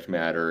subject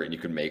matter, and you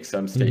could make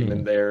some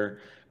statement there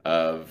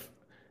of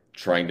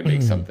trying to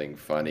make something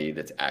funny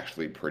that's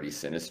actually pretty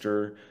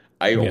sinister.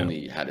 I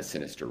only had a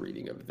sinister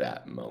reading of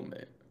that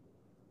moment.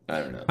 I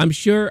don't know. I'm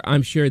sure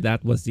that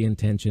was the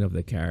intention of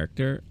the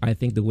character. I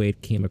think the way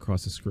it came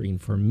across the screen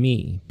for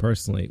me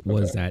personally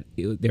was that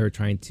they were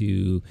trying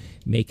to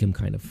make him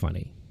kind of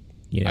funny.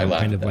 I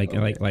laughed kind at of that like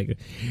moment.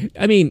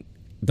 I mean,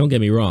 don't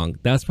get me wrong.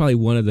 That's probably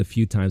one of the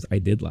few times I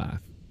did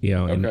laugh you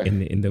know, Okay.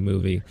 in the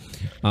movie.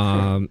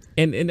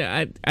 And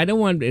I don't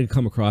want it to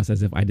come across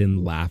as if I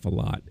didn't laugh a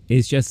lot.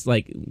 It's just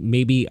like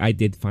maybe I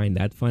did find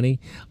that funny.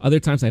 Other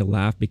times I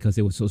laughed because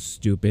it was so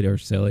stupid or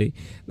silly.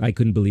 I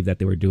couldn't believe that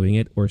they were doing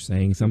it or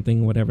saying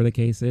something, whatever the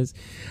case is.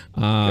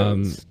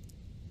 Goats.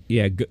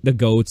 Yeah, the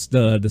goats,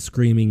 the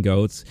screaming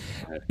goats.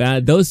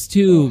 Those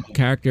two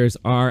characters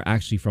are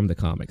actually from the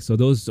comics, so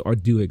those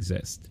do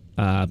exist.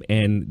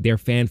 And they're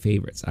fan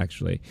favorites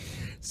actually,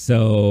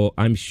 so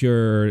I'm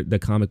sure the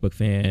comic book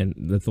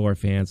the Thor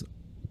fans,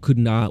 could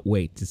not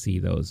wait to see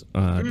those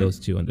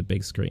two on the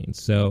big screen.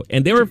 So,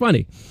 and they were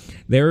funny,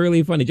 they were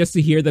really funny. Just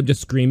to hear them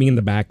just screaming in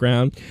the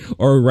background,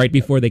 or right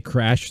before they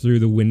crash through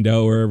the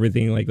window or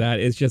everything like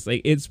that. It's just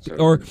like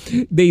or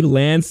they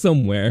land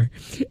somewhere,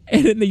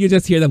 and then you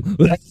just hear them,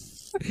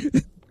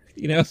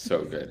 you know.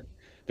 So good.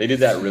 They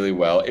did that really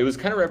well. It was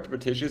kind of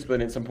repetitious,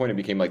 but at some point it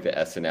became like the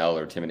SNL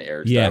or Tim and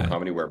Eric style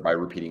comedy, where by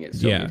repeating it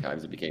so many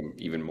times, it became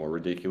even more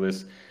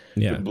ridiculous.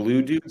 The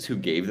blue dudes who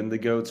gave them the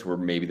goats were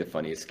maybe the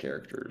funniest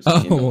characters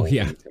in the whole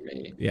thing to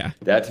me. Yeah.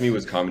 That to me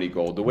was comedy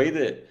gold. The way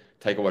that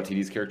Taika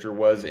Waititi's character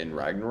was in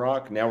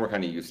Ragnarok, now we're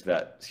kind of used to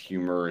that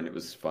humor and it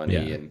was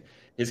funny. And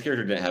his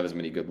character didn't have as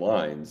many good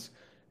lines.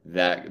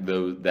 That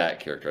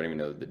character, I don't even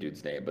know the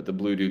dude's name, but the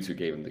blue dudes who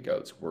gave him the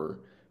goats were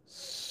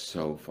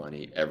so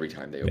funny every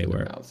time they opened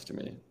their mouths to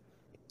me.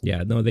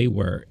 Yeah, no, they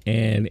were.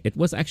 And it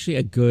was actually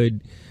a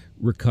good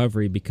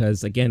recovery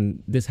because,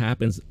 again, this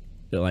happens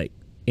like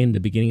in the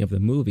beginning of the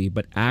movie,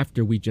 but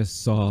after we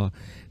just saw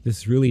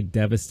this really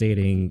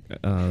devastating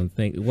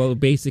thing. Well,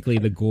 basically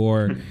the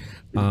Gorr,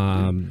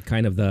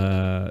 kind of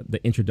the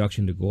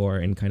introduction to Gorr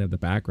and kind of the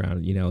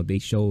background, you know, they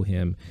show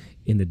him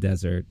in the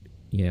desert,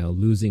 you know,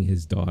 losing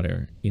his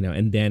daughter, you know,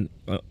 and then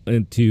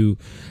into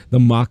the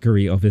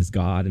mockery of his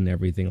god and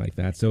everything like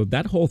that. So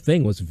that whole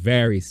thing was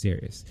very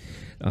serious.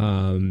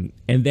 And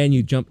then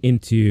you jump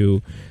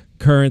into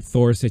current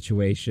Thor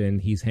situation.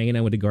 He's hanging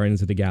out with the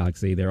Guardians of the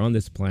Galaxy. They're on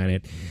this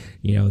planet.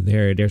 You know,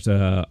 there's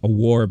a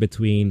war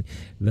between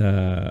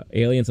the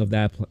aliens of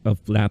that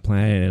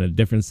planet and a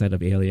different set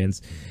of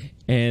aliens.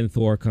 And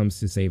Thor comes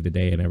to save the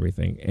day and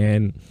everything.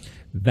 And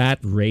that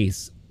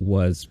race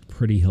was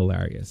pretty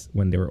hilarious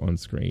when they were on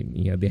screen.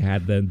 You know, they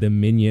had the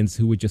minions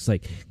who would just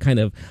like kind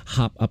of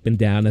hop up and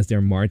down as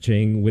they're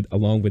marching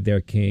along with their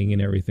king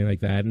and everything like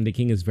that. And the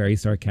king is very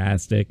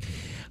sarcastic.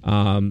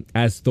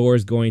 As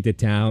Thor's going to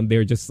town,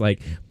 they're just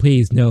like,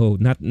 please no,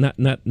 not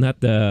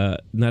the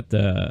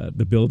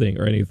building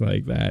or anything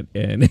like that.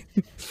 And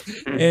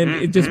and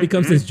it just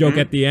becomes this joke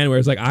at the end where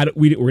it's like,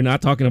 we're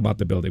not talking about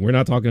the building. We're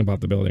not talking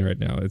about the building right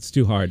now. It's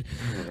too hard.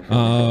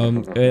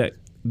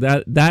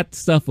 That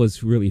stuff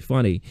was really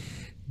funny.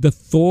 The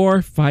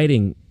Thor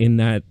fighting in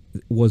that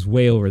was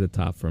way over the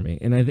top for me,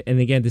 and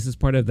again, this is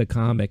part of the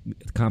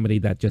comedy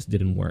that just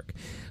didn't work.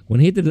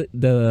 When he did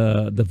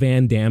the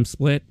Van Damme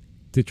split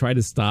to try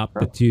to stop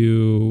the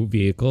two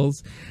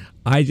vehicles,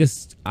 I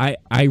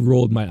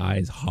rolled my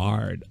eyes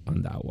hard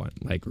on that one,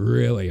 like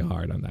really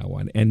hard on that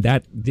one, and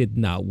that did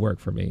not work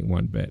for me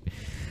one bit.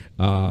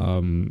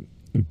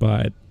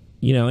 But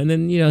you know, and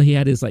then you know he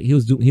had his like he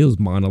was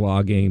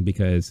monologuing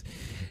because.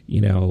 You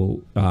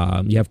know,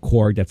 you have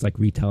Korg that's like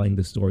retelling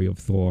the story of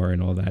Thor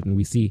and all that. And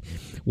we see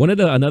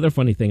another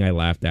funny thing I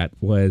laughed at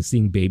was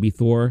seeing baby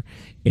Thor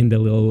in the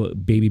little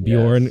baby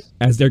Bjorn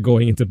as they're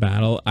going into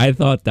battle. I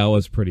thought that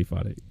was pretty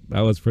funny.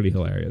 That was pretty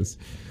hilarious.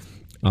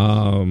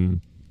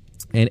 And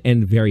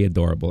very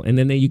adorable. And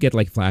then you get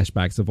like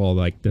flashbacks of all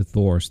like the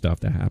Thor stuff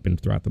that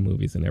happened throughout the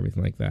movies and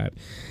everything like that.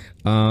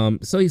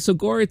 So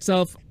Gorr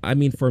itself, I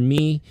mean, for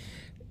me,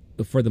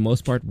 for the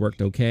most part,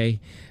 worked okay.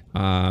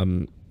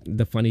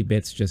 The funny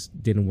bits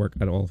just didn't work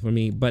at all for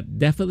me, but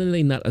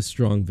definitely not a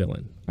strong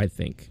villain, I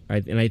think.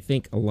 I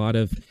think a lot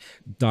of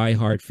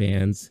diehard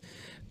fans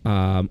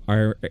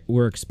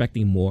were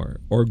expecting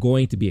more or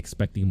going to be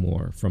expecting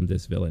more from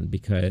this villain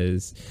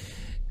because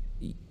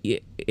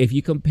if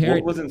you compare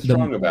what wasn't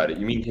strong about it?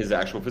 You mean his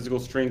actual physical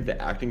strength,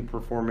 the acting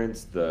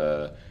performance,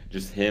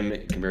 just him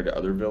compared to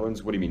other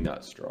villains? What do you mean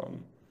not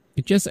strong?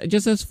 Just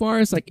as far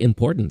as like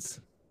importance,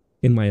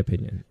 in my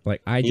opinion.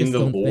 Like I just in the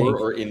don't lore think,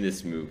 or in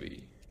this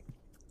movie.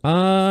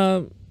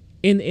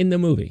 In the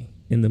movie,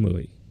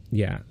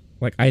 yeah.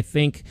 Like I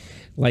think,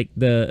 like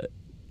the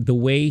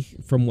way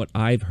from what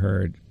I've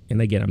heard, and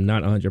again, I'm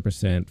not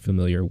 100%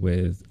 familiar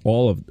with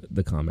all of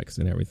the comics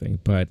and everything,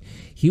 but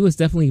he was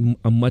definitely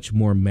a much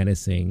more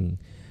menacing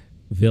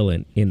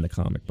villain in the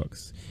comic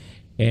books,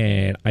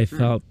 and I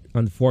felt,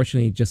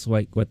 unfortunately, just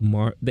like what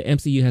the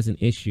MCU has an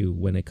issue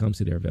when it comes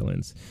to their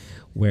villains,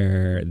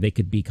 where they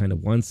could be kind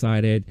of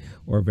one-sided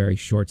or very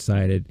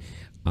short-sighted.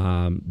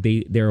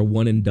 They're a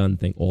one and done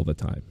thing all the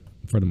time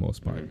for the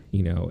most part,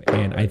 you know.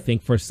 And I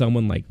think for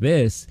someone like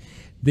this,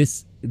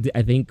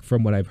 I think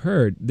from what I've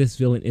heard, this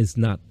villain is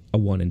not a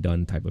one and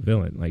done type of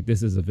villain. Like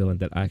this is a villain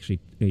that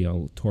actually, you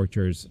know,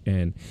 tortures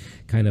and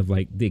kind of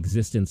like the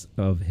existence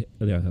of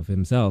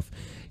himself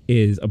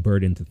is a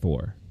burden to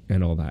Thor.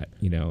 and all that,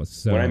 When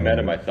I met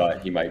him, So I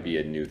thought he might be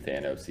a new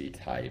Thanos-y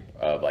type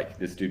of like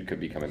this dude could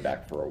be coming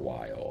back for a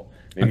while.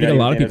 I Maybe think not a even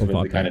lot of Thanos, people but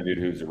the thought kind that. of dude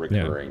who's a Yeah.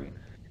 recurring.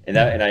 And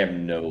I have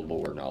no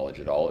lore knowledge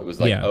at all. It was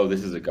like, Yeah. oh,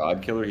 this is a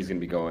god killer. He's gonna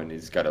be going.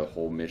 He's got a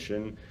whole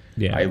mission.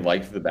 I Yeah.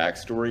 liked the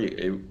backstory.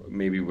 It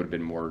maybe would have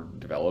been more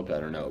developed. I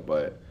don't know,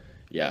 but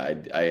yeah,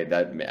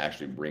 that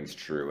actually rings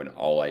true. And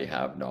all I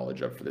have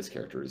knowledge of for this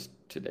character is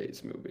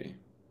today's movie.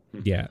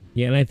 Yeah.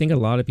 Yeah. And I think a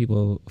lot of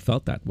people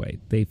felt that way.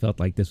 They felt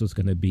like this was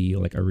going to be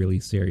like a really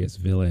serious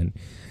villain.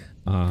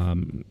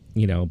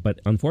 But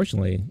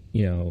unfortunately,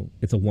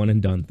 it's a one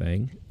and done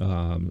thing.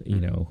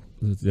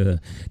 The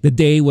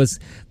day was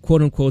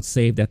quote unquote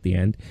saved at the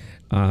end.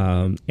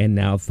 And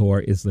now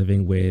Thor is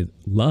living with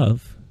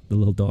Love, the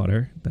little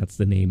daughter. That's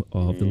the name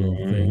of the little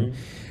thing,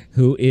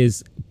 who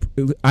is,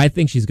 I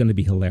think she's going to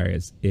be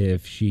hilarious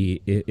if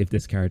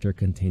this character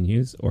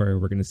continues, or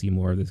we're going to see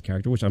more of this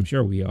character, which I'm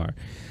sure we are.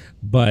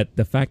 But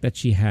the fact that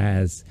she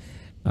has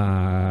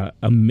a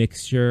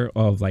mixture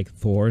of like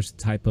Thor's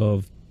type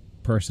of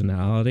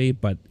personality,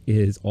 but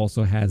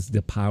also has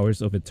the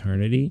powers of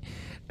eternity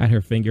at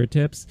her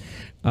fingertips,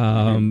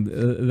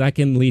 that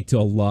can lead to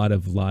a lot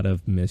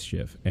of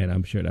mischief, and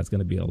I'm sure that's going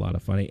to be a lot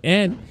of funny.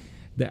 And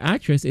the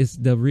actress is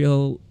the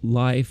real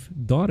life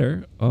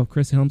daughter of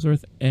Chris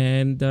Hemsworth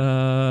and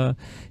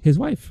his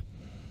wife.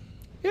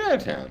 Get out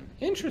of town.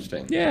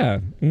 Interesting. Yeah.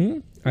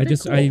 Pretty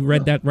I cool.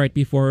 read that right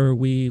before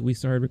we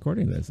started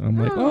recording this. I'm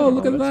like, oh,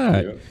 look at that's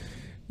that. cute.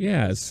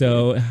 Yeah,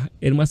 so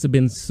it must have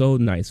been so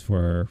nice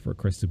for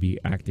Chris to be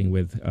acting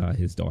with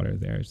his daughter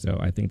there. So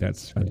I think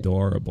that's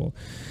adorable.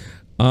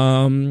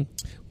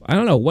 I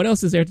don't know what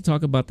else is there to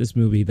talk about this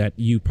movie that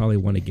you probably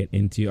want to get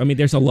into. I mean,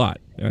 there's a lot.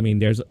 I mean,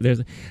 there's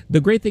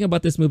the great thing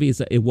about this movie is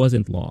that it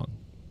wasn't long.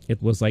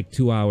 It was like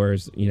 2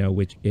 hours,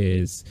 which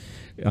is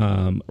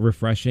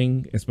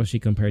refreshing, especially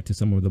compared to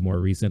some of the more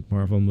recent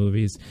Marvel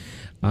movies.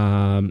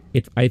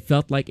 I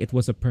felt like it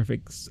was a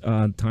perfect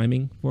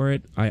timing for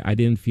it. I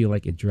didn't feel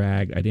like it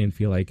dragged. I didn't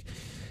feel like,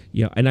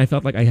 and I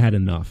felt like I had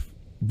enough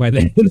by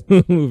the end of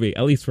the movie,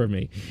 at least for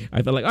me.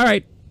 I felt like, all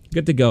right,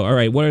 good to go. All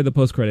right, what are the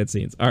post-credit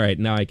scenes? All right,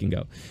 now I can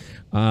go.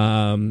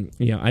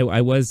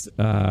 I was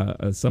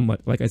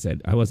somewhat, like I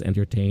said, I was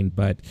entertained,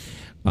 but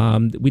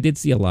we did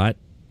see a lot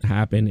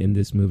happen in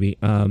this movie.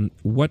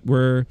 What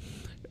were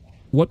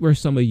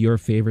some of your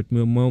favorite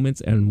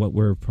moments, and what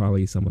were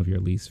probably some of your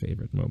least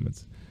favorite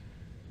moments?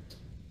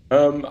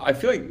 I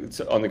feel like it's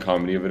on the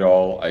comedy of it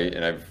all.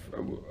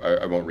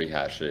 I won't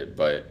rehash it,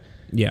 but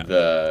Yeah.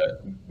 the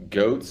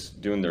goats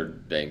doing their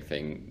dang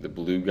thing, the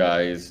blue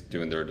guys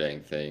doing their dang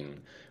thing.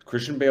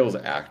 Christian Bale's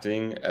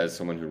acting as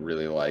someone who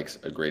really likes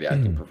a great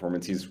acting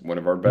performance. He's one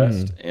of our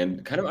best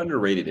and kind of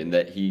underrated in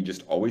that he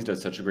just always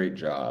does such a great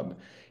job.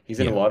 He's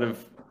in a Yeah. lot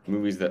of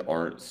movies that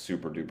aren't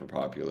super duper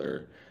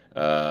popular,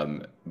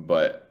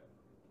 but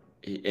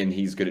and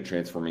he's good at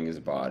transforming his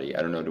body.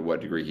 I don't know to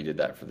what degree he did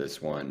that for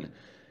this one.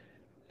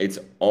 It's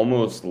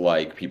almost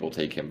like people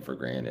take him for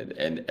granted.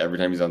 And every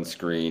time he's on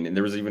screen, and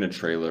there was even a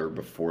trailer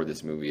before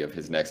this movie of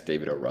his next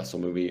David O. Russell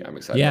movie. I'm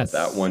excited about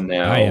that Yes, one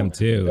I am now.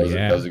 too. That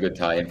Yeah. was a good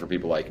tie-in for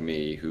people like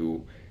me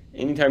who,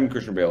 anytime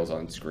Christian Bale is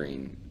on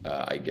screen,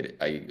 I get it.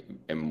 I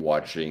am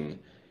watching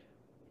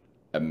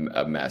a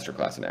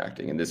masterclass in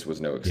acting, and this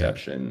was no Yeah.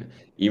 exception.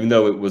 Even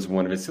though it was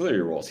one of his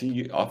sillier roles,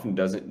 he often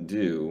doesn't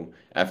do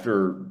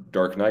after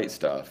Dark Knight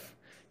stuff.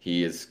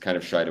 He is kind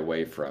of shied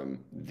away from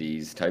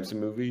these types of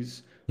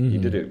movies. He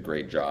did a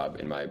great job,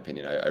 in my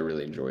opinion. I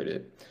really enjoyed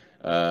it.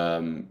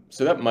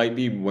 So that might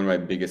be one of my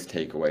biggest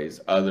takeaways,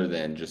 other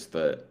than just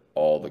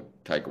all the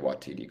Taika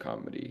Waititi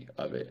comedy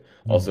of it.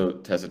 Also,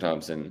 Tessa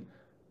Thompson,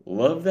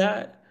 love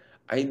that.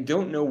 I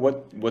don't know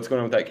what's going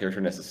on with that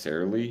character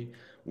necessarily.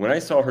 When I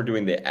saw her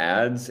doing the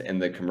ads and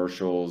the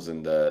commercials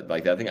and the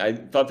like that thing, I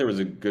thought there was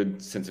a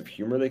good sense of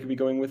humor they could be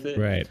going with it.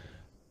 Right.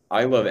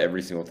 I love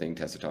every single thing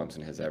Tessa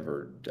Thompson has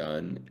ever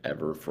done,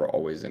 ever for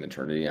always and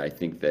eternity. I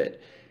think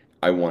that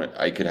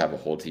I could have a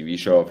whole TV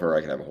show of her.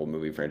 I could have a whole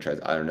movie franchise.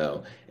 I don't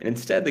know. And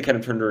instead, they kind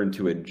of turned her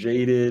into a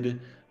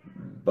jaded,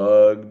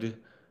 bugged,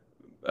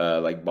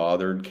 like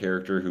bothered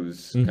character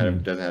who's kind Hmm.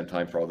 of doesn't have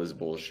time for all this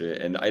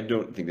bullshit. And I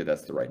don't think that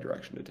that's the right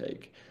direction to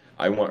take.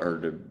 I want her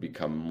to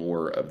become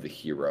more of the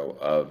hero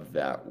of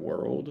that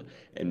world.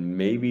 And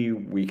maybe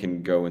we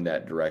can go in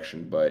that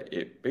direction. But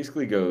it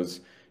basically goes,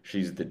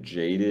 she's the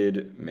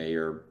jaded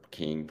mayor,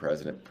 king,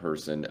 president,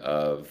 person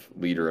of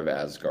leader of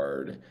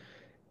Asgard,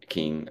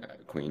 king,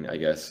 queen, I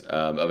guess,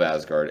 of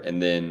Asgard, and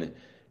then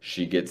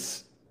she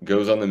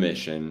goes on the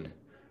mission,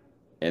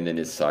 and then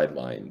is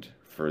sidelined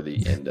for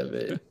the end of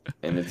it.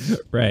 And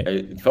Right.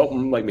 it felt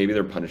like maybe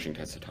they're punishing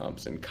Tessa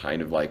Thompson,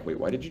 kind of like, wait,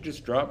 why did you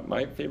just drop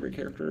my favorite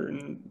character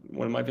and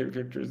one of my favorite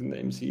characters in the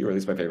MCU, or at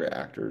least my favorite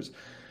actors?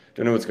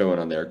 Don't know what's going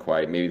on there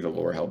quite. Maybe the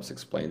lore helps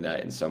explain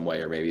that in some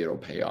way, or maybe it'll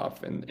pay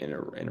off in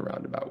a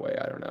roundabout way.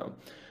 I don't know.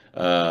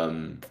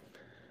 Um,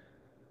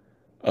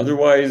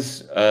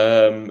 Otherwise,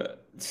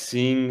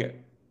 seeing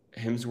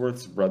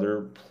Hemsworth's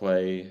brother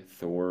play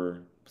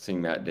Thor,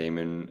 seeing Matt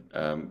Damon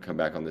come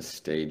back on the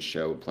stage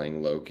show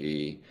playing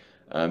Loki,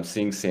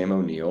 Seeing Sam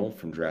O'Neill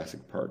from Jurassic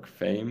Park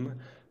fame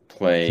Sam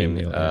playing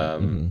Neill, yeah.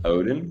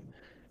 Odin.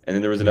 And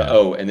then there was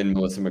Yeah. and then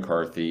Melissa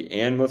McCarthy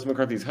and Melissa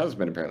McCarthy's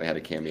husband apparently had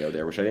a cameo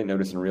there, which I didn't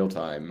notice in real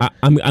time.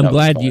 I'm That was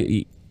glad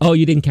fun. oh,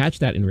 you didn't catch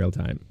that in real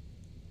time.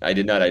 I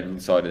did not. I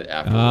saw it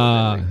afterward in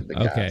Ah, the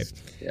okay.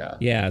 cast. Yeah.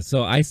 Yeah,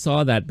 so I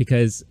saw that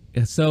because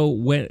so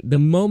when the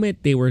moment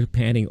they were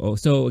panning, oh,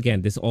 so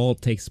again, this all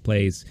takes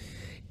place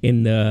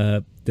in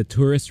the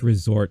tourist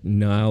resort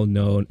now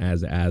known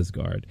as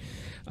Asgard.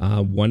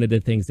 One of the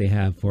things they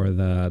have for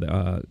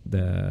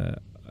the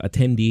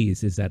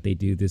attendees is that they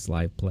do this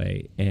live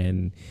play,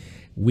 and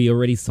we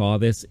already saw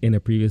this in a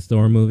previous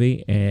Thor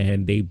movie,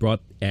 and they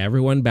brought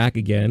everyone back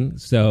again.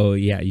 So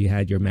yeah, you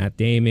had your Matt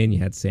Damon, you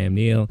had Sam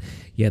Neill,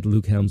 you had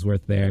Luke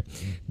Hemsworth there.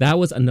 That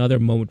was another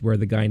moment where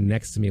the guy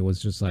next to me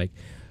was just like,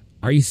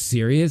 "Are you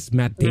serious,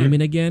 Matt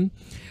Damon again?"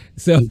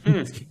 So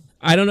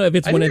I don't know if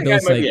it's I one think of that guy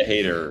those might like be a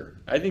hater.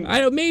 I think I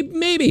don't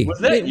maybe was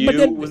that but you?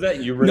 then Was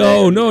that you, Renee?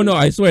 no, Or no, no.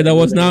 I swear are that you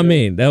was a not hater?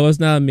 me. That was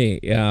not me.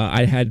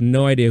 I had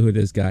no idea who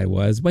this guy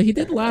was, but he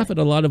did laugh at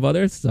a lot of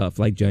other stuff,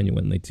 like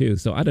genuinely too.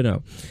 So I don't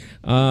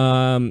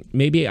know.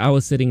 Maybe I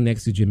was sitting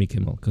next to Jimmy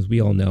Kimmel because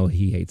we all know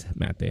he hates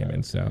Matt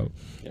Damon. So,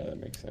 Yeah, that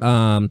makes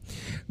sense.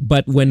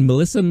 but when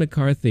Melissa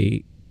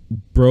McCarthy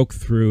broke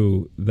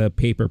through the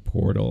paper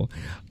portal,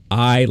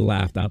 I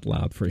laughed out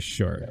loud for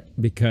sure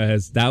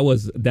because that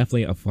was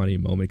definitely a funny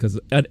moment because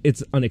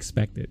it's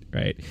unexpected,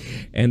 right?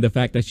 And the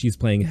fact that she's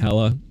playing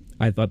Hela,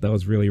 I thought that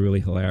was really really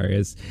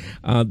hilarious.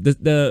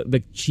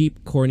 The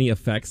cheap corny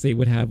effects they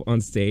would have on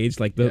stage,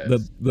 like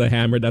Yes. the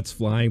hammer that's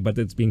flying but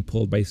it's being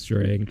pulled by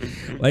string,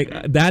 like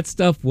that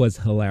stuff was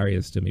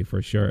hilarious to me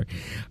for sure.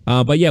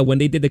 But yeah, when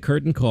they did the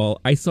curtain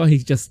call, I saw he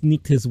just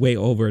sneaked his way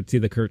over to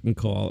the curtain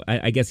call.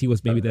 I guess he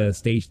was maybe the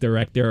stage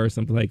director or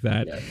something like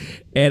that. Yes.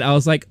 And I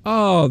was like,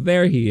 oh,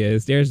 there he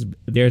is. There's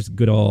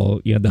good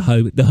old,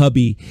 the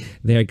hubby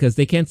there because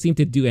they can't seem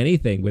to do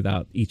anything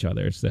without each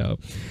other. So,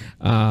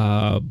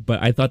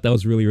 but I thought that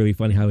was really really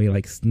funny how he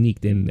like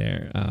sneaked in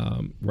there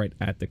right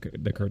at the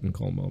curtain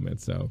call moment.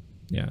 So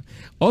yeah.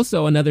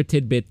 Also, another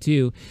tidbit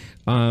too.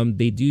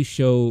 They do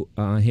show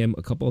him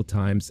a couple of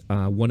times.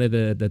 One of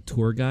the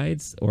tour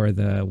guides or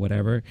the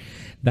whatever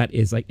that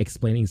is like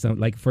explaining some.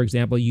 Like for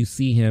example, you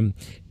see him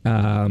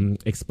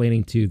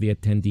explaining to the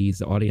attendees,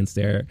 the audience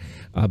there,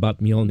 about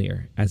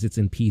Mjolnir as it's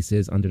in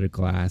pieces under the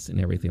glass and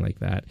everything like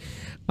that.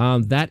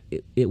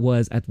 It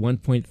was at one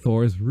point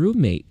Thor's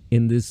roommate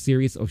in this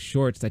series of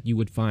shorts that you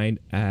would find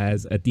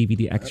as a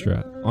DVD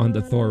extra on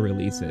the Thor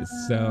releases.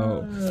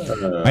 So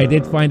I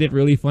did find it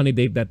really funny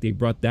that they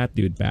brought that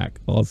dude back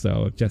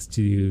also just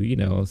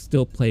to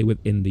still play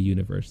within the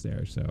universe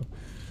there. So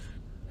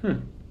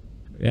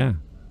yeah.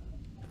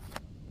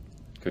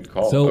 Good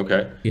call. So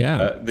Okay.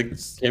 yeah. The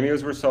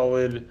cameos were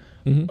solid.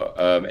 Mhm.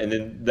 And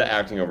then the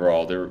acting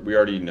overall, we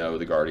already know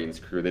the Guardians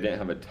crew. They didn't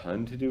have a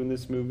ton to do in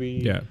this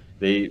movie. Yeah.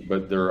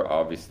 But they're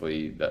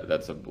obviously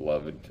that's a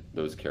beloved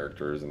those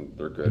characters, and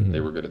they're good. They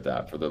Mhm. were good at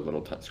that for the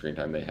little screen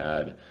time they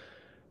had.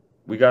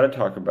 We got to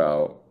talk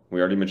about. We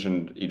already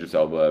mentioned Idris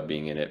Elba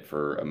being in it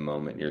for a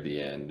moment near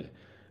the end.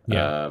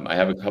 Yeah. I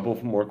have a couple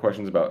more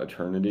questions about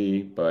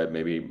Eternity, but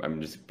maybe I'm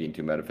just being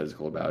too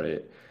metaphysical about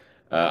it.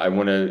 I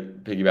want to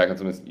piggyback on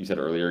something you said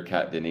earlier.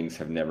 Kat Dennings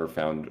have never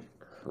found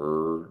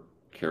her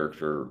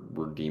character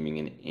redeeming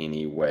in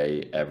any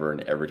way ever,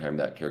 and every time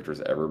that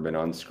character's ever been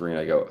on screen,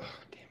 I go, oh,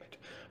 damn it.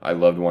 I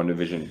loved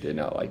WandaVision, did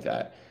not like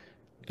that.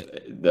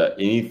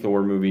 Any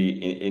Thor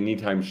movie,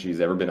 anytime she's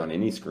ever been on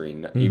any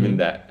screen, even Mhm.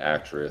 that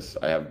actress,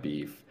 I have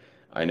beef.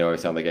 I know I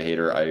sound like a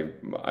hater.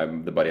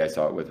 I'm the buddy I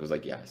saw it with was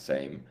like, yeah,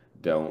 same.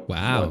 Don't want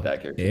Wow.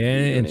 that character to be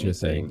doing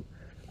Interesting. anything.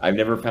 I've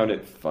never found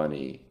it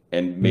funny,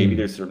 and maybe Mm.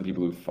 there's certain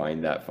people who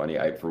find that funny.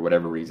 For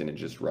whatever reason, it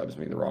just rubs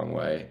me the wrong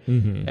way,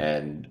 Hmm.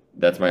 and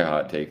that's my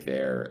hot take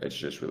there. It's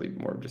just really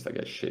more of just like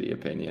a shitty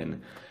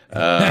opinion.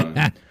 Um,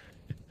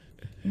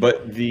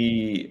 but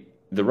the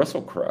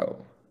Russell Crowe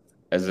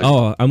as a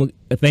Oh,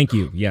 thank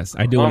you. Yes,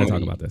 I do want to talk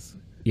comedy about this.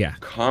 Yeah.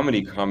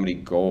 comedy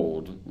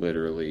gold,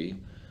 literally.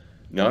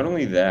 Not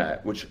only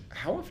that, which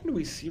how often do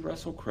we see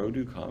Russell Crowe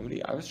do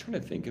comedy? I was trying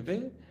to think of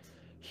it.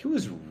 He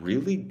was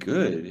really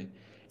good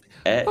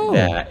at Oh.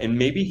 that, and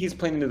maybe he's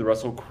playing into the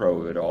Russell Crowe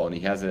of it all, and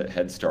he has a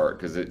head start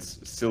because it's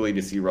silly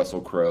to see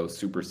Russell Crowe,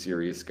 super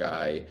serious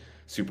guy,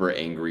 super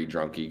angry,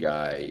 drunky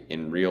guy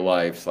in real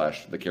life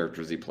slash the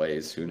characters he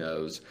plays, who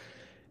knows,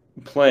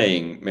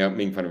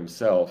 making fun of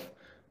himself.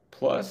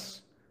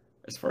 Plus,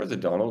 as far as the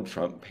Donald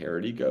Trump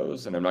parody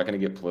goes, and I'm not going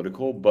to get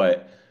political,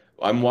 but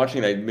I'm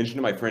watching. I mentioned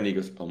to my friend, he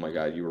goes, "Oh my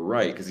God, you were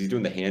right," because he's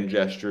doing the hand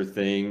gesture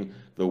thing,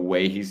 the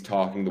way he's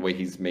talking, the way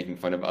he's making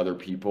fun of other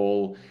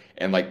people,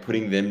 and like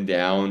putting them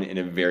down in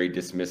a very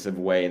dismissive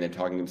way, and then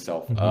talking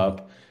himself Hmm.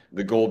 up.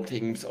 The gold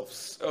taking himself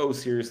so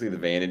seriously, the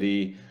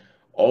vanity,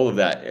 all of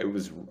that.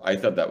 I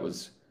thought that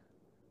was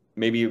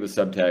maybe it was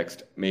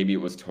subtext, maybe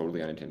it was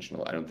totally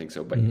unintentional. I don't think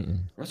so, but Hmm.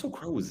 Russell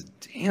Crowe was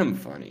damn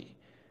funny.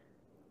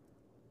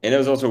 And it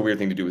was also a weird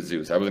thing to do with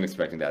Zeus. I wasn't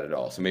expecting that at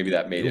all. So maybe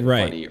that made it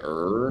Right.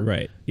 funnier.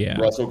 Right. Yeah.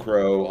 Russell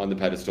Crowe on the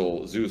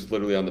pedestal, Zeus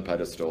literally on the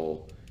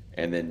pedestal,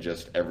 and then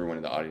just everyone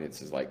in the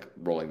audience is like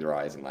rolling their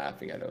eyes and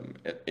laughing at him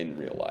in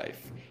real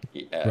life.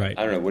 Right.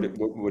 I don't know. What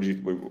were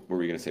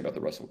you gonna say about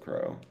the Russell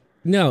Crowe?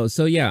 No,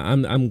 so yeah,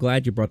 I'm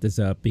glad you brought this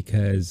up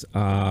because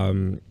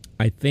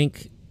I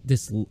think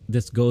this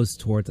goes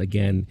towards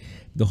again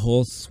the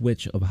whole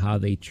switch of how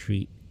they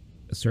treat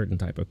a certain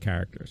type of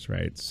characters,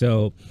 right?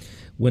 So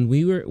when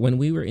we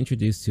were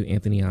introduced to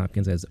Anthony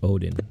Hopkins as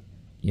Odin,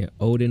 yeah,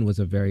 Odin was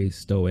a very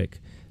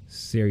stoic,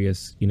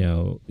 serious,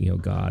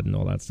 God and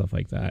all that stuff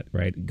like that,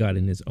 right? God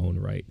in his own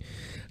right,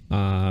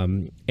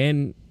 and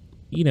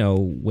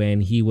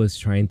when he was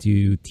trying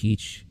to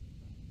teach,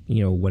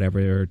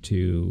 whatever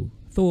to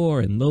Thor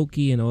and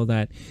Loki and all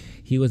that,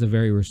 he was a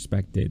very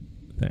respected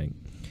thing.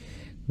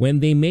 When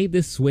they made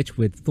this switch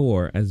with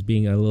Thor as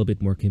being a little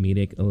bit more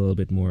comedic, a little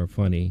bit more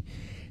funny,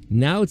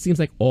 now it seems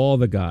like all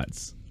the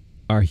gods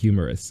are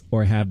humorous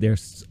or have their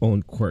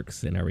own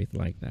quirks and everything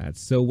like that.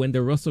 So when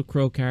the Russell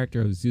Crowe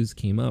character of Zeus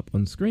came up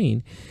on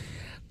screen,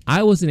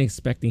 I wasn't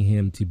expecting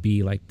him to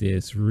be like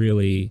this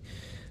really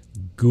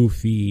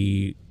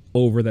goofy,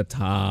 over the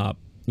top,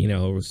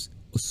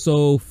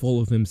 so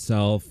full of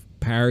himself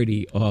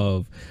parody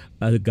of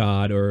a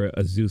god or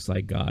a Zeus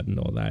like god and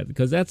all that,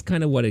 because that's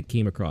kind of what it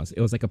came across.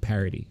 It was like a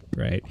parody,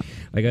 right?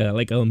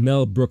 Like a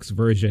Mel Brooks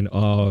version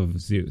of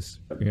Zeus,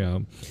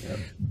 Yep.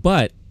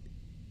 But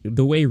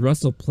the way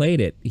Russell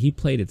played it, he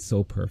played it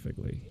so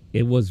perfectly.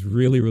 It was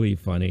really, really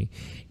funny.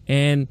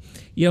 And,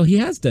 he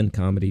has done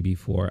comedy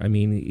before. I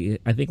mean,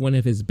 I think one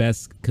of his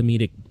best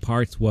comedic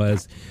parts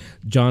was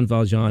Jean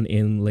Valjean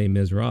in Les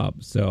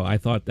Miserables. So I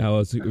thought that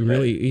was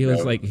really, he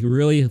was like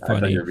really funny. I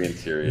thought you were being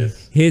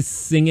serious. His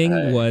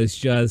singing was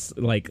just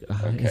like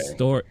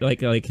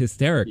like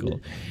hysterical.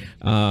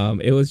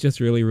 It was just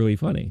really, really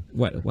funny.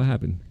 What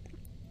happened?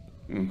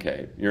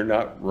 Okay, you're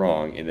not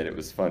wrong in that it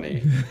was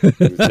funny. It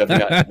was definitely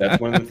not, that's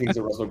one of the things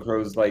that Russell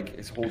Crowe's like.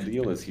 His whole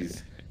deal is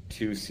he's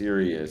too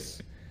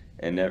serious,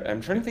 and I'm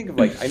trying to think of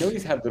I know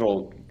he's had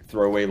little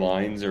throwaway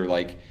lines or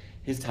like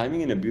his timing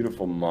in A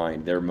Beautiful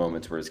Mind. There are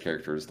moments where his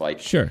character is like,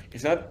 sure,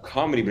 it's not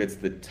comedy, but it's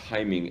the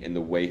timing and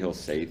the way he'll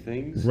say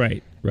things.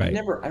 Right. I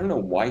don't know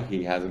why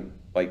he hasn't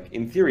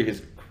in theory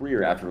his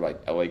career after like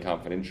L.A.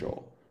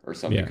 Confidential or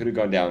something could have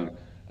gone down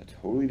a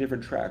totally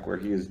different track where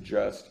he is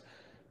just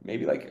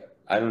maybe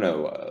I don't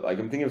know.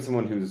 I'm thinking of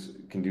someone who's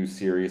can do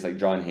serious, like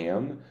John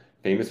Hamm,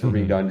 famous for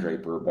being Don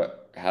Draper, but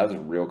has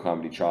real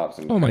comedy chops.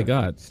 And oh my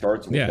God,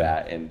 starts with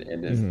that and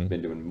has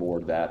been doing more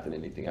of that than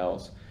anything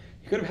else.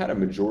 He could have had a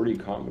majority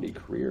comedy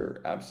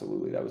career.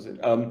 Absolutely, that was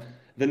it.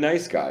 The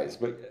Nice Guys,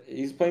 but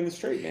he's playing the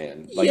straight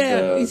man.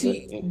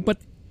 But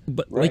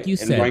right. like you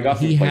said,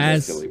 he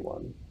has a silly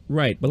one.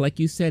 Right, but like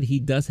you said, he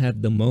does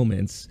have the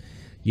moments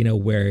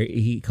where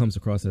he comes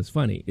across as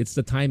funny. It's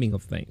the timing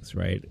of things,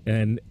 right?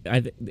 And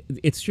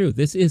it's true.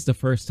 This is the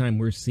first time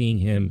we're seeing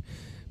him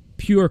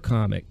pure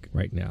comic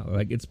right now.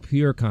 Like it's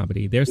pure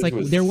comedy. There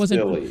wasn't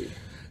silly.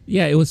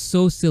 Yeah, it was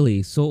so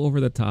silly, so over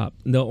the top.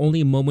 The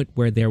only moment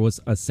where there was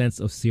a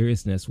sense of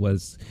seriousness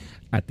was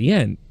at the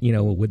end,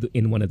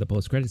 in one of the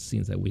post-credit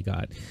scenes that we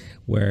got,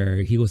 where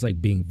he was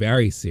like being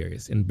very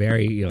serious and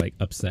very like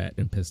upset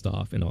and pissed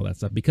off and all that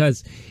stuff,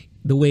 because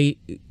the way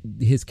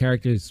his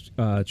character is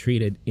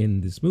treated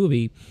in this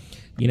movie,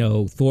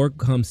 Thor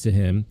comes to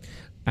him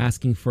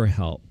asking for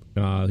help.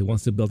 He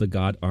wants to build a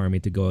god army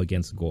to go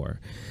against Gore.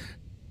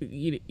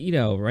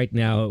 Right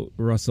now,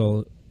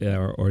 Russell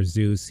or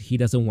Zeus, he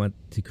doesn't want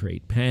to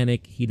create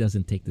panic. He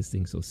doesn't take this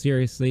thing so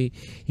seriously.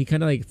 He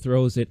kind of like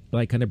throws it,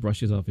 like kind of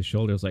brushes off his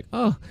shoulders, like,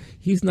 oh,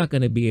 he's not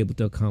going to be able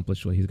to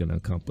accomplish what he's going to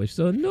accomplish.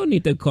 So no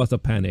need to cause a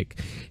panic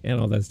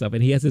and all that stuff.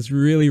 And he has this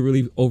really,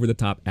 really over the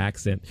top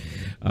accent,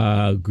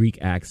 Greek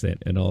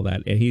accent and all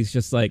that. And he's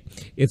just like,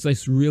 it's like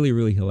really,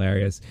 really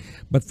hilarious.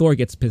 But Thor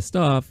gets pissed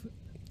off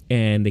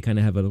and they kind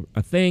of have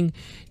a thing,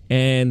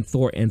 and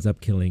Thor ends up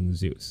killing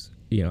Zeus.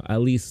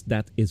 At least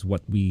that is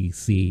what we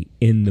see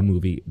in the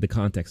movie, the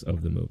context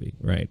of the movie,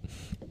 right?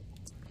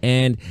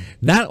 And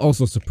that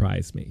also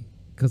surprised me,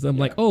 because I'm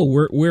like, oh,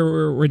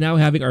 we're now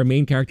having our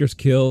main characters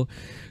kill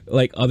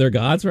like other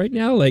gods right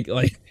now, just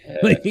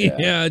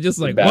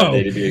like bad whoa,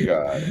 day to be a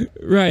god,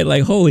 right?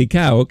 Like holy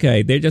cow,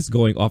 okay, they're just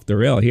going off the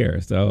rail here.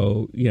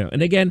 So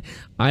and again,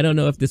 I don't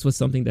know if this was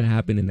something that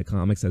happened in the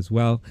comics as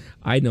well.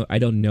 I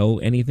don't know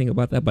anything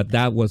about that, but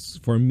that was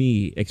for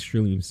me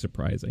extremely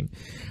surprising.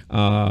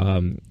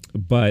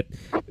 But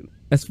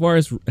as far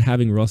as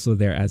having Russell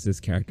there as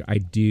this character, I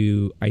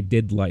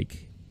did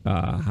like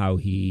how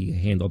he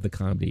handled the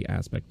comedy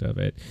aspect of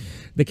it.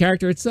 The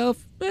character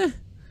itself, it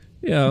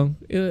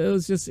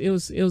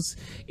was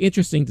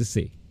interesting to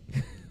see.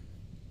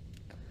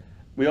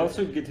 We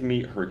also get to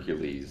meet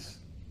Hercules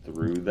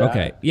through that.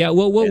 Okay, yeah,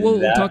 we'll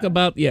talk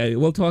about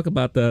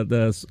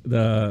the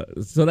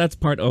so that's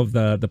part of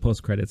the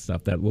post credit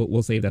stuff that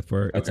we'll save that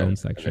for its own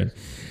section.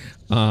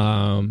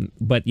 Okay.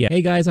 But yeah,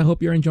 hey guys, I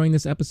hope you're enjoying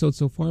this episode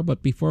so far.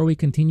 But before we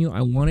continue,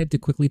 I wanted to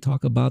quickly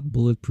talk about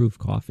Bulletproof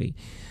Coffee.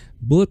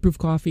 Bulletproof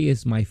Coffee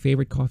is my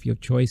favorite coffee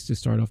of choice to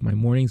start off my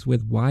mornings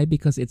with. Why?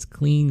 Because it's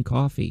clean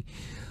coffee.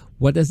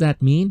 What does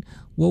that mean?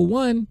 Well,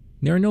 one,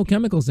 There are no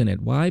chemicals in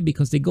it. Why?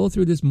 Because they go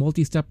through this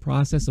multi-step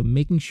process of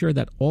making sure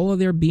that all of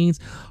their beans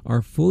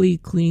are fully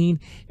clean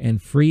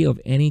and free of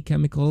any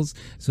chemicals,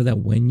 so that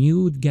when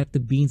you get the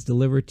beans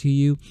delivered to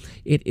you,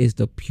 it is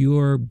the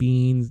pure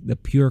beans, the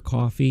pure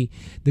coffee,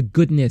 the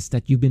goodness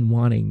that you've been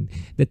wanting,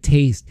 the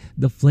taste,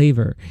 the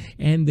flavor,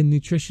 and the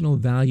nutritional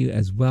value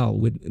as well,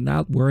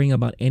 without worrying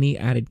about any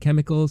added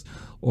chemicals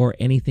or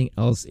anything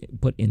else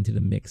put into the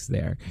mix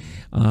there.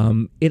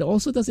 It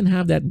also doesn't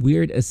have that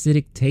weird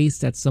acidic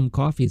taste that some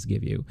coffees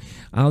give you.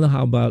 I don't know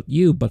how about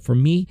you, but for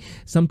me,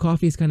 some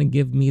coffees kind of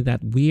give me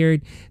that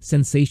weird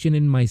sensation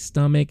in my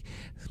stomach,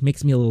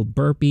 makes me a little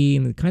burpy,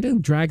 and it kind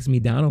of drags me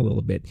down a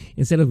little bit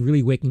instead of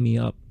really waking me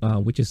up,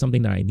 which is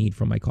something that I need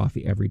from my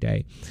coffee every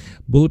day.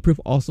 Bulletproof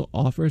also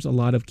offers a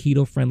lot of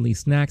keto-friendly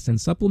snacks and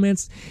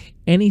supplements,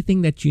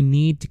 anything that you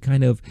need to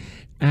kind of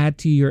add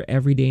to your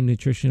everyday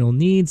nutritional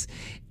needs,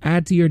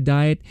 add to your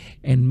diet,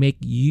 and make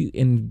you,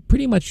 and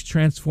pretty much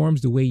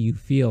transforms the way you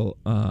feel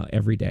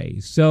every day.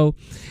 So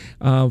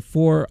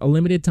for a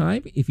limited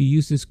time, if you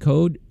use this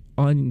code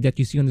on that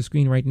you see on the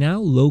screen right now,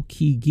 Low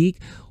Key Geek,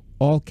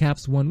 all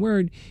caps, one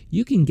word,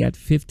 you can get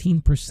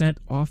 15%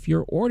 off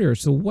your order.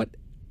 So what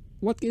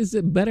is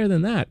it better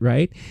than that,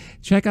 right?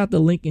 Check out the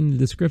link in the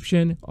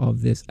description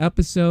of this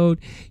episode.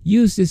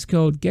 Use this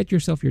code, get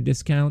yourself your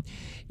discount,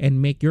 and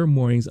make your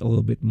mornings a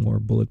little bit more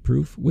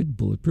bulletproof with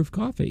Bulletproof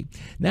Coffee.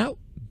 Now,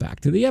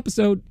 back to the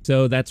episode.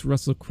 So that's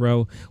Russell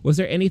Crowe. Was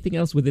there anything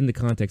else within the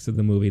context of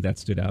the movie that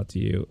stood out to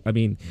you? I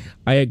mean,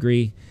 I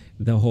agree.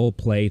 The whole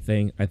play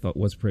thing I thought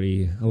was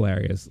pretty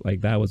hilarious.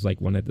 Like, that was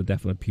like one of the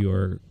definite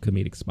pure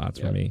comedic spots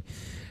for me.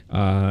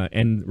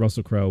 And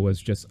Russell Crowe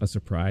was just a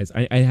surprise.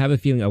 I have a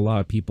feeling a lot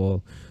of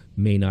people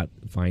may not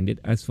find it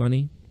as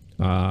funny.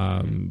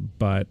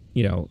 But,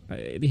 you know,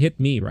 it hit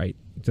me, right?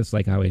 Just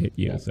like how it hit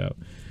you. Yeah. So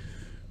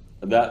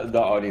that the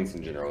audience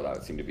in general, that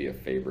would seem to be a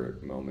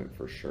favorite moment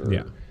for sure.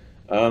 Yeah.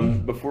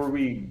 Before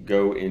we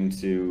go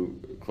into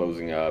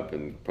closing up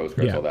and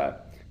post-credits, all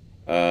that,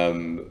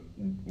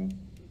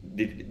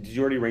 did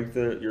you already rank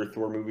your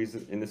Thor movies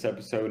in this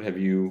episode? Have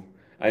you?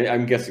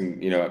 I'm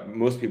guessing, you know,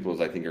 most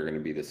people's I think are going to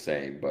be the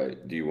same,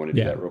 but do you want to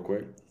do that real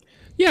quick?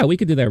 Yeah, we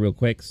could do that real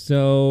quick.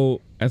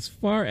 So as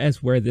far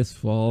as where this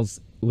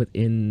falls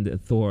within the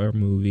Thor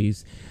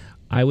movies,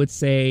 I would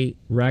say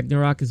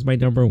Ragnarok is my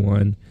number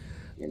one.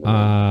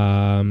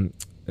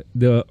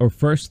 The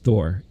first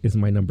Thor is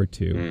my number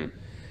two.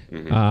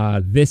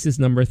 Mm-hmm. This is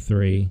number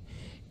three,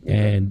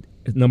 and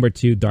number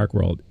two, Dark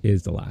World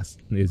is the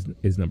last,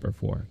 is number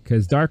four,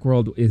 because Dark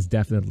World is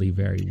definitely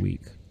very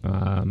weak.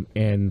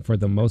 And for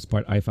the most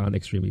part, I found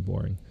extremely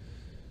boring.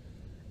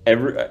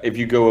 If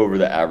you go over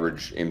the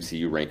average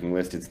MCU ranking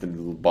list, it's the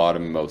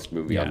bottom most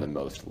movie on the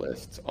most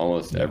lists.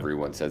 Almost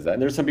everyone says that.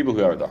 And there's some people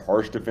who are the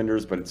harsh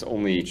defenders, but it's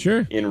only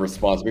in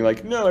response to being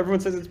like, no,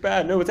 everyone says it's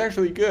bad. No, it's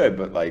actually good.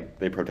 But like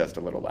they protest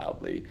a little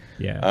loudly.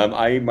 Yeah.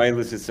 My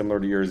list is similar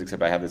to yours,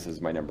 except I have this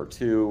as my number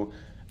two.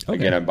 Okay.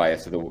 Again, I'm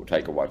biased to the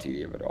Taika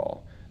Waititi of it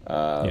all.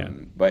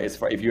 But as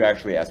far, if you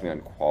actually ask me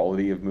on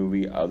quality of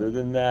movie other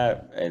than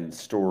that, and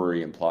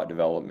story and plot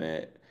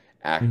development,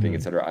 acting,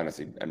 etc.,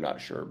 honestly, I'm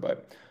not sure.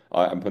 But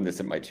I'm putting this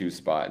at my 2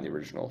 spot and the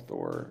original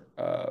Thor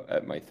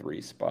at my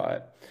 3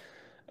 spot.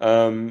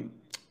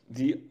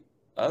 The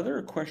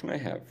other question I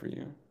have for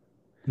you,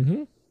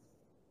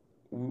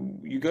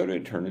 you go to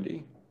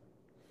eternity.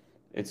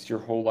 It's your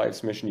whole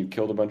life's mission. You've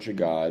killed a bunch of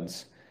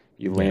gods.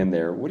 You land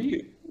there. What are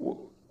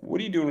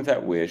you doing with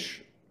that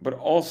wish? But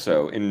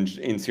also,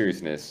 in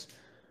seriousness,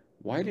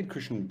 why did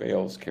Christian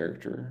Bale's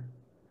character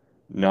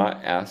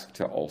not ask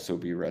to also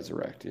be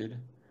resurrected?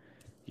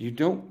 You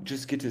don't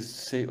just get to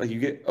say, like, you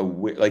get a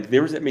wish. Like,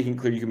 there was that making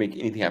clear you can make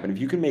anything happen. If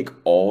you can make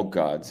all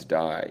gods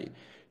die,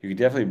 you could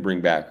definitely bring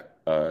back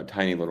a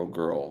tiny little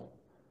girl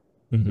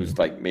who's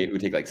like, it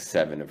would take like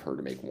 7 of her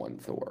to make one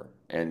Thor,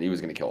 and he was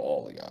going to kill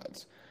all the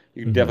gods.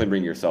 You can definitely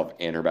bring yourself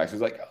and her back. So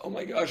it's like, oh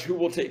my gosh, who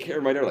will take care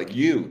of my daughter? Like,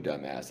 you,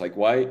 dumbass. Like,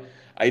 why?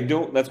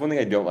 That's one thing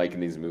I don't like in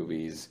these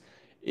movies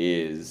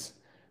is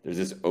there's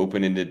this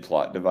open-ended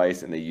plot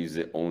device, and they use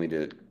it only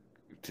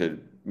to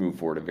move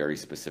forward a very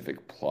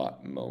specific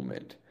plot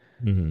moment.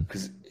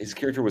 Because his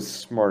character was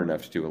smart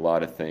enough to do a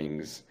lot of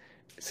things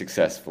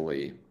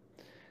successfully,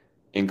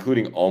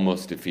 including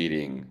almost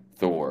defeating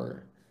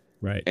Thor.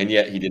 Right. And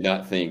yet he did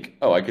not think,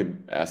 oh, I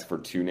could ask for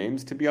 2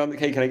 names to be on the...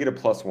 Hey, can I get a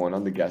 +1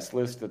 on the guest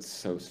list? That's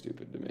so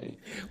stupid to me.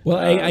 Well,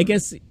 I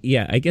guess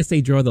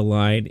they draw the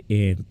line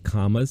in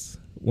commas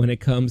when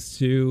it comes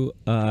to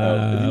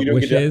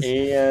wishes.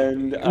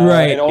 And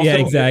also,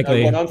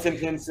 exactly. One on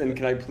sentence, and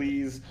can I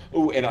please...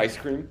 Oh, and ice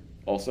cream.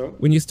 Also,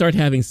 when you start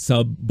having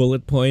sub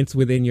bullet points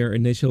within your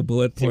initial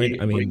bullet point,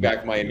 bring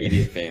back my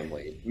immediate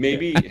family.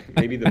 Maybe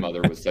the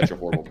mother was such a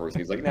horrible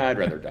person. He's like, nah, I'd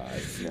rather die.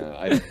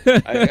 No,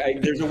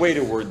 there's a way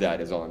to word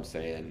that. Is all I'm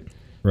saying.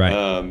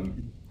 Right.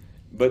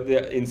 But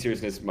in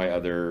seriousness, my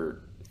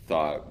other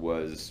thought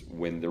was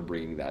when they're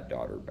bringing that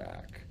daughter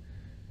back,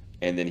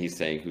 and then he's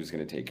saying who's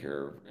going to take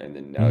care of, and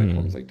then Natalie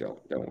Portman's like,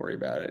 don't worry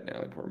about it.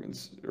 Natalie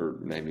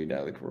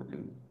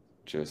Portman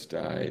just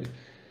died.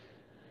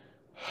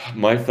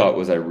 My thought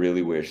was I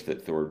really wish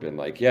that Thor had been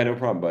like, yeah, no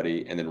problem,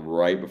 buddy. And then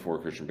right before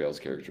Christian Bale's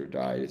character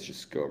died, it's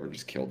just go over and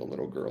just kill the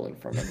little girl in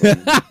front of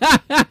him.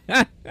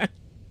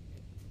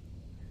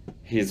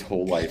 His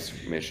whole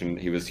life's mission,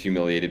 he was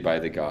humiliated by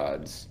the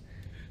gods.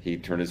 He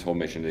turned his whole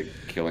mission to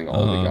killing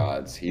all the uh,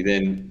 gods. He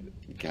then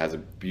has a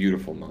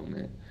beautiful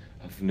moment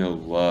of no,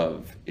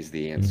 love is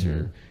the mhm.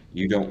 answer.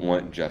 You don't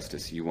want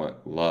justice, you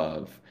want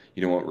love.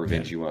 You don't want Yeah,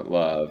 revenge, you want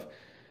love.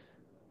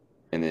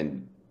 And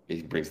then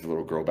he brings the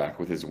little girl back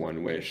with his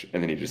one wish,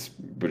 and then he just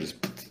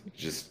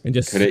and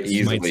could have just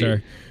smites easily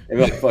her. and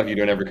be like, "Fuck, you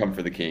don't ever come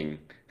for the king."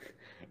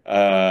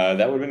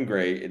 That would have been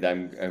great.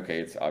 I'm okay.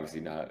 It's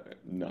obviously not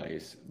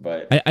nice,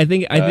 but I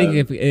think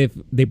um, if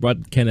they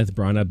brought Kenneth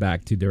Branagh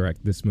back to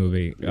direct this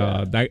movie,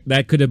 yeah,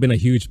 that could have been a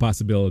huge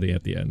possibility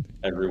at the end.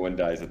 everyone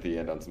dies at the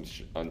end on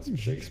some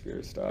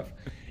Shakespeare stuff.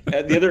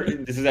 The other,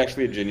 this is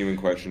actually a genuine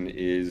question: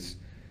 is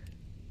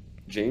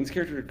Jane's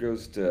character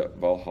goes to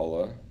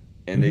Valhalla,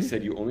 and they Hmm.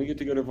 said you only get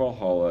to go to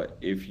Valhalla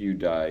if you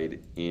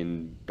died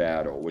in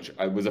battle, which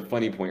was a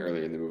funny point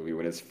earlier in the movie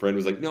when his friend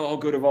was like, "No, I'll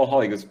go to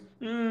Valhalla." He goes,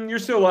 "You're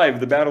still alive.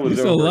 The battle You're is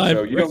still over, alive.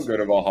 so you don't go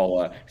to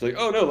Valhalla." He's like,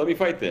 "Oh no, let me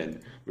fight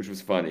then," which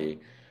was funny.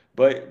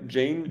 But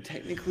Jane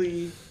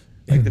technically,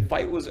 like the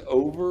fight was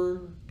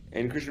over,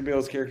 and Christian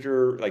Bale's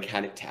character like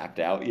hadn't tapped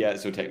out yet,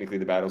 so technically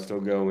the battle's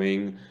still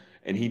going,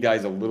 and he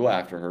dies a little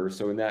after her.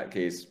 So in that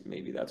case,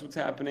 maybe that's what's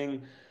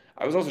happening.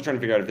 I was also trying to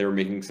figure out if they were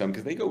making some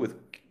because they go with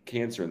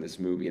cancer in this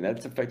movie, and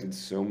that's affected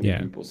so many Yeah,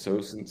 people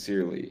so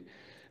sincerely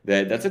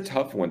that that's a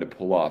tough one to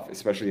pull off,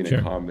 especially in a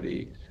sure.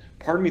 comedy.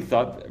 Part of me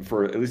thought,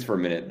 for at least for a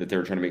minute, that they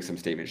were trying to make some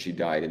statement she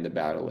died in the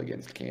battle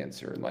against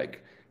cancer, and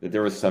like that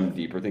there was some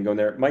deeper thing going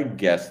there. My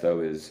guess,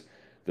 though, is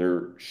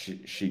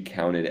she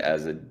counted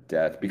as a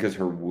death because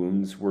her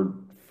wounds were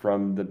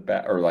from the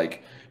bat, or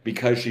like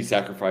because she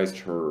sacrificed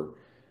her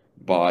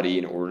body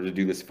in order to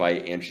do this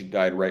fight, and she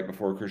died right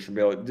before Christian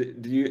Bale.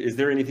 Is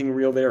there anything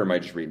real there, or am I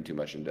just reading too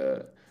much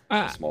into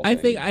a small I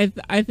think thing?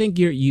 I think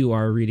you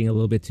are reading a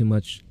little bit too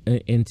much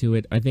into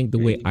it. I think the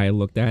way Maybe. I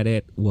looked at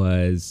it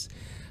was,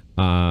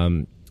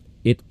 um,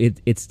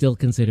 it's still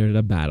considered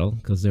a battle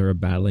because they were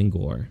battling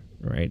Gore,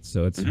 right?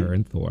 So it's her Hmm.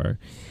 and Thor.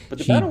 But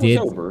the She battle was did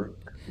over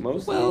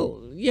mostly.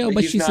 well, yeah,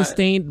 Like he's not.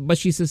 but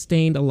she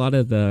sustained a lot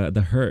of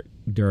the hurt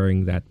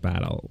during that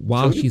battle. So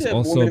While did she's that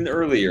also woman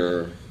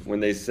earlier when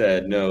they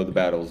said no, the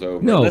battle's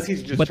over. no, Unless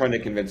he's just but trying to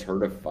convince her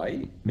to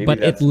fight. Maybe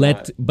that's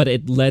not. but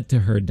it led to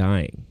her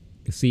dying.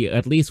 See,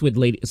 at least with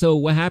Lady. So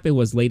what happened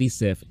was Lady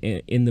Sif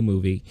in the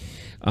movie,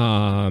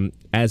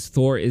 as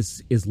Thor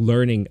is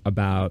learning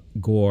about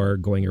Gore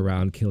going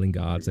around killing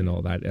gods and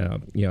all that,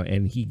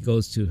 and he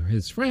goes to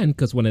his friend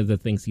because one of the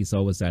things he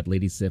saw was that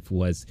Lady Sif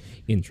was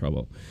in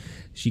trouble.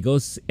 She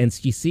goes and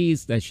she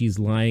sees that she's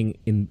lying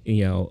in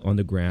on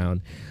the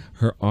ground.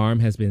 Her arm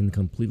has been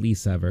completely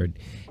severed,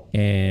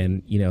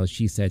 and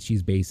she said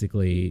she's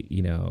basically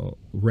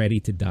ready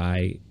to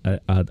die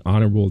an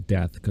honorable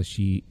death because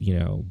she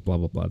blah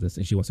blah blah this,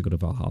 and she wants to go to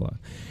Valhalla.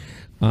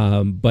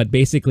 But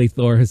basically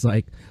Thor is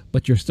like,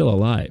 but you're still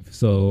alive,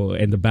 so,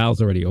 and the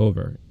battle's already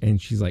over, and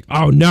she's like,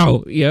 oh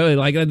no,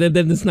 like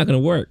then it's not gonna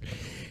work.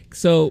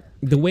 So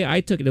the way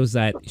I took it was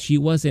that she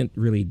wasn't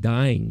really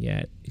dying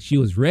yet. She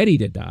was ready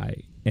to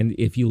die. And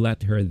if you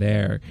left her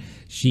there,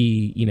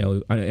 she,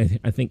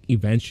 I think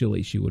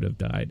eventually she would have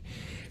died.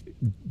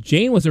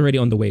 Jane was already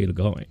on the way to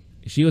going.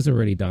 She was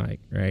already dying,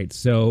 right?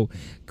 So,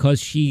 because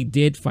she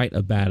did fight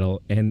a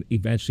battle, and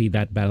eventually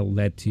that battle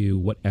led to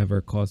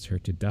whatever caused her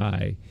to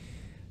die.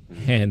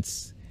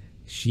 Hence,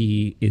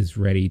 she is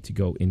ready to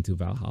go into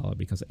Valhalla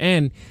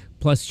and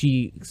plus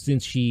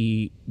since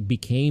she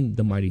became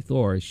the mighty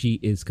Thor, she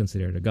is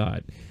considered a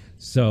god.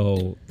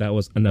 So that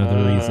was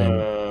another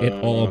reason it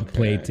all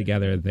played Okay.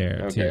 together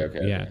there Okay. too. Okay.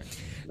 Yeah. Okay.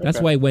 That's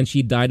Okay. why when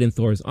she died in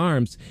Thor's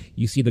arms,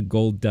 you see the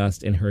gold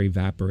dust and her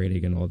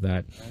evaporating and all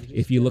that. I'm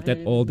If just you looked at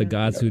all the dying.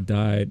 gods who Yep.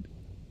 died,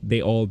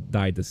 they all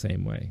died the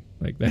same way.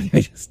 Like that,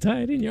 I just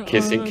died in your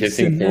arms.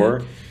 Kissing And now,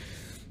 Thor.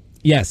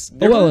 yes.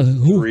 Oh There well, were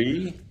who?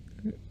 three.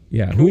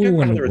 Yeah, Can we who talk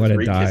about how wouldn't there were want to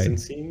three kissing die?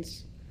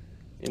 scenes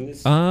in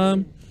this Um,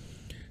 movie?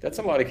 That's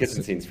a lot of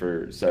kissing scenes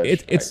for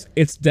such.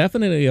 it's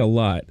definitely a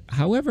lot.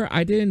 However,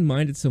 I didn't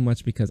mind it so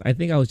much because I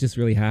think I was just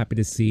really happy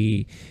to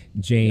see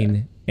Yeah.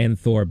 Jane and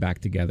Thor back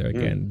together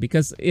again.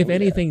 Because if Oh yeah.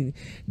 anything,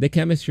 the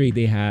chemistry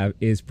they have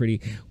is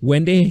pretty.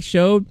 When they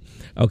showed,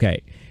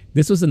 okay,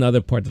 this was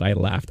another part that I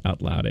laughed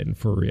out loud in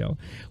for real.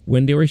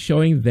 When they were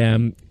showing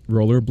them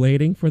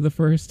rollerblading for the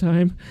first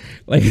time,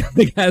 like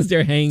as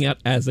they're hanging out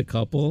as a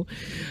couple,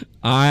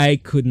 I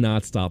could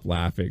not stop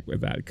laughing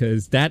with that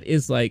because that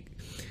is like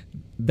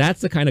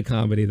that's the kind of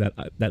comedy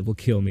that will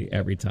kill me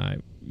every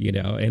time.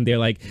 and they're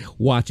like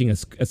watching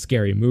a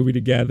scary movie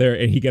together,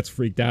 and he gets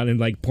freaked out and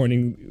like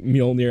pointing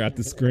Mjolnir at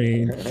the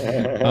screen.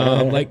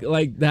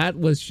 Like that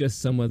was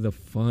just some of the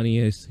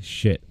funniest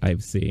shit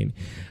I've seen,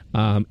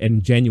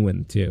 and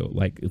genuine too.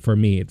 Like for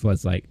me, it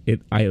was like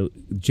I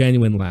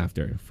genuine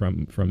laughter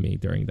from me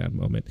during that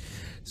moment.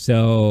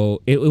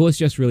 So it was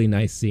just really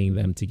nice seeing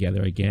them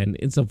together again.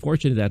 It's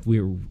unfortunate that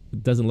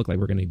it doesn't look like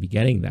we're going to be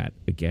getting that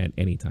again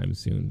anytime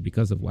soon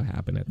because of what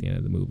happened at the end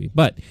of the movie.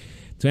 But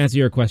to answer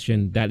your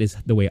question, that is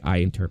the way I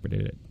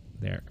interpreted it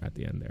there at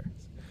the end there.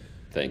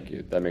 Thank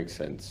you. That makes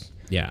sense.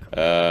 Yeah.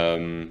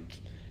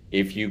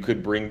 If you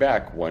could bring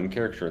back one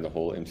character in the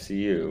whole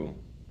MCU,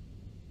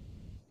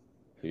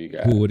 who you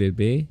got? Who would it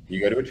be? You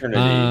go to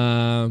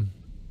Eternity.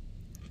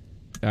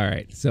 All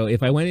right. So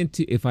if I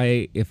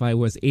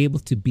was able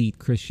to beat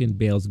Christian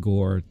Bale's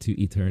Gore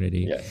to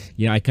Eternity, yes.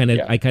 I kind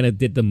of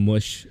did the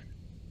mush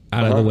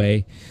out of the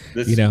way.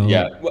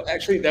 Yeah. Well,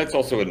 actually, that's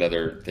also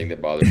another thing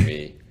that bothers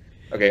me.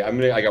 Okay,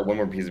 I got one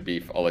more piece of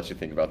beef. I'll let you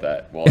think about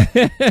that. Well,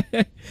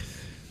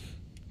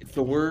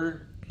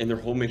 Thor and their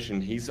whole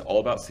mission, he's all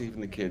about saving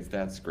the kids.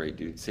 That's great,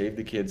 dude. Save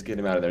the kids, get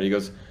him out of there. And he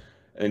goes,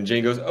 and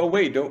Jane goes, oh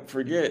wait, don't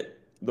forget,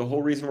 the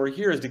whole reason we're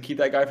here is to keep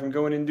that guy from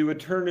going into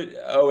eternity.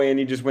 Oh, and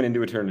he just went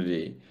into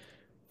eternity,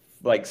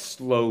 like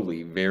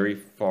slowly, very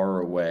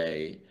far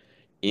away,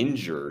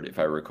 injured, if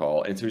I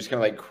recall. And so he's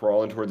kind of like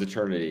crawling towards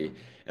eternity. And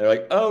they're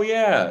like, oh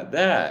yeah,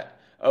 that.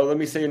 Oh, let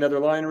me say another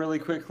line really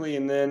quickly,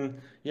 and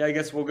then, yeah, I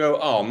guess we'll go,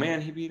 oh man,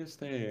 he beat us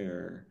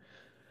there.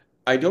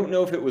 I don't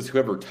know if it was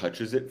whoever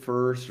touches it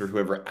first or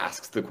whoever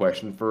asks the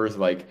question first.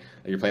 Like,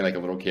 you're playing like a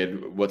little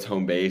kid, what's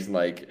home base? And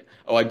like,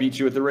 oh, I beat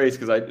you at the race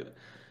because I.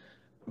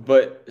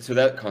 But, so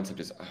that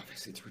concept is,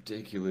 obviously, it's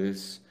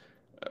ridiculous.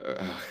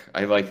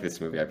 I like this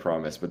movie, I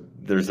promise, but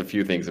there's a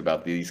few things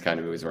about these kind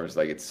of movies where it's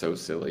like, it's so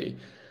silly.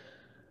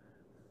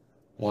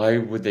 Why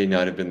would they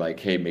not have been like,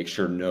 hey, make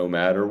sure no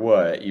matter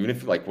what, even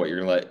if like what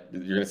you're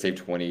gonna save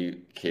 20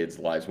 kids'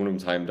 lives, one of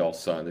them's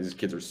Heimdall's son. These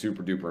kids are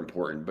super duper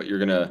important, but you're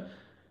gonna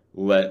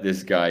let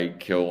this guy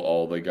kill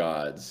all the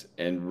gods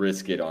and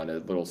risk it on a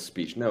little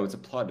speech. No, it's a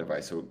plot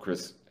device. So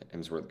Chris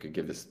Hemsworth could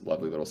give this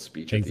lovely little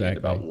speech at the end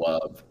about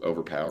love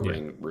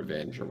overpowering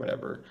revenge or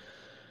whatever.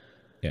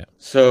 Yeah.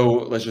 So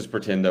let's just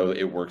pretend though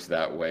it works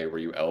that way, where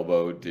you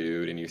elbow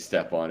dude and you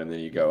step on him, and then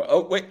you go,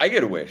 "Oh wait, I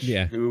get a wish."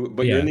 Yeah.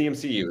 But you're in the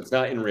MCU. It's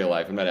not in real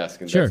life. I'm not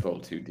asking. Sure. That's a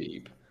little too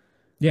deep.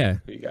 Yeah.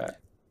 Who you got?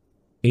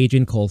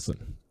 Agent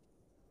Coulson.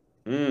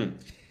 Okay.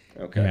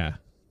 Yeah,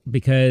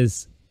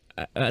 because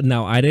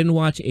now I didn't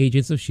watch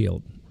Agents of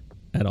Shield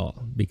at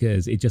all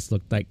because it just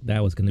looked like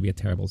that was going to be a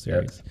terrible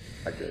series.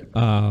 I did.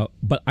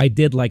 But I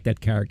did like that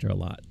character a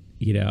lot.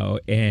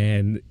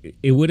 And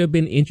it would have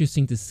been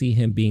interesting to see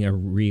him being a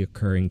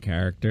reoccurring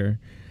character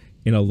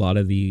in a lot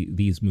of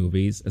these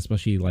movies,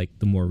 especially like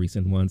the more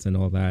recent ones and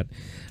all that.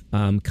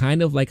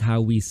 Kind of like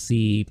how we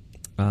see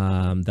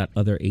that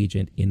other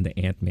agent in the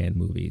Ant-Man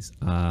movies,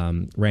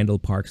 Randall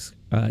Park's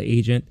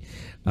agent,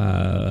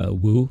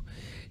 Wu.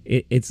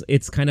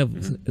 It's kind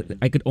of,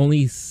 I could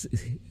only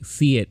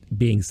see it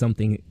being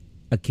something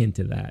akin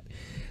to that.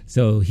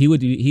 So he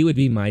would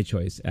be my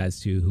choice as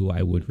to who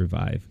I would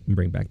revive and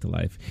bring back to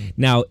life.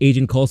 Now,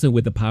 Agent Coulson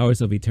with the powers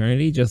of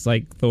eternity, just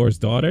like Thor's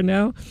daughter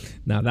now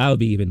that would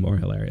be even more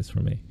hilarious for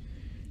me.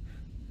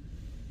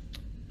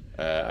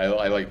 I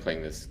like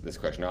playing this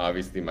question.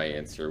 Obviously, my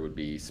answer would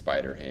be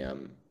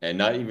Spider-Ham. And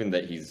not even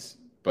that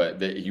but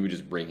that he would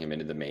just bring him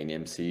into the main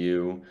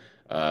MCU.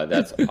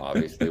 That's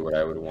obviously what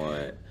I would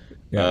want.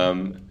 Yeah.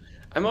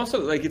 I'm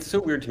also, like, it's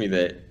so weird to me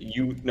that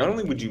not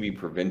only would you be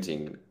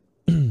preventing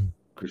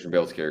Christian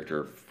Bale's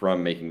character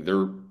from making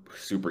their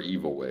super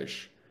evil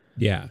wish.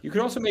 Yeah. You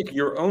could also make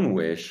your own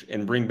wish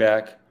and bring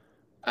back,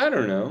 I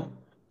don't know,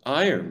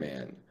 Iron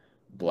Man,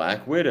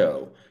 Black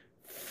Widow,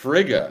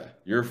 Frigga,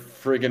 your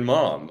friggin'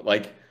 mom.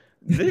 Like,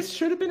 this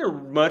should have been a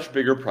much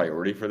bigger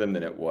priority for them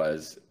than it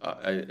was.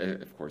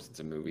 Of course,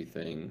 it's a movie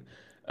thing.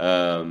 I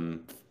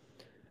don't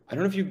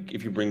know if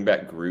you bring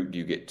back Groot, do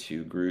you get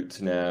 2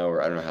 Groots now?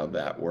 Or I don't know how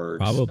that works.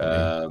 Probably.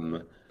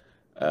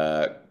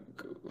 Oh,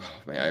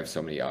 man, I have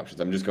so many options.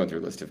 I'm just going through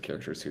a list of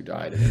characters who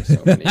died, and there's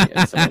so many.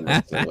 And some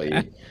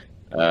recently.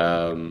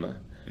 Oh,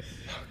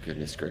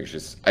 goodness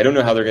gracious. I don't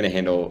know how they're going to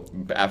handle,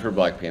 after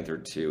Black Panther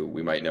 2,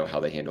 we might know how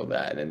they handle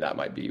that, and then that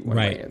might be one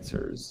of my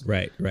answers.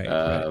 Right.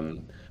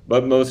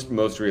 But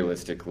most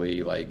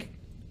realistically, like,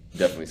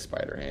 definitely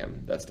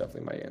Spider-Ham. That's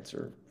definitely my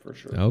answer, for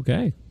sure.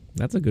 Okay.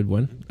 That's a good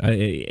one.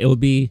 It would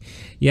be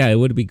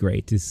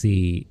great to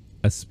see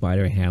a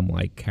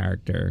Spider-Ham-like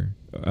character,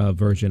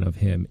 version of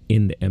him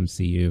in the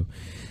MCU.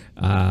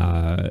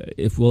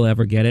 If we'll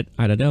ever get it,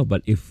 I don't know.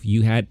 But if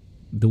you had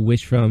the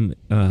wish from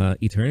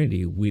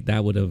eternity,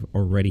 that would have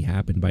already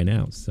happened by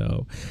now.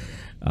 So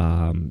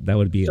that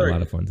would be a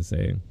lot of fun to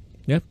say.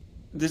 Yeah.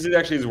 This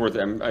is worth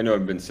it. I know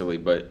I've been silly,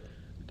 but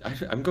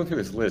I'm going through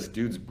this list.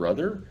 Dude's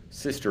brother,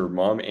 sister,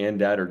 mom, and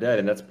dad are dead,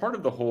 and that's part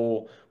of the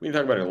whole. We can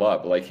talk about it a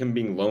lot, but like him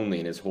being lonely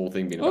and his whole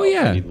thing being about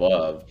I need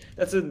love.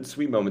 That's a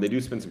sweet moment. They do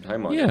spend some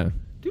time on it.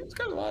 dude's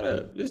got a lot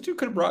of. This dude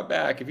could have brought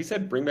back if he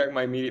said, "Bring back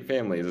my immediate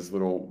family," this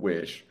little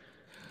wish,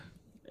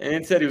 and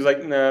instead he was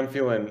like, "Nah, I'm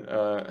feeling."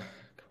 God,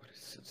 what is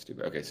so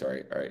stupid? Okay,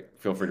 sorry. All right,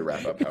 feel free to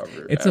wrap up.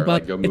 However, It's or about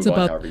like go it's move on.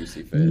 about However you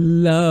see fit.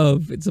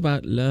 love. It's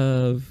about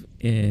love,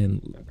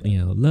 and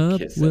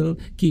love will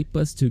Kissing, keep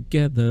us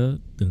together.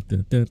 Dun,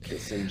 dun, dun.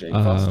 kissing Jane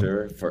Um,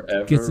 Foster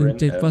forever Kissing and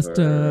Jane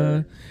Foster.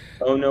 ever.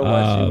 Oh no,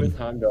 why is she Um, with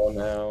Heimdall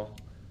now?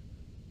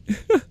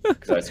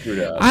 Because I screwed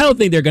I up. don't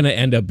think they're gonna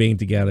end up being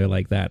together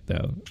like that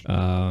though.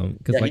 Because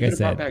Yeah, he like I could have brought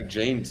said, back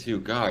Jane too.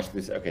 Gosh,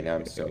 this. Okay, now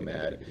I'm so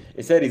mad.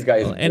 It said he's got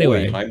his well, boy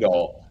anyway,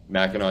 Heimdall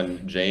macking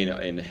on Jane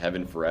in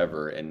heaven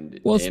forever,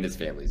 well, and his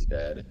family's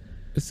dead.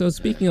 so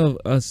speaking of,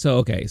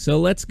 so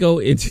let's go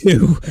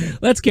into,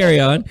 let's carry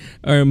on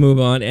or move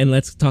on, and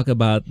let's talk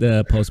about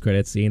the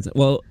post-credit scenes.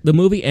 Well, the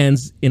movie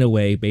ends in a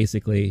way,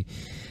 basically,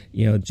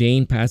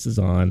 Jane passes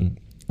on.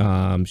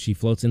 She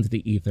floats into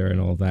the ether and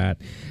all that.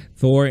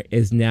 Thor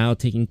is now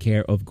taking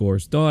care of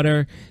Gore's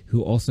daughter,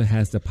 who also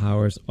has the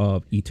powers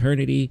of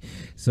eternity.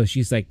 So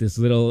she's like this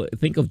little,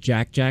 think of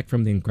Jack Jack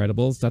from The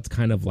Incredibles. That's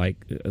kind of like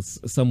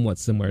somewhat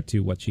similar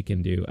to what she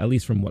can do, at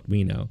least from what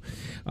we know.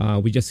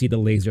 We just see the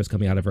lasers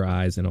coming out of her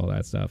eyes and all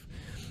that stuff.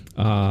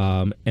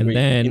 And Wait,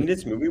 then, in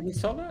this movie we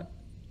saw that?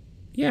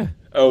 yeah,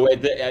 Oh, when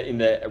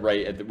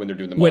they're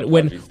doing the when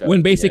montage stuff when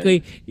at the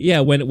basically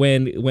end.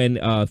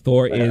 when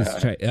Thor is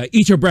eat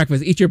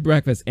eat your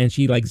breakfast, and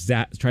she like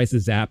tries to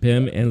zap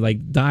him and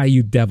like die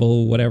you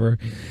devil whatever,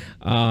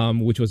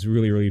 which was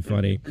really really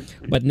funny.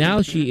 But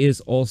now she is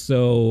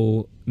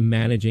also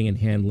managing and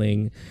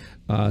handling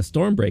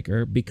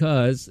Stormbreaker,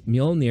 because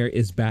Mjolnir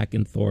is back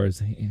in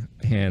Thor's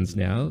hands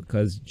now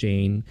because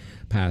Jane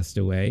passed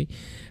away.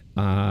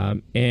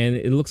 And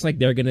it looks like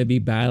they're going to be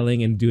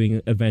battling and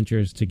doing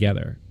adventures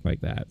together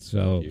like that.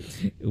 So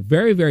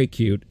very, very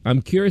cute.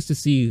 I'm curious to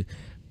see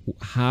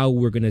how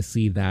we're going to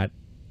see that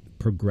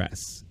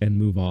progress and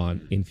move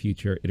on in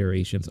future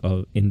iterations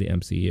of in the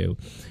MCU.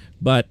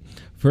 But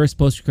first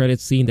post-credit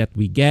scene that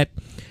we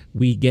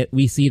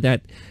see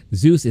that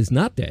Zeus is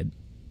not dead,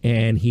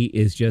 and he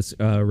is just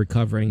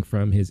recovering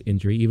from his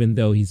injury, even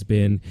though he's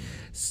been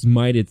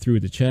smited through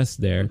the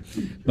chest there.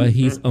 But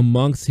he's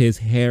amongst his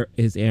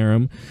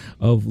harem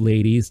of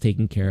ladies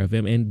taking care of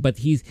him. But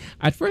he's,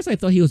 at first I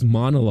thought he was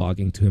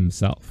monologuing to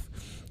himself,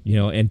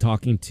 and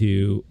talking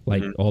to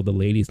like all the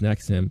ladies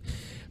next to him.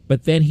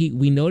 But then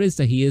we noticed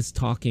that he is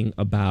talking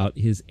about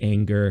his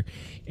anger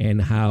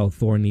and how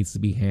Thor needs to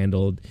be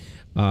handled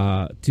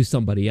to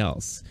somebody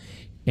else.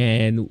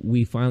 And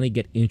we finally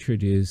get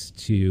introduced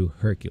to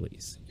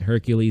Hercules.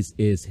 Hercules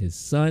is his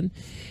son,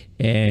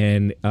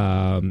 and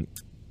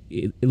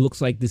it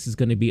looks like this is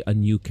going to be a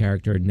new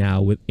character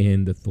now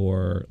within the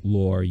Thor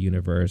lore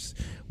universe,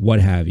 what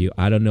have you.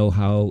 I don't know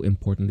how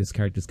important this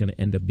character is going to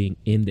end up being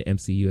in the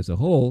MCU as a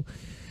whole,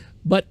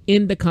 but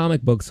in the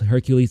comic books,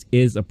 Hercules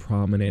is a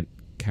prominent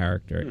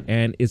character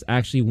and is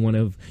actually one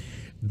of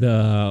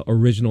the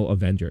original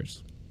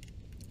Avengers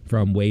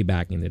from way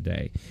back in the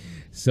day.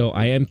 So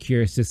I am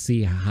curious to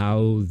see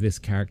how this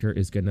character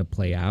is going to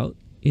play out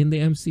in the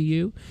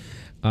MCU.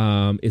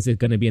 Is it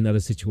going to be another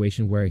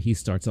situation where he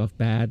starts off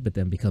bad but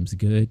then becomes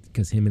good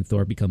because him and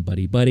Thor become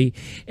buddy buddy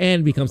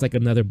and becomes like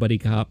another buddy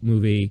cop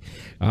movie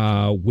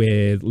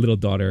with little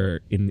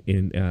daughter in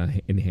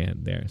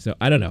hand there? So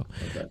I don't know.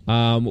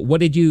 Okay. What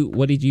did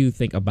you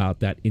think about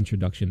that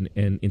introduction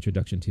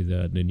to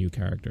the new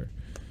character?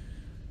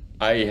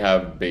 I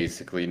have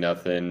basically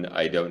nothing.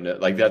 I don't know.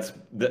 Like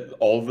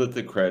all that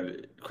the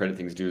credit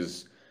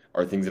things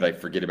are things that I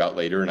forget about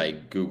later, and I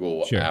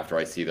Google Sure. after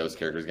I see those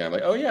characters again. I'm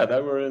like, oh yeah,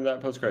 that were in that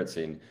post credit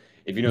scene.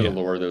 If you know the Yeah.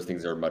 lore, those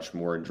things are much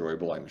more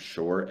enjoyable, I'm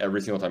sure. Every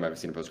single time I've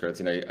seen a post credit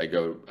scene, I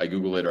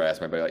Google it or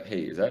ask my buddy like,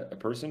 hey, is that a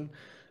person?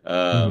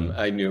 Hmm.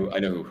 I know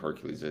who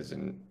Hercules is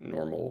in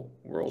normal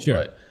world, Sure.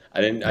 but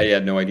I didn't. I Yeah.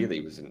 had no idea that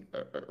he was an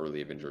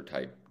early Avenger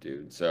type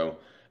dude. So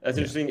that's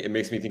Yeah. interesting. It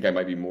makes me think I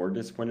might be more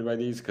disappointed by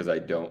these because I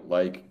don't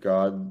like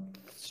God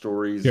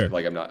stories. Sure.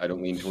 Like I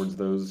don't lean towards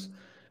those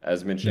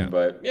as Yeah. mentioned.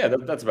 But yeah,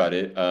 that's about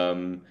it.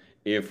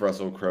 If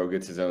Russell Crowe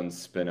gets his own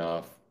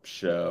spin-off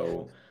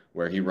show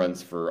where he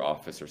runs for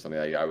office or something,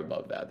 I would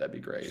love that. That'd be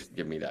great.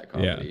 Give me that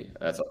Yeah. comedy.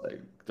 That's all.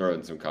 Like, throw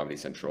in some Comedy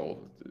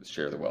Central,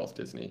 share the wealth,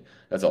 Disney.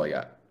 That's all I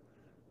got.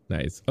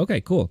 Nice. Okay,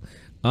 cool.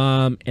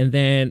 And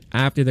then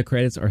after the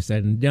credits are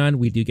said and done,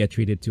 we do get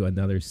treated to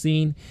another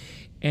scene,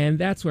 and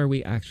that's where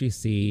we actually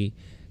see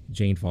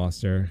Jane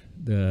Foster,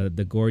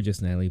 the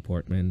gorgeous Natalie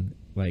Portman,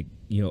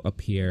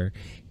 appear,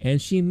 and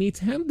she meets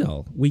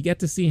Heimdall. We get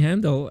to see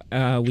Heimdall.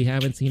 We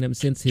haven't seen him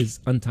since his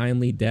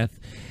untimely death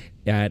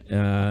at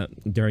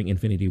during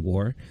Infinity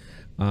War,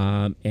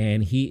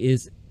 and he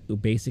is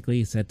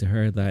basically said to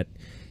her that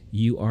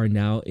you are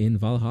now in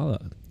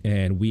Valhalla,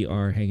 and we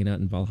are hanging out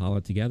in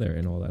Valhalla together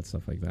and all that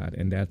stuff like that.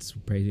 And that's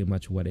pretty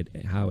much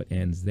how it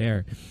ends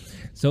there.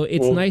 So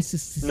it's Well, nice to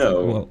see.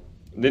 no. Well,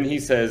 Then he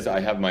says, "I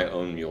have my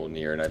own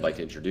Mjolnir, and I'd like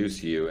to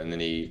introduce you." And then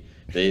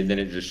then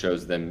it just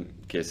shows them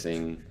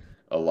kissing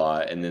a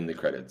lot, and then the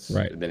credits,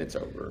 Right. and then it's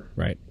over.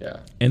 Right. Yeah.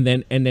 And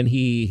then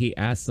he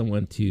asked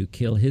someone to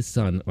kill his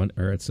son on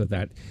Earth so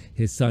that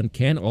his son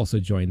can also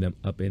join them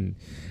up in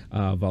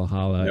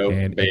Valhalla, Nope,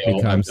 and it bail. I'm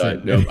becomes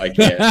done. Nope, I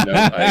can't. No,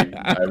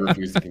 I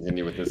refuse to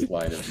continue with this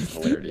line of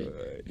hilarity.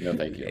 No,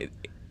 thank you.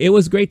 It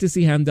was great to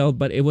see Hamdall,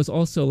 but it was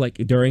also like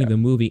during Yeah. the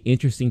movie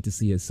interesting to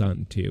see his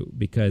son too,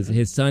 because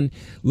his son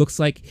looks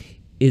like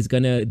is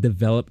gonna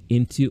develop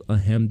into a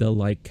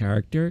Hamdall-like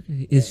character.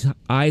 His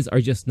eyes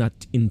are just not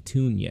in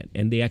tune yet,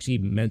 and they actually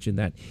mentioned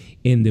that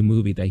in the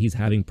movie that he's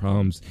having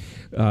problems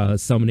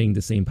summoning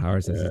the same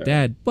powers as his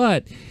dad.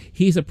 But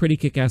he's a pretty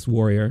kick-ass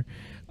warrior.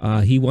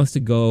 He wants to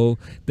go.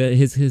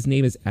 His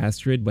name is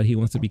Astrid, but he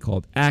wants to be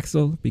called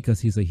Axel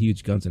because he's a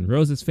huge Guns N'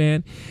 Roses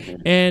fan.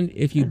 And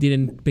if you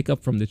didn't pick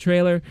up from the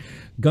trailer,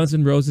 Guns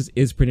N' Roses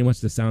is pretty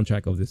much the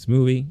soundtrack of this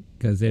movie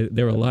because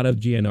there were a lot of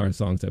GNR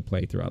songs that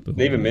play throughout the whole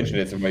They even movie. mentioned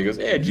it. Somebody goes,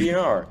 "Yeah,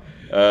 GNR."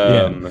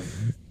 Yeah.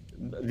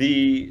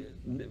 The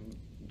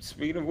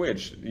speaking of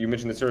which, you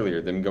mentioned this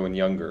earlier. Them going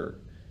younger.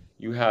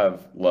 You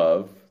have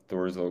Love,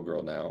 Thor's little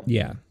girl now.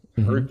 Yeah.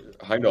 Her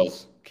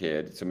Heimdall's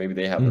kid, so maybe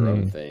they have their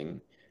own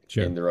thing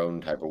Sure. in their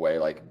own type of way,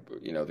 like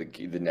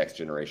the next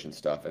generation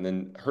stuff. And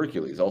then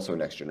Hercules, also a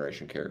next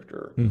generation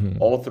character.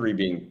 All three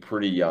being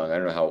pretty young. I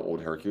don't know how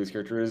old Hercules'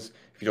 character is.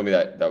 If you told me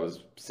that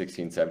was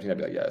 16, 17, I'd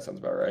be like, yeah, that sounds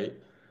about right.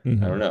 I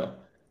don't know.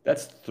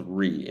 That's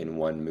three in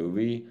one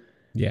movie.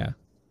 Yeah.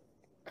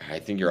 I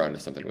think you're onto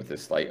something with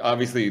this. Like,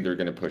 obviously, they're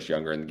going to push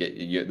younger and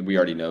we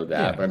already know that.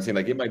 Yeah. But I'm saying,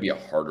 like, it might be a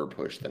harder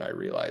push than I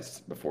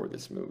realized before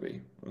this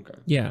movie. Okay.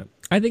 Yeah,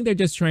 I think they're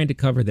just trying to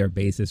cover their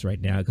bases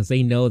right now because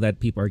they know that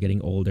people are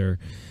getting older.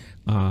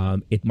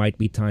 It might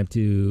be time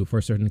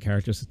for certain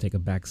characters to take a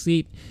back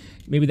seat.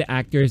 Maybe the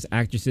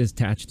actresses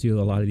attached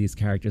to a lot of these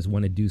characters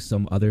want to do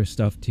some other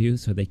stuff too,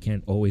 so they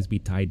can't always be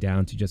tied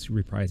down to just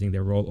reprising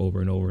their role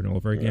over and over and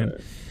over again.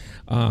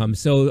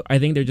 So I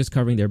think they're just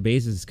covering their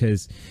bases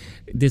because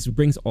this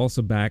brings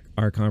also back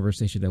our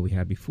conversation that we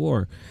had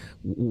before.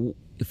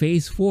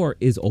 Phase 4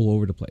 is all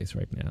over the place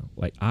right now.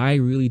 Like, I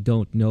really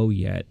don't know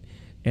yet,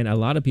 and a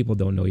lot of people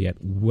don't know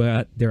yet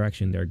what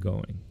direction they're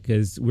going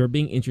because we're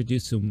being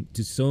introduced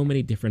to so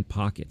many different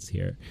pockets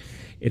here.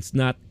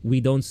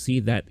 We don't see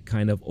that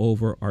kind of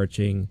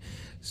overarching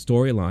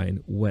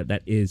storyline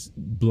that is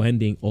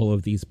blending all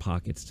of these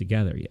pockets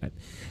together yet.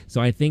 So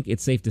I think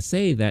it's safe to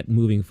say that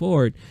moving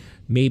forward,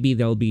 maybe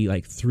there'll be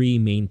like three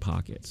main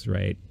pockets,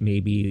 right?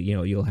 Maybe,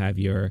 you'll have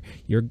your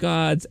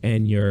gods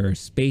and your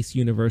space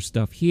universe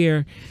stuff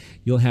here.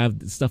 You'll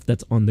have stuff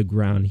that's on the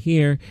ground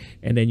here,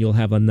 and then you'll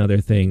have another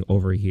thing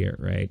over here,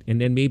 right? And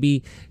then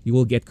maybe you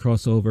will get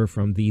crossover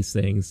from these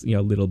things,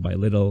 little by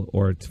little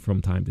or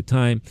from time to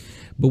time.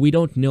 But we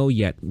don't know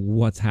yet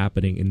what's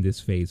happening in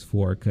this phase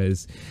 4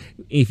 because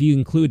if you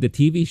include the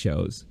TV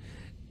shows,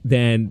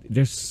 then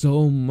there's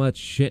so much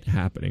shit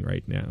happening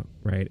right now,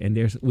 right? And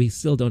we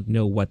still don't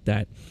know what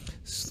that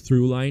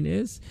through line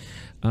is.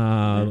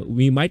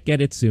 We might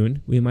get it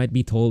soon. We might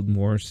be told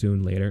more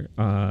soon later,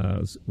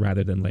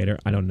 rather than later.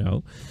 I don't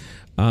know.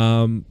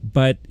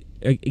 But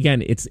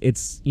again, it's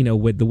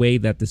with the way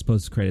that this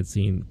post-credit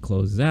scene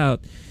closes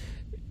out,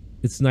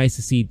 it's nice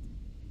to see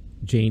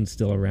Jane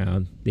still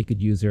around. They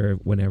could use her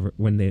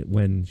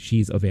when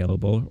she's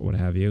available or what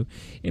have you.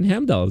 And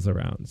Heimdall is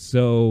around.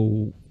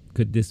 So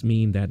could this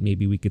mean that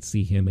maybe we could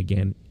see him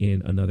again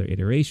in another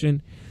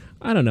iteration?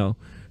 I don't know.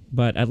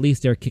 But at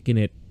least they're kicking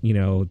it,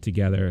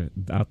 together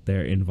out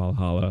there in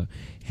Valhalla,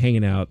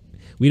 hanging out.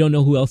 We don't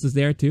know who else is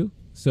there too.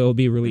 So it'll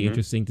be really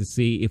interesting to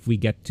see if we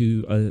get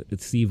to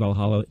see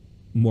Valhalla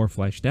more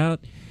fleshed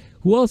out.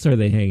 Who else are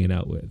they hanging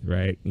out with,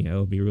 right?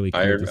 It'll be really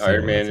cool to see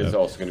Iron all Man that is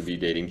stuff. also going to be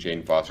dating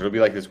Jane Foster. It'll be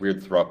like this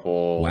weird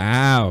throuple.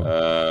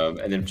 Wow.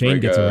 And then Jane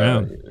gets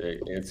around.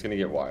 It's going to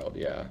get wild.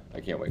 Yeah, I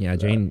can't wait. Yeah,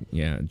 for Jane.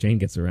 Yeah, Jane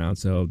gets around.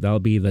 So that'll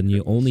be the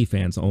new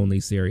OnlyFans only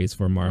series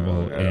for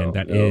Marvel, and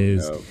that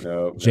is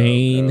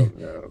Jane.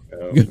 No.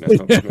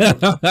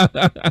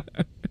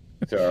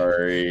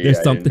 Sorry. There's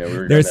I didn't something. know we were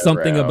going There's that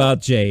something route.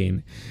 about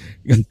Jane.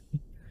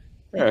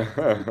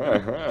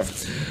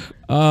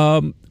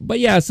 But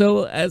yeah.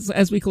 So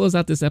as we close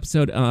out this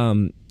episode,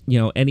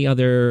 any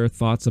other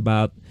thoughts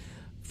about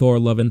Thor: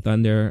 Love and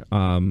Thunder?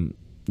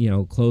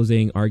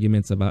 Closing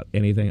arguments about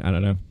anything? I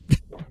don't know.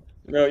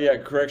 No, yeah,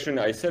 correction.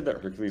 I said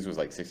that Hercules was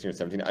like 16 or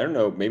 17. I don't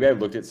know. Maybe I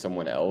looked at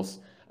someone else.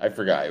 I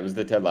forgot. It was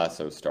the Ted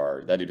Lasso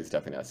star. That dude is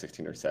definitely not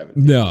 16 or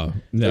 17. No.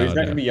 So he's not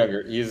going to be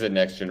younger. He's a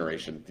next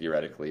generation,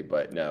 theoretically,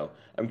 but no.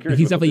 I'm curious.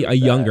 He's what they'll definitely do a with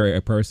that.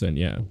 younger person.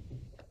 Yeah.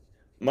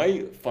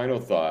 My final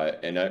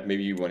thought, and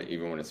maybe you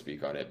even want to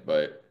speak on it,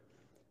 but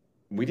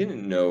we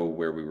didn't know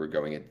where we were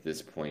going at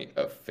this point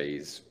of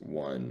phase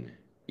 1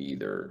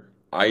 either.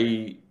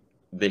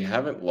 They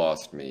haven't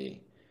lost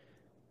me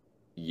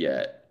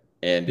yet.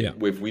 And Yeah.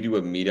 if we do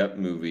a meetup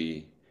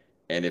movie,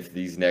 and if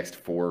these next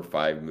 4 or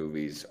 5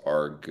 movies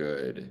are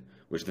good,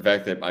 which the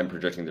fact that I'm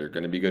projecting they're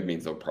going to be good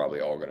means they're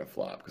probably all going to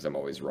flop because I'm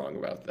always wrong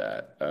about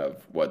that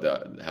of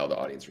how the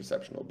audience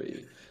reception will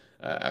be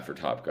after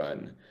Top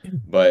Gun.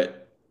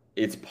 But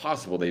it's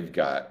possible they've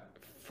got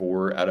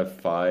 4 out of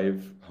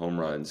 5 home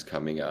runs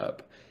coming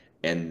up,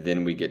 and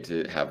then we get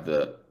to have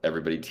the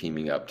everybody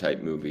teaming up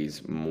type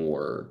movies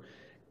more,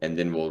 and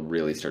then we'll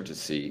really start to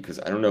see, because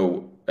I don't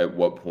know at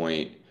what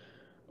point,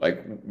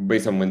 like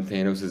based on when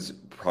Thanos is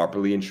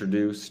properly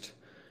introduced,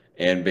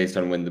 and based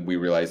on when we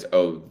realize,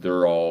 oh,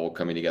 they're all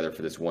coming together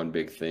for this one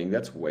big thing,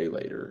 that's way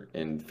later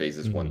in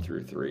phases 1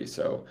 through 3.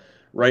 So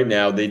right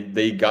now,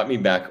 they got me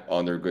back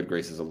on their good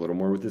graces a little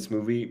more with this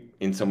movie.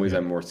 In some ways,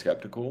 I'm more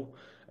skeptical,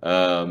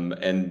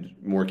 and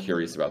more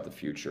curious about the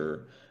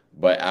future.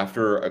 But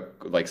after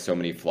like so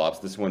many flops,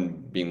 this one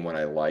being one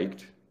I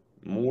liked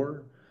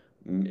more,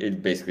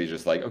 it basically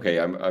just like, okay,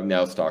 I'm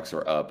now stocks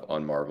are up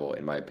on Marvel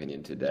in my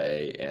opinion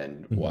today,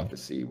 and we'll have to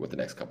see what the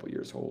next couple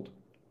years hold.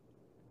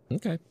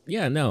 Okay.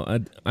 Yeah, no,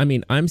 I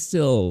mean, I'm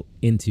still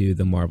into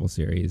the Marvel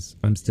series.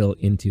 I'm still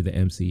into the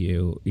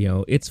MCU. You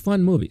know, it's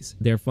fun movies.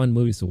 They're fun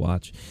movies to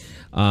watch.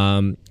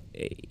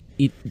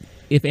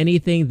 If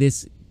anything,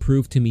 this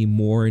proved to me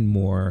more and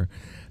more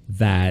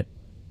that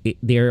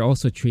they're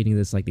also treating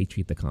this like they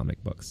treat the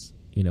comic books.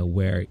 You know,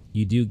 where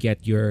you do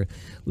get your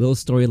little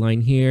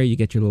storyline here, you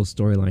get your little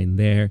storyline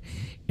there,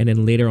 and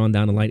then later on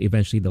down the line,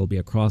 eventually there'll be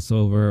a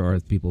crossover or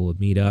people will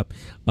meet up.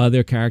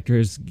 Other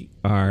characters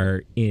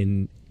are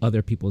in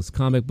other people's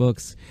comic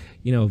books,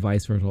 you know,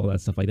 vice versa, all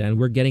that stuff like that. And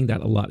we're getting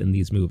that a lot in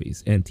these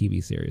movies and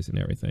TV series and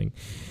everything.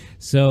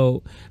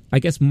 So I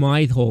guess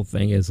my whole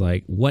thing is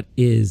like, what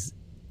is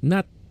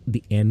not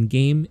the end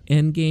game,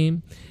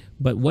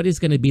 but what is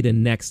going to be the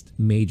next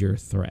major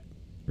threat?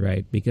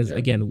 Right, because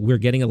again, we're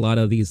getting a lot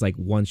of these like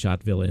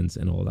one-shot villains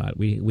and all that.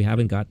 We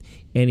haven't got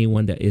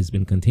anyone that has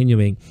been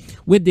continuing,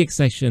 with the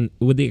exception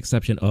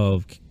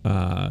of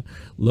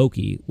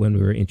Loki, when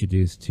we were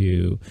introduced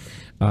to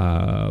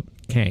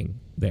Kang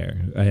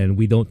there, and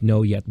we don't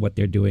know yet what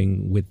they're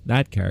doing with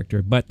that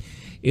character. But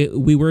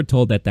we were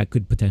told that that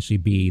could potentially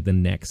be the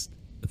next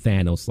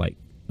Thanos-like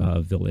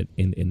villain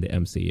in the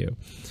MCU.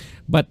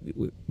 But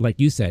like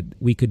you said,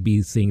 we could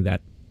be seeing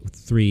that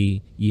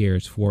 3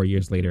 years, 4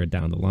 years later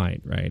down the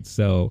line, right?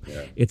 So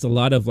it's a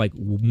lot of like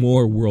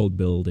more world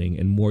building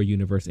and more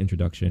universe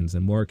introductions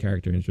and more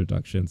character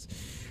introductions,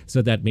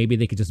 so that maybe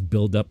they could just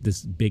build up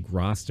this big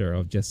roster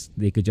of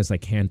they could just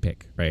like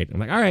handpick, right? I'm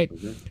like, all right,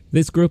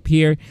 this group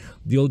here,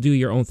 you'll do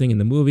your own thing in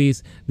the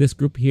movies. This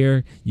group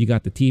here, you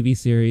got the TV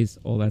series,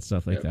 all that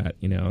stuff like that,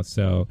 you know?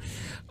 So,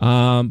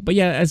 but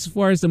yeah, as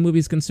far as the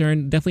movie's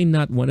concerned, definitely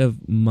not one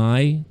of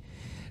my,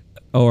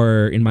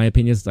 or in my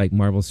opinion, it's like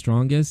Marvel's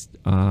strongest.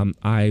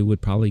 I would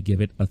probably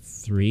give it a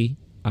 3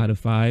 out of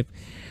 5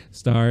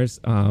 stars.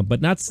 But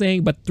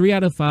 3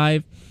 out of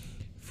 5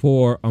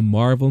 for a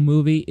Marvel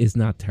movie is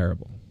not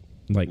terrible,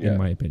 in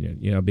my opinion.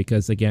 You know,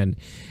 because again,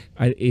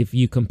 if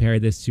you compare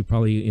this to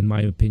probably, in my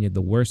opinion,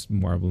 the worst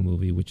Marvel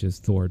movie, which is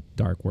Thor: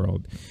 Dark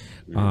World,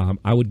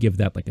 I would give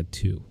that like a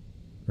 2.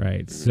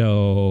 Right.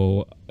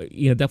 So,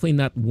 you know, definitely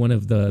not one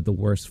of the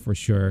worst for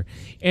sure.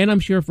 And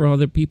I'm sure for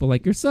other people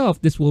like yourself,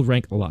 this will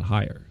rank a lot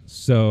higher.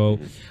 So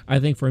I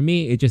think for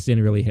me, it just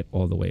didn't really hit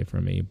all the way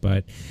for me.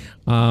 But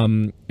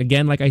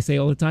again, like I say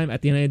all the time,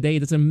 at the end of the day,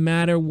 it doesn't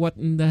matter what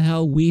in the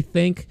hell we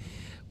think.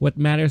 What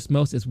matters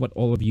most is what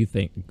all of you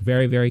think.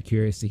 Very, very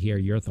curious to hear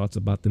your thoughts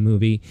about the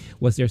movie.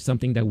 Was there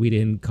something that we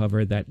didn't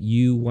cover that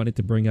you wanted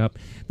to bring up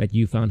that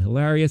you found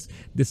hilarious,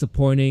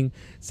 disappointing,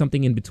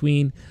 something in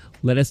between?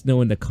 Let us know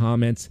in the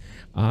comments.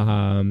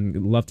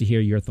 Love to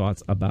hear your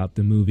thoughts about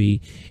the movie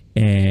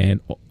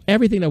and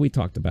everything that we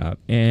talked about.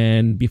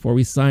 And before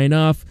we sign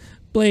off,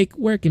 Blake,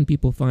 where can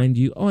people find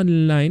you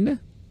online?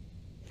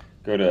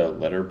 Go to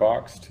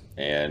Letterboxd,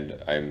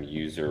 and I'm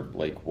user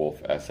Blake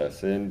Wolf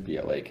SSN,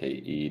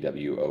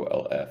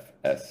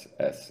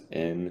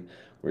 BlakeWolfSSN,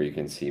 where you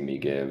can see me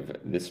give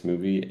this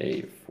movie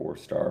a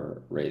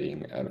 4-star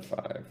rating out of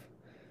 5.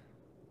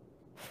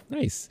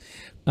 Nice.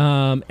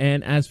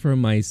 And as for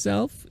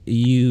myself,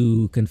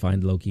 you can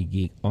find Loki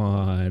Geek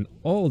on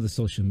all the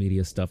social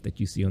media stuff that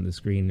you see on the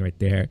screen right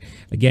there.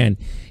 Again,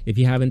 if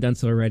you haven't done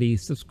so already,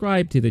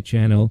 subscribe to the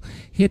channel,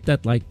 hit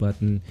that like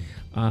button,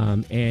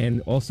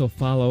 and also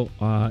follow,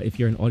 if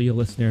you're an audio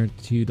listener,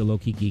 to the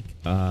Loki Geek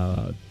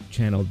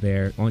channel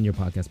there on your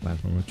podcast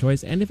platform of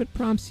choice. And if it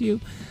prompts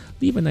you,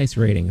 leave a nice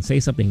rating. Say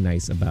something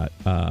nice about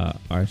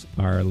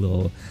our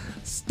little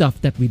stuff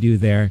that we do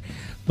there.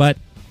 But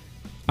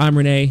I'm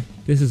Renee.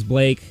 This is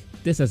Blake.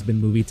 This has been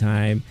Movie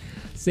Time.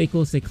 Stay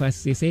cool, stay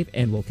classy, stay safe,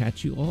 and we'll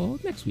catch you all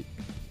next week.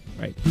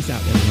 All right, peace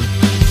out,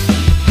 everyone.